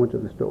 tell her I went to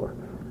the store.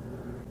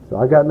 So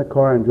I got in the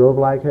car and drove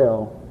like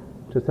hell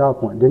to South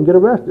Point. Didn't get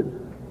arrested.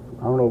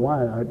 I don't know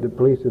why. The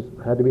police just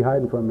had to be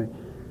hiding from me.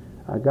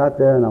 I got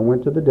there, and I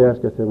went to the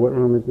desk. I said, what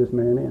room is this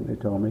man in? They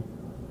told me.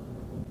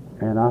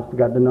 And I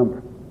forgot the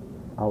number.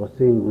 I was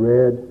seeing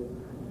red,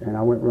 and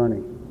I went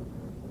running.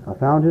 I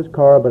found his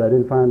car, but I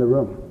didn't find the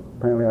room.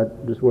 Apparently, I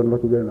just wasn't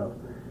looking good enough.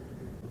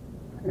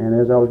 And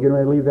as I was getting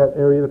ready to leave that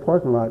area of the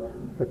parking lot,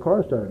 the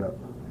car started up,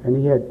 and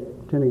he had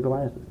tinted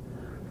glasses.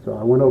 So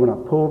I went over and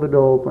I pulled the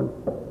door open,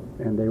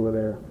 and they were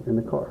there in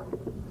the car.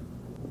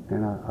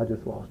 And I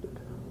just lost it.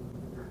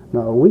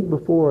 Now, a week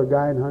before, a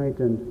guy in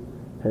Huntington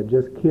had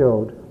just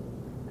killed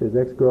his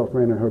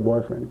ex-girlfriend and her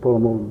boyfriend. He pulled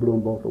them over and blew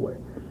them both away.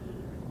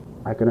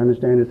 I could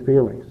understand his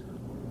feelings.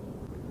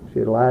 She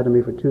had lied to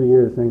me for 2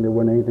 years saying there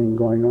wasn't anything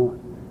going on.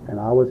 And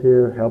I was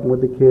here helping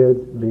with the kids,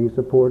 being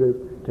supportive,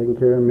 taking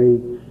care of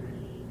me.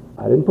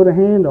 I didn't put a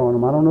hand on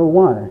him. I don't know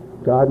why.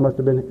 He must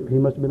have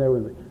been there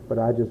with me. But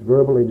I just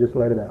verbally just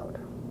let it out.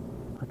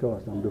 I told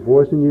her, I'm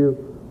divorcing you.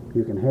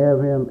 You can have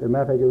him. As a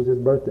matter of fact, it was his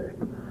birthday.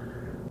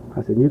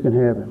 I said, you can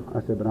have him.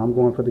 I said, but I'm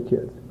going for the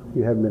kids.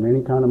 You haven't been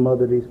any kind of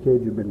mother to these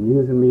kids. You've been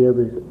using me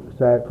every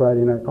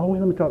Friday night. Oh, wait,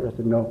 let me talk. I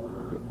said, no.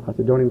 I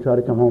said, don't even try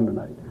to come home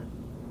tonight.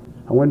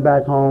 I went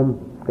back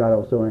home. God, I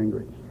was so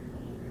angry.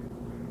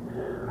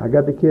 I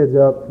got the kids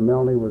up.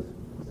 Melanie was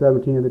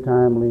 17 at the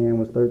time. Leanne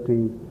was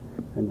 13.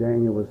 And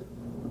Daniel was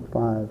 5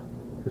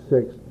 or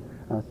 6.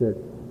 I said,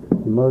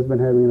 your mother's been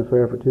having an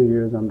affair for 2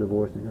 years. I'm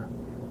divorcing her.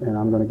 And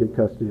I'm going to get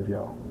custody of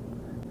y'all.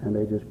 And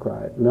they just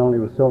cried. Melanie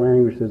was so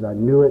angry. She says, I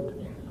knew it.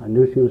 I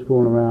knew she was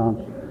fooling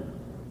around.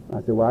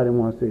 I said, well, I didn't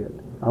want to see it.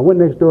 I went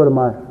next door to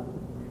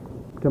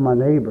my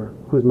neighbor,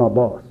 who's my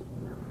boss.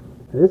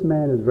 And this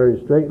man is very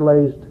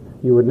straight-laced.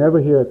 You would never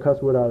hear a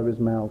cuss word out of his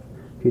mouth.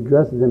 He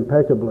dresses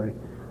impeccably.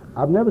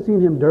 I've never seen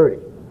him dirty.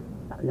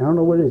 I don't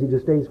know what it is. He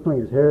just stays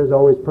clean. His hair is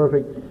always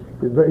perfect.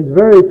 He's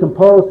very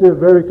compulsive,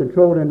 very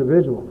controlled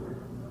individual.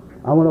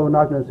 I went over and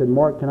knocked on and said,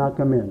 Mark, can I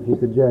come in? He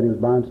said, yeah. And he was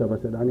by himself. I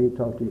said, I need to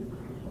talk to you.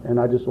 And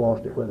I just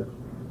lost it with him.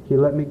 He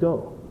let me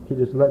go. He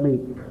just let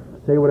me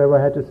say whatever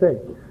I had to say.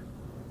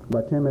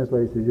 About 10 minutes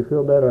later, he said, you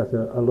feel better? I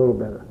said, a little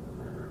better.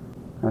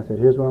 I said,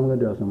 here's what I'm going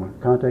to do. So I'm going to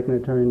contact an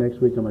attorney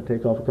next week. I'm going to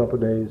take off a couple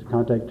of days,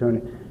 contact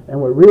attorney.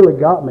 And what really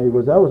got me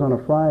was that was on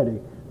a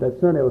Friday. That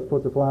Sunday I was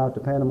supposed to fly out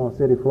to Panama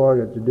City,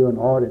 Florida to do an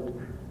audit.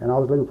 And I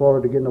was looking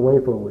forward to getting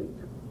away for a week.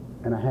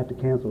 And I had to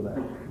cancel that.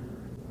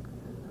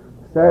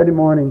 Saturday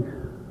morning,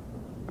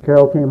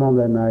 Carol came home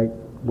that night,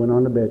 went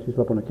on to bed. She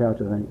slept on the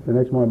couch, I think. The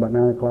next morning, about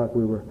 9 o'clock,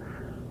 we were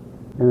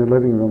in the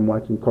living room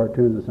watching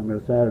cartoons or something.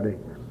 It was Saturday.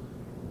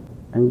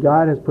 And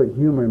God has put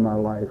humor in my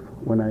life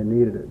when I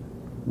needed it,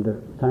 the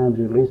times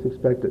you least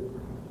expect it.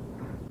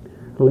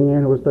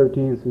 Leanne, who was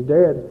 13, says,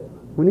 Dad,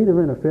 we need to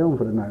rent a film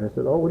for tonight. I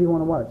said, oh, what do you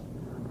want to watch?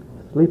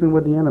 Sleeping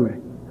with the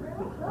Enemy.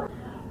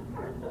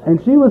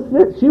 And she was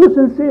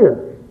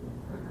sincere.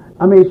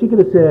 I mean, she could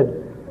have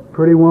said,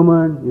 Pretty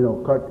Woman,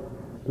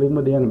 Sleeping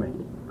with the Enemy.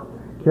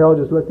 Carol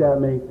just looked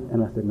at me,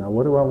 and I said, now,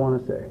 what do I want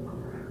to say?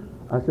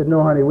 I said,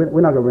 no, honey, we're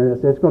not going to rent it.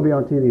 I said, it's going to be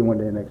on TV one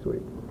day next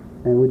week.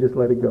 And we just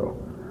let it go.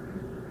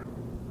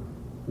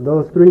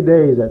 Those 3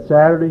 days, that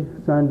Saturday,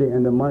 Sunday,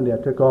 and the Monday, I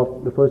took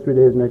off the first 3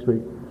 days next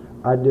week.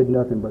 I did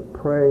nothing but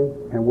pray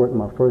and work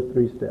my first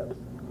 3 steps.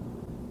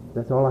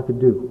 That's all I could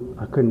do.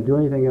 I couldn't do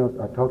anything else.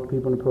 I talked to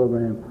people in the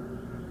program.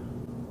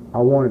 I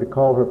wanted to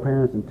call her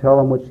parents and tell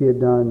them what she had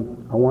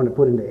done. I wanted to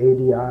put it in the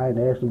ADI,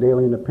 the National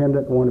Daily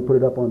Independent. I wanted to put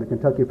it up on the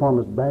Kentucky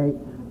Farmers Bank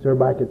so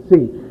everybody could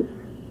see.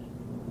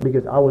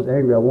 Because I was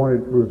angry. I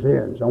wanted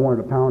revenge. I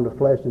wanted a pound of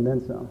flesh and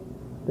then some.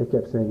 They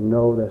kept saying,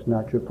 no, that's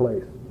not your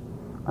place.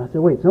 I said,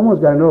 wait, someone's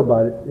got to know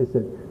about it. They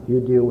said, you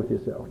deal with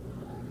yourself.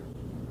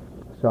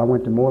 So I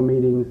went to more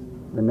meetings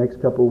the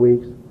next couple of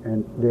weeks,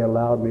 and they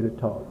allowed me to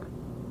talk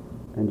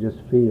and just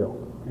feel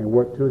and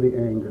work through the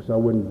anger so I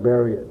wouldn't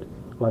bury it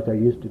like I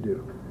used to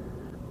do.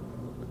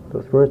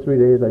 Those first 3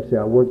 days, like I say,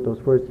 I worked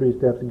those first 3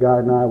 steps.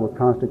 God and I were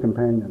constant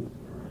companions.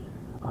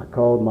 I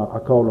called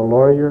a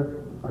lawyer.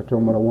 I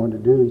told him what I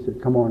wanted to do. He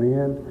said, come on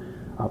in.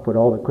 I put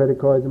all the credit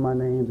cards in my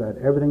names. I had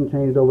everything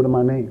changed over to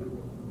my name.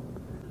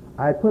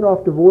 I had put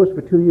off divorce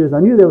for 2 years.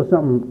 I knew there was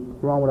something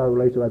wrong with our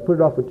relationship. I put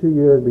it off for 2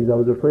 years because I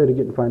was afraid of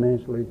getting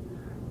financially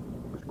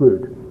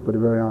screwed, to be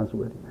very honest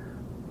with you.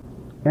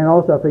 And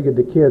also I figured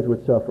the kids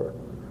would suffer.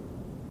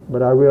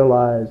 But I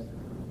realized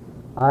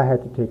I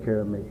had to take care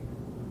of me.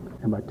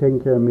 And by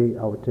taking care of me,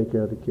 I would take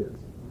care of the kids.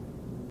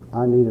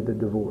 I needed the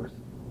divorce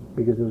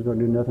because it was going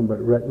to do nothing but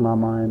wreck my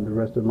mind the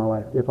rest of my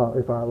life if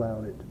I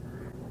allowed it.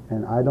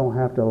 And I don't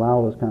have to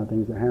allow those kind of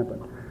things to happen.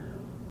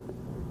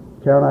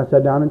 Carol and I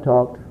sat down and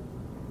talked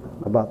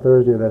about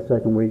Thursday of that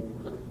second week.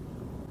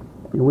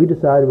 And we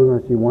decided we were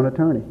going to see one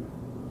attorney.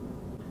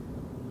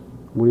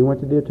 We went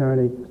to the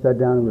attorney, sat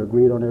down, and we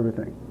agreed on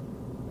everything.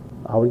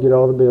 I would get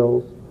all the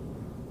bills.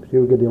 She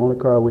would get the only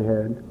car we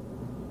had.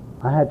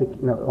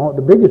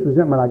 The biggest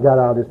resentment I got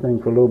out of this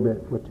thing for a little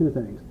bit were 2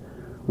 things.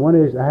 One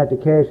is I had to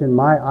cash in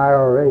my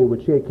IRA,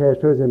 which she had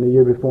cashed hers in the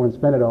year before and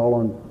spent it all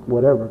on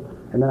whatever,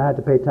 and then I had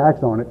to pay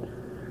tax on it.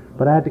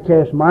 But I had to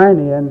cash mine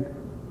in,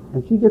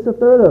 and she gets a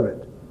third of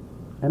it.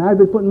 And I'd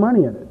been putting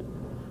money in it.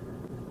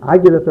 I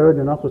get a third,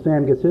 and Uncle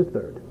Sam gets his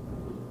third.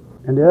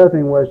 And the other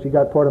thing was she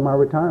got part of my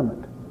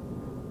retirement,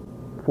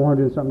 $400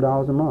 and something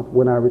a month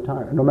when I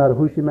retire, no matter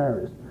who she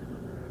marries.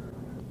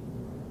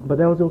 But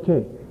that was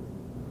okay.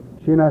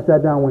 She and I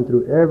sat down, went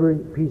through every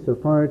piece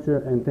of furniture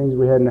and things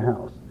we had in the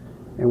house,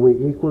 and we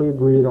equally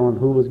agreed on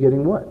who was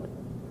getting what.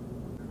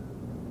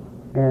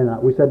 And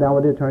we sat down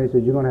with the attorney and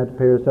said, you're going to have to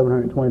pay her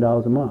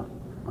 $720 a month.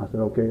 I said,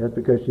 okay, that's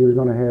because she was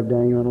going to have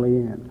Daniel and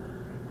Leanne.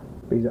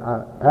 Because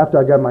after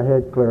I got my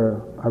head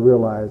clear, I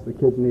realized the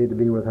kids needed to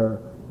be with her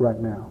right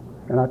now.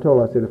 And I told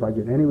her, I said, if I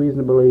get any reason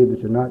to believe that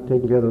you're not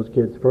taking care of those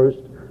kids first,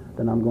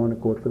 then I'm going to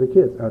court for the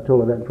kids. I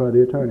told her that in front of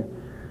the attorney.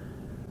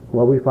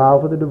 Well, we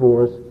filed for the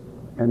divorce,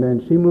 and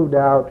then she moved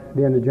out at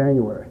the end of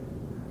January.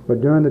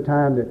 But during the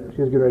time that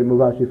she was getting ready to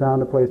move out, she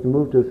found a place to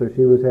move to, so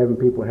she was having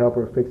people help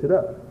her fix it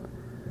up.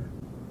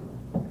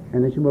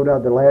 And then she moved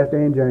out the last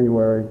day in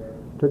January,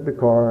 took the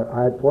car.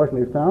 I had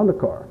fortunately found the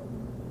car.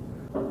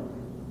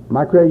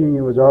 My credit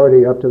union was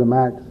already up to the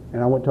max,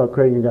 and I went to our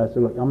credit union guy and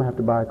said, look, I'm going to have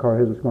to buy a car.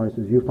 Here's what's going on.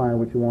 He says, you find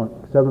what you want.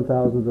 7,000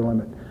 is the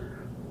limit.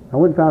 I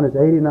went and found this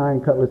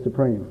 89 Cutlass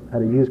Supreme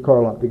at a used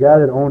car lot. The guy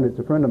that owned it's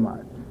a friend of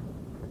mine.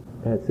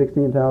 It had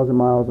 16,000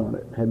 miles on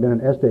it. It had been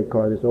an estate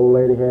car. This old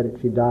lady had it.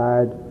 She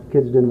died.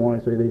 Kids didn't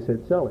want it, so they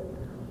said, sell it.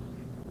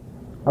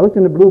 I looked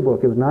in the blue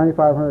book. It was $9,500.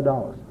 I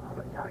was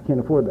like, God, I can't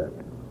afford that.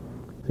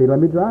 So he let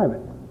me drive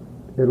it.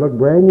 It looked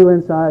brand new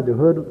inside. The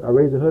hood, I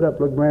raised the hood up,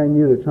 looked brand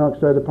new. The trunk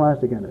still had the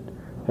plastic in it.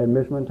 Had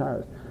Michelin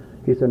tires.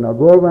 He said, now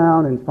go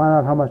around and find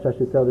out how much I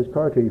should sell this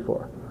car to you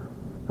for.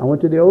 I went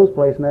to the O's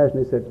place and asked,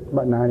 and they said,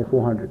 about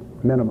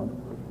 $9,400 minimum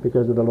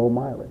because of the low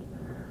mileage.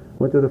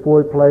 Went to the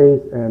Ford place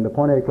and the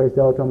Pontiac place,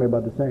 they all told me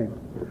about the same.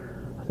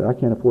 I said, I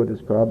can't afford this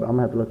car. I'm going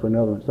to have to look for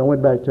another one. So I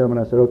went back to them and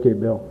I said, okay,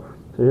 Bill.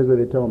 So here's what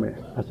they told me.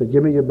 I said,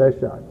 give me your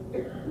best shot.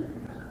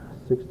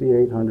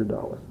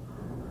 $6,800.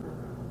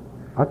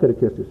 I could have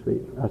kissed his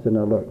feet. I said,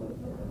 no, look,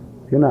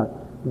 you're not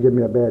giving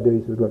me a bad deal.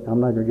 He says, look,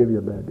 I'm not going to give you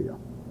a bad deal.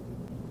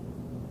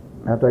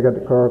 After I got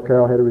the car,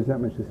 Carol had a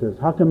resentment. She says,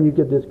 how come you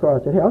get this car?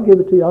 I said, hey, I'll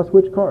give it to you. I'll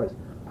switch cars.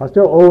 I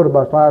still owed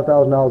about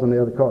 $5,000 on the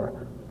other car.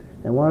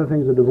 And one of the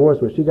things with divorce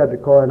was she got the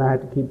car and I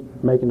had to keep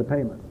making the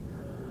payments.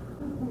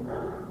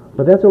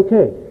 But that's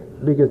okay,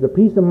 because the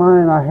peace of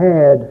mind I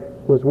had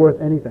was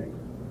worth anything.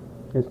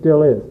 It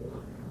still is.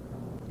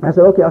 I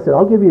said, okay. I said,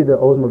 I'll give you the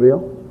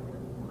Oldsmobile.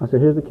 I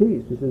said, here's the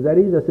keys. She says, is that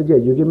easy? I said, yeah,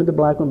 you give me the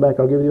black one back,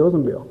 I'll give you the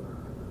Oldsmobile.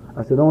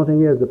 I said, the only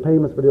thing is the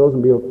payments for the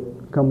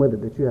Oldsmobile come with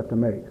it that you have to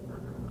make.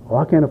 Oh,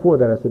 I can't afford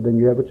that. I said, then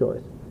you have a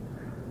choice.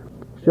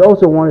 She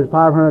also wanted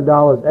 $500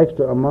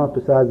 extra a month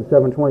besides the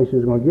 $720 she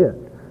was going to get.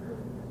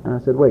 And I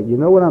said, wait, you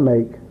know what I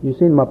make? You've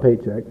seen my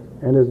paycheck,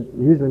 and there's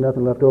usually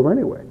nothing left over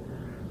anyway.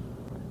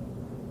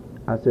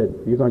 I said,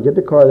 you're going to get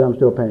the car that I'm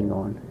still paying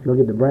on. You'll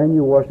get the brand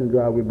new wash and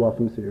dry we bought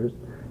from Sears.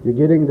 You're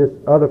getting this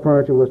other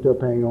furniture we're still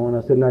paying on.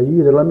 I said, now you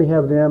either let me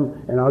have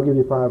them and I'll give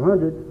you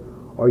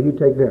 $500, or you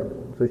take them.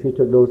 So she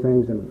took those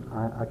things, and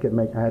I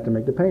had to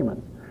make the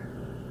payments.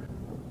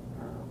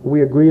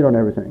 We agreed on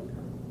everything.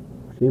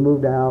 She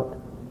moved out,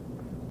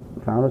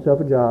 found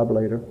herself a job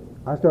later.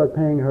 I started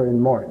paying her in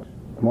March.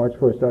 March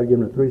 1st, started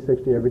giving her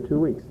 $360 every 2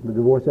 weeks. The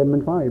divorce hadn't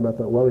been final, but I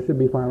thought, well, it should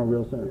be final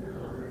real soon.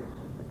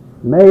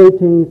 May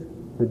 18th,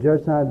 the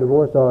judge signed a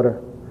divorce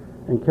order,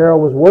 and Carol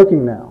was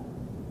working now.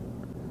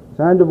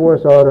 Signed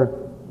divorce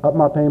order, up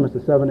my payments to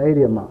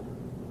 $780 a month.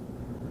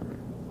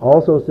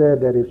 Also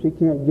said that if she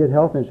can't get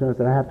health insurance,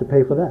 then I have to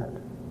pay for that.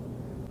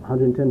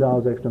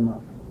 $110 extra a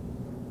month.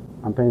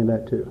 I'm paying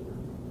that too.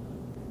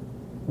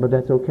 But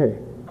that's okay.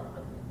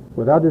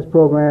 Without this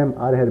program,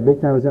 I'd have had a big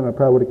time resentment. I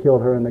probably would have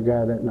killed her and the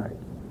guy that night.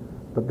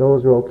 But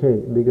those are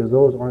okay, because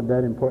those aren't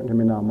that important to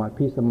me now. My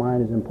peace of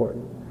mind is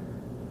important.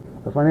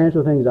 The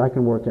financial things I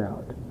can work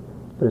out,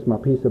 but it's my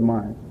peace of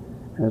mind.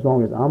 And as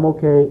long as I'm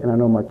okay and I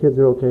know my kids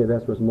are okay,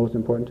 that's what's most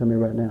important to me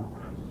right now.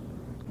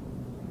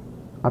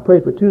 I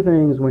prayed for two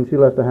things when she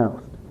left the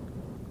house.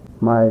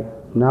 My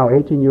now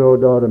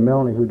 18-year-old daughter,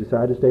 Melanie, who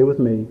decided to stay with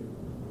me,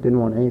 didn't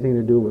want anything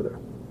to do with her.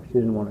 She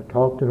didn't want to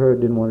talk to her,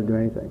 didn't want to do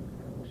anything.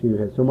 She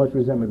had so much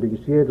resentment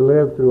because she had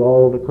lived through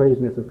all the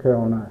craziness of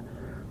Carol and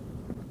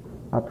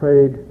I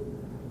prayed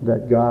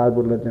that God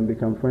would let them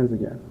become friends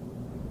again.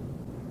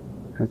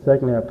 And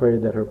secondly, I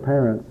prayed that her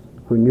parents,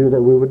 who knew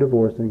that we were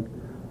divorcing,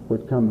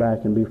 would come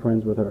back and be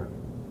friends with her,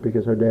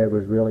 because her dad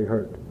was really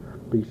hurt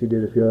because she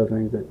did a few other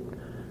things that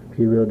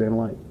he really didn't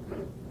like.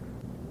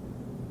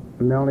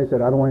 Melanie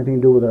said, I don't want anything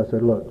to do with it. I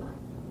said, look,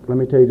 let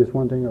me tell you just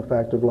one thing, a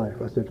fact of life.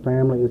 I said,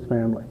 family is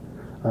family.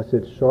 I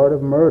said, short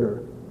of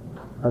murder,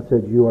 I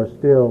said,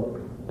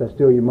 that's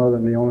still your mother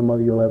and the only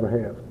mother you'll ever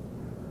have.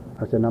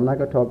 I said, I'm not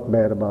going to talk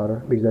bad about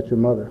her because that's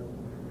your mother.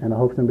 And I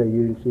hope someday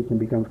you and she can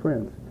become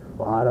friends.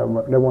 Well, I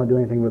never want to do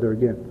anything with her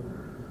again.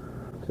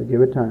 So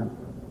give it time.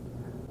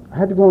 I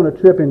had to go on a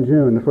trip in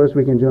June, the first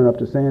week in June, up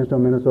to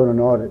Sandstone, Minnesota, on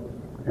audit.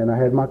 And I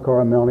had my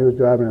car, and Melanie was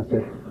driving. I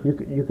said,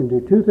 you can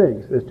do two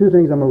things. There's two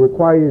things I'm going to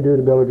require you to do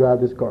to be able to drive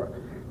this car.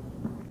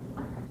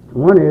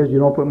 One is you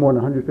don't put more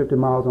than 150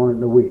 miles on it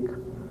in a week.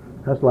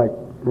 That's like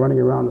running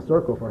around the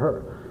circle for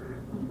her.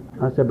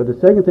 I said, but the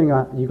second thing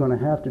you're going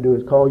to have to do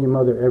is call your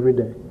mother every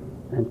day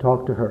and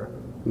talk to her.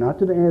 Not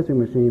to the answering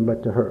machine,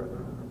 but to her.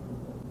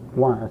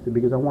 Why? I said,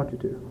 because I want you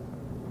to.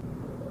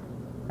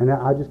 And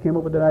I just came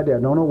up with that idea.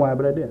 I don't know why,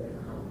 but I did.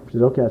 She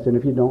said, okay. I said,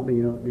 if you don't,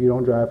 you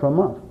don't drive for a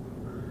month.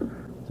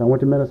 So I went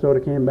to Minnesota,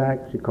 came back.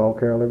 She called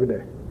Carol every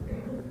day.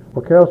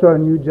 Well, Carol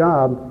started a new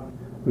job.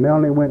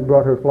 Melanie went and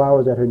brought her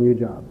flowers at her new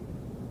job.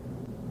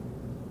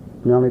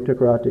 Melanie took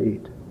her out to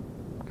eat.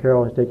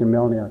 Carol has taken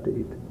Melanie out to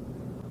eat.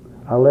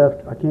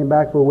 I came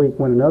back for a week,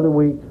 went another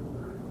week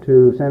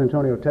to San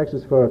Antonio,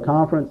 Texas for a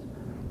conference.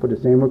 put the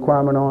same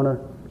requirement on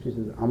her. She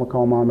says, I'm going to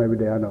call Mom every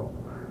day I know.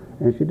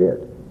 And she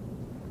did.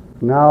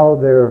 Now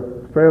they're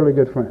fairly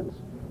good friends.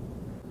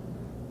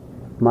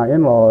 My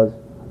in-laws,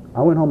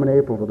 I went home in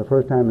April for the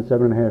first time in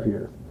 7.5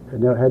 years. I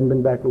hadn't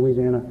been back to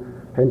Louisiana,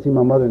 hadn't seen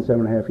my mother in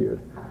 7.5 years.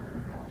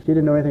 She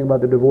didn't know anything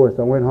about the divorce.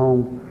 I went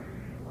home,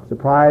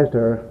 surprised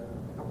her,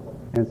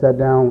 and sat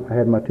down. I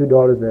had my 2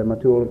 daughters there, my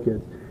 2 older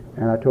kids,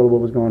 and I told her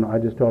what was going on. I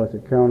just told her, I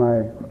said, Carol and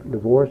I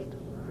divorced.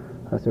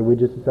 I said, we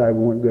just decided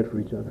we weren't good for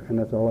each other, and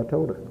that's all I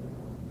told her.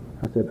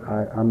 I said,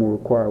 I'm going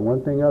to require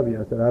one thing of you.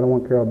 I said, I don't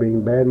want Carol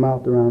being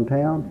bad-mouthed around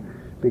town,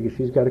 because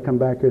she's got to come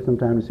back here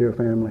sometime to see her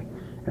family,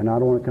 and I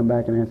don't want to come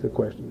back and answer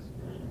questions.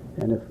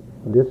 And if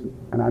this,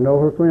 and I know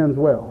her friends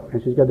well,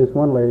 and she's got this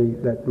one lady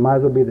that might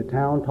as well be the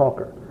town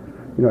talker.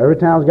 You know, every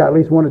town's got at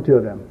least 1 or 2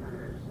 of them.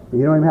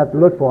 You don't even have to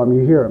look for them,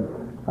 you hear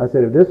them. I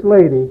said, if this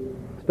lady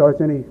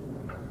starts any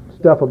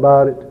stuff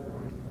about it,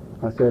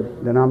 I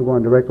said, then I'm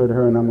going directly to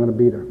her and I'm going to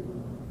beat her.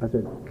 I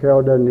said,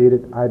 Carol doesn't need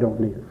it, I don't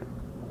need it.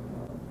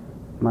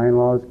 My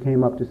in-laws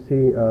came up to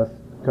see us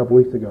a couple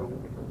weeks ago.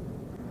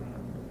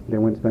 They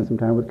went and spent some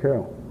time with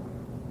Carol,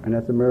 and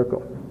that's a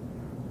miracle.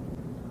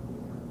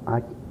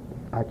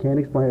 I can't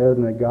explain it other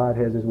than that God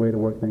has His way to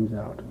work things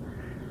out.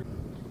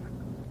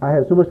 I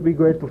have so much to be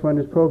grateful for in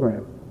this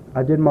program.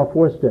 I did my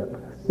 4th step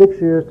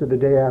 6 years to the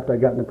day after I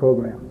got in the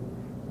program,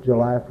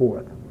 July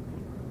 4th.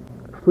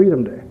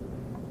 Freedom Day.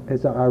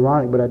 It's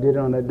ironic, but I did it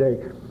on that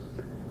day.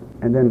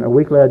 And then a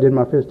week later I did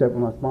my 5th step with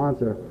my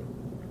sponsor.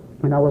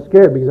 And I was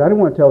scared because I didn't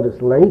want to tell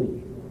this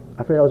lady.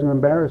 I figured I was going to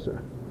embarrass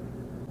her.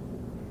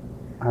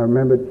 I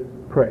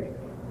remembered pray.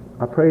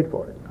 I prayed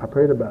for it. I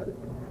prayed about it.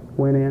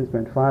 Went in,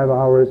 spent 5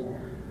 hours.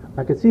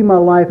 I could see my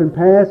life in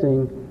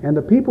passing, and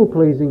the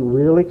people-pleasing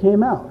really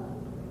came out.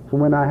 From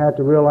when I had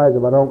to realize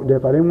if I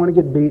didn't want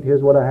to get beat,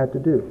 here's what I had to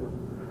do.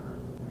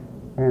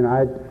 And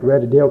I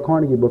read a Dale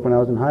Carnegie book when I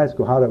was in high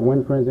school, How to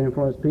Win Friends and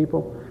Influence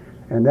People,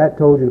 and that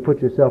told you to put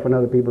yourself in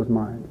other people's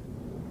minds.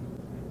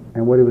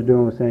 And what he was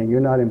doing was saying, you're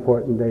not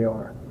important, they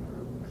are.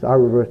 So I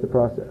reversed the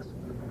process.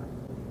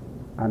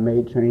 I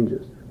made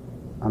changes.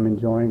 I'm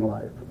enjoying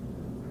life.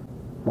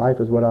 Life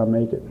is what I'll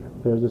make it.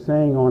 There's a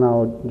saying on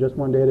our Just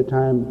One Day at a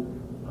Time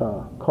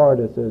card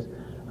that says,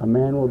 a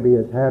man will be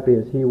as happy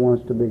as he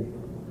wants to be.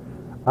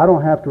 I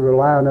don't have to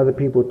rely on other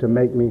people to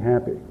make me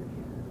happy.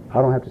 I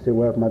don't have to say,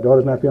 well, if my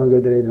daughter's not feeling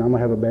good today, then I'm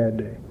going to have a bad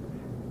day.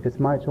 It's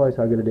my choice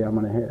how good a day I'm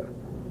going to have.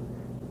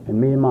 And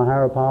me and my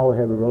higher power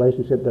have a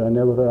relationship that I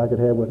never thought I could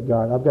have with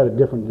God. I've got a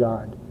different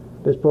God.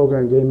 This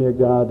program gave me a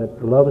God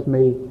that loves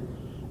me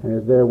and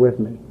is there with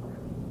me.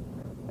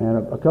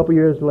 And a couple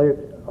years later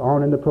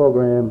on in the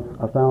program,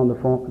 I found the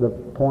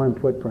poem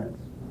Footprints.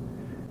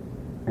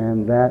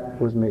 And that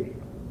was me.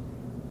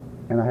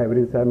 And I have it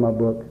inside my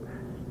book.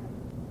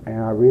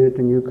 And I read it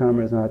to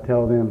newcomers and I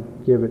tell them,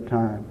 give it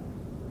time.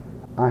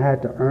 I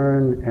had to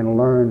earn and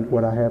learn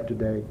what I have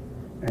today,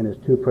 and it's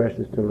too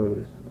precious to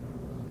lose.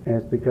 And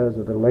it's because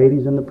of the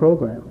ladies in the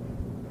program.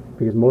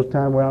 Because most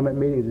time where I'm at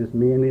meetings, it's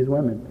me and these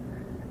women.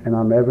 And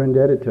I'm ever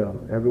indebted to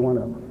them, every one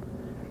of them.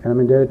 And I'm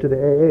indebted to the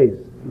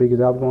AAs, because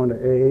I've gone to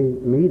AA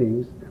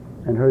meetings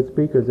and heard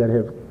speakers that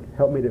have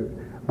helped me to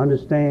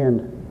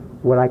understand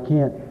what I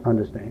can't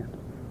understand,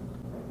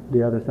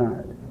 the other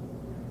side.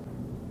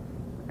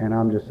 And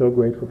I'm just so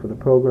grateful for the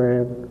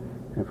program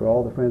and for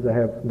all the friends I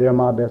have. They're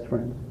my best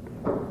friends.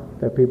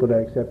 They're people that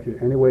accept you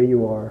any way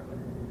you are,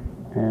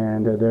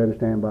 and they're there to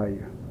stand by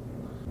you.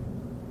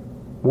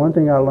 One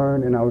thing I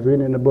learned, and I was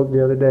reading in the book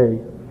the other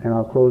day, and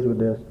I'll close with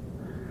this.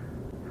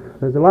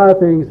 There's a lot of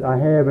things I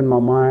have in my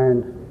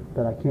mind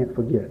that I can't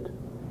forget.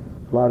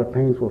 A lot of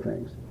painful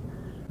things.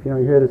 You know,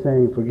 you hear the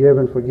saying, forgive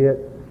and forget.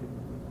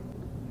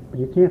 But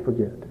you can't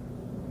forget.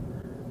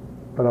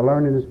 But I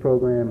learned in this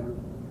program,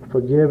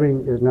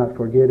 forgiving is not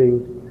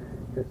forgetting,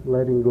 it's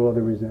letting go of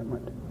the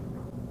resentment.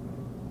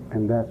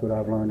 And that's what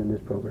I've learned in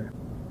this program.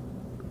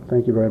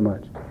 Thank you very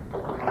much.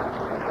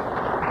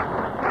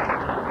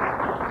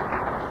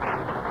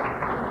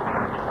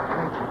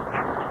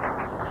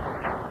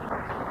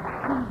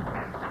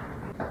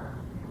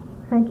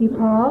 Thank you,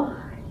 Paul.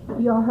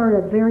 You all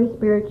heard a very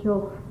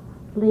spiritual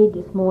lead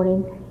this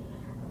morning.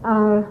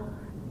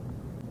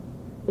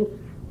 If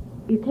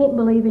you can't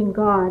believe in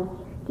God,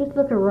 just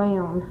look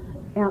around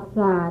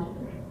outside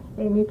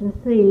and you can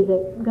see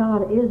that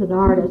God is an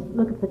artist.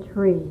 Look at the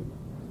trees,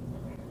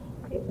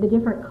 the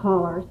different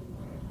colors.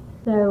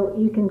 So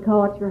you can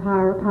call it your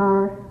higher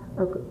power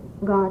or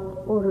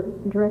God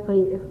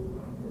directly, yeah.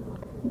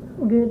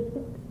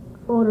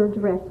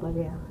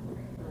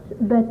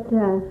 But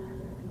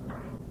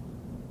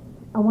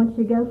I want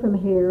you to go from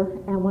here.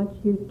 I want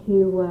you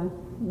to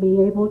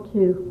be able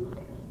to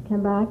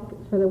come back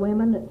for the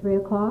women at 3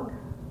 o'clock.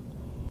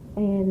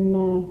 And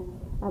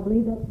I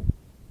believe that's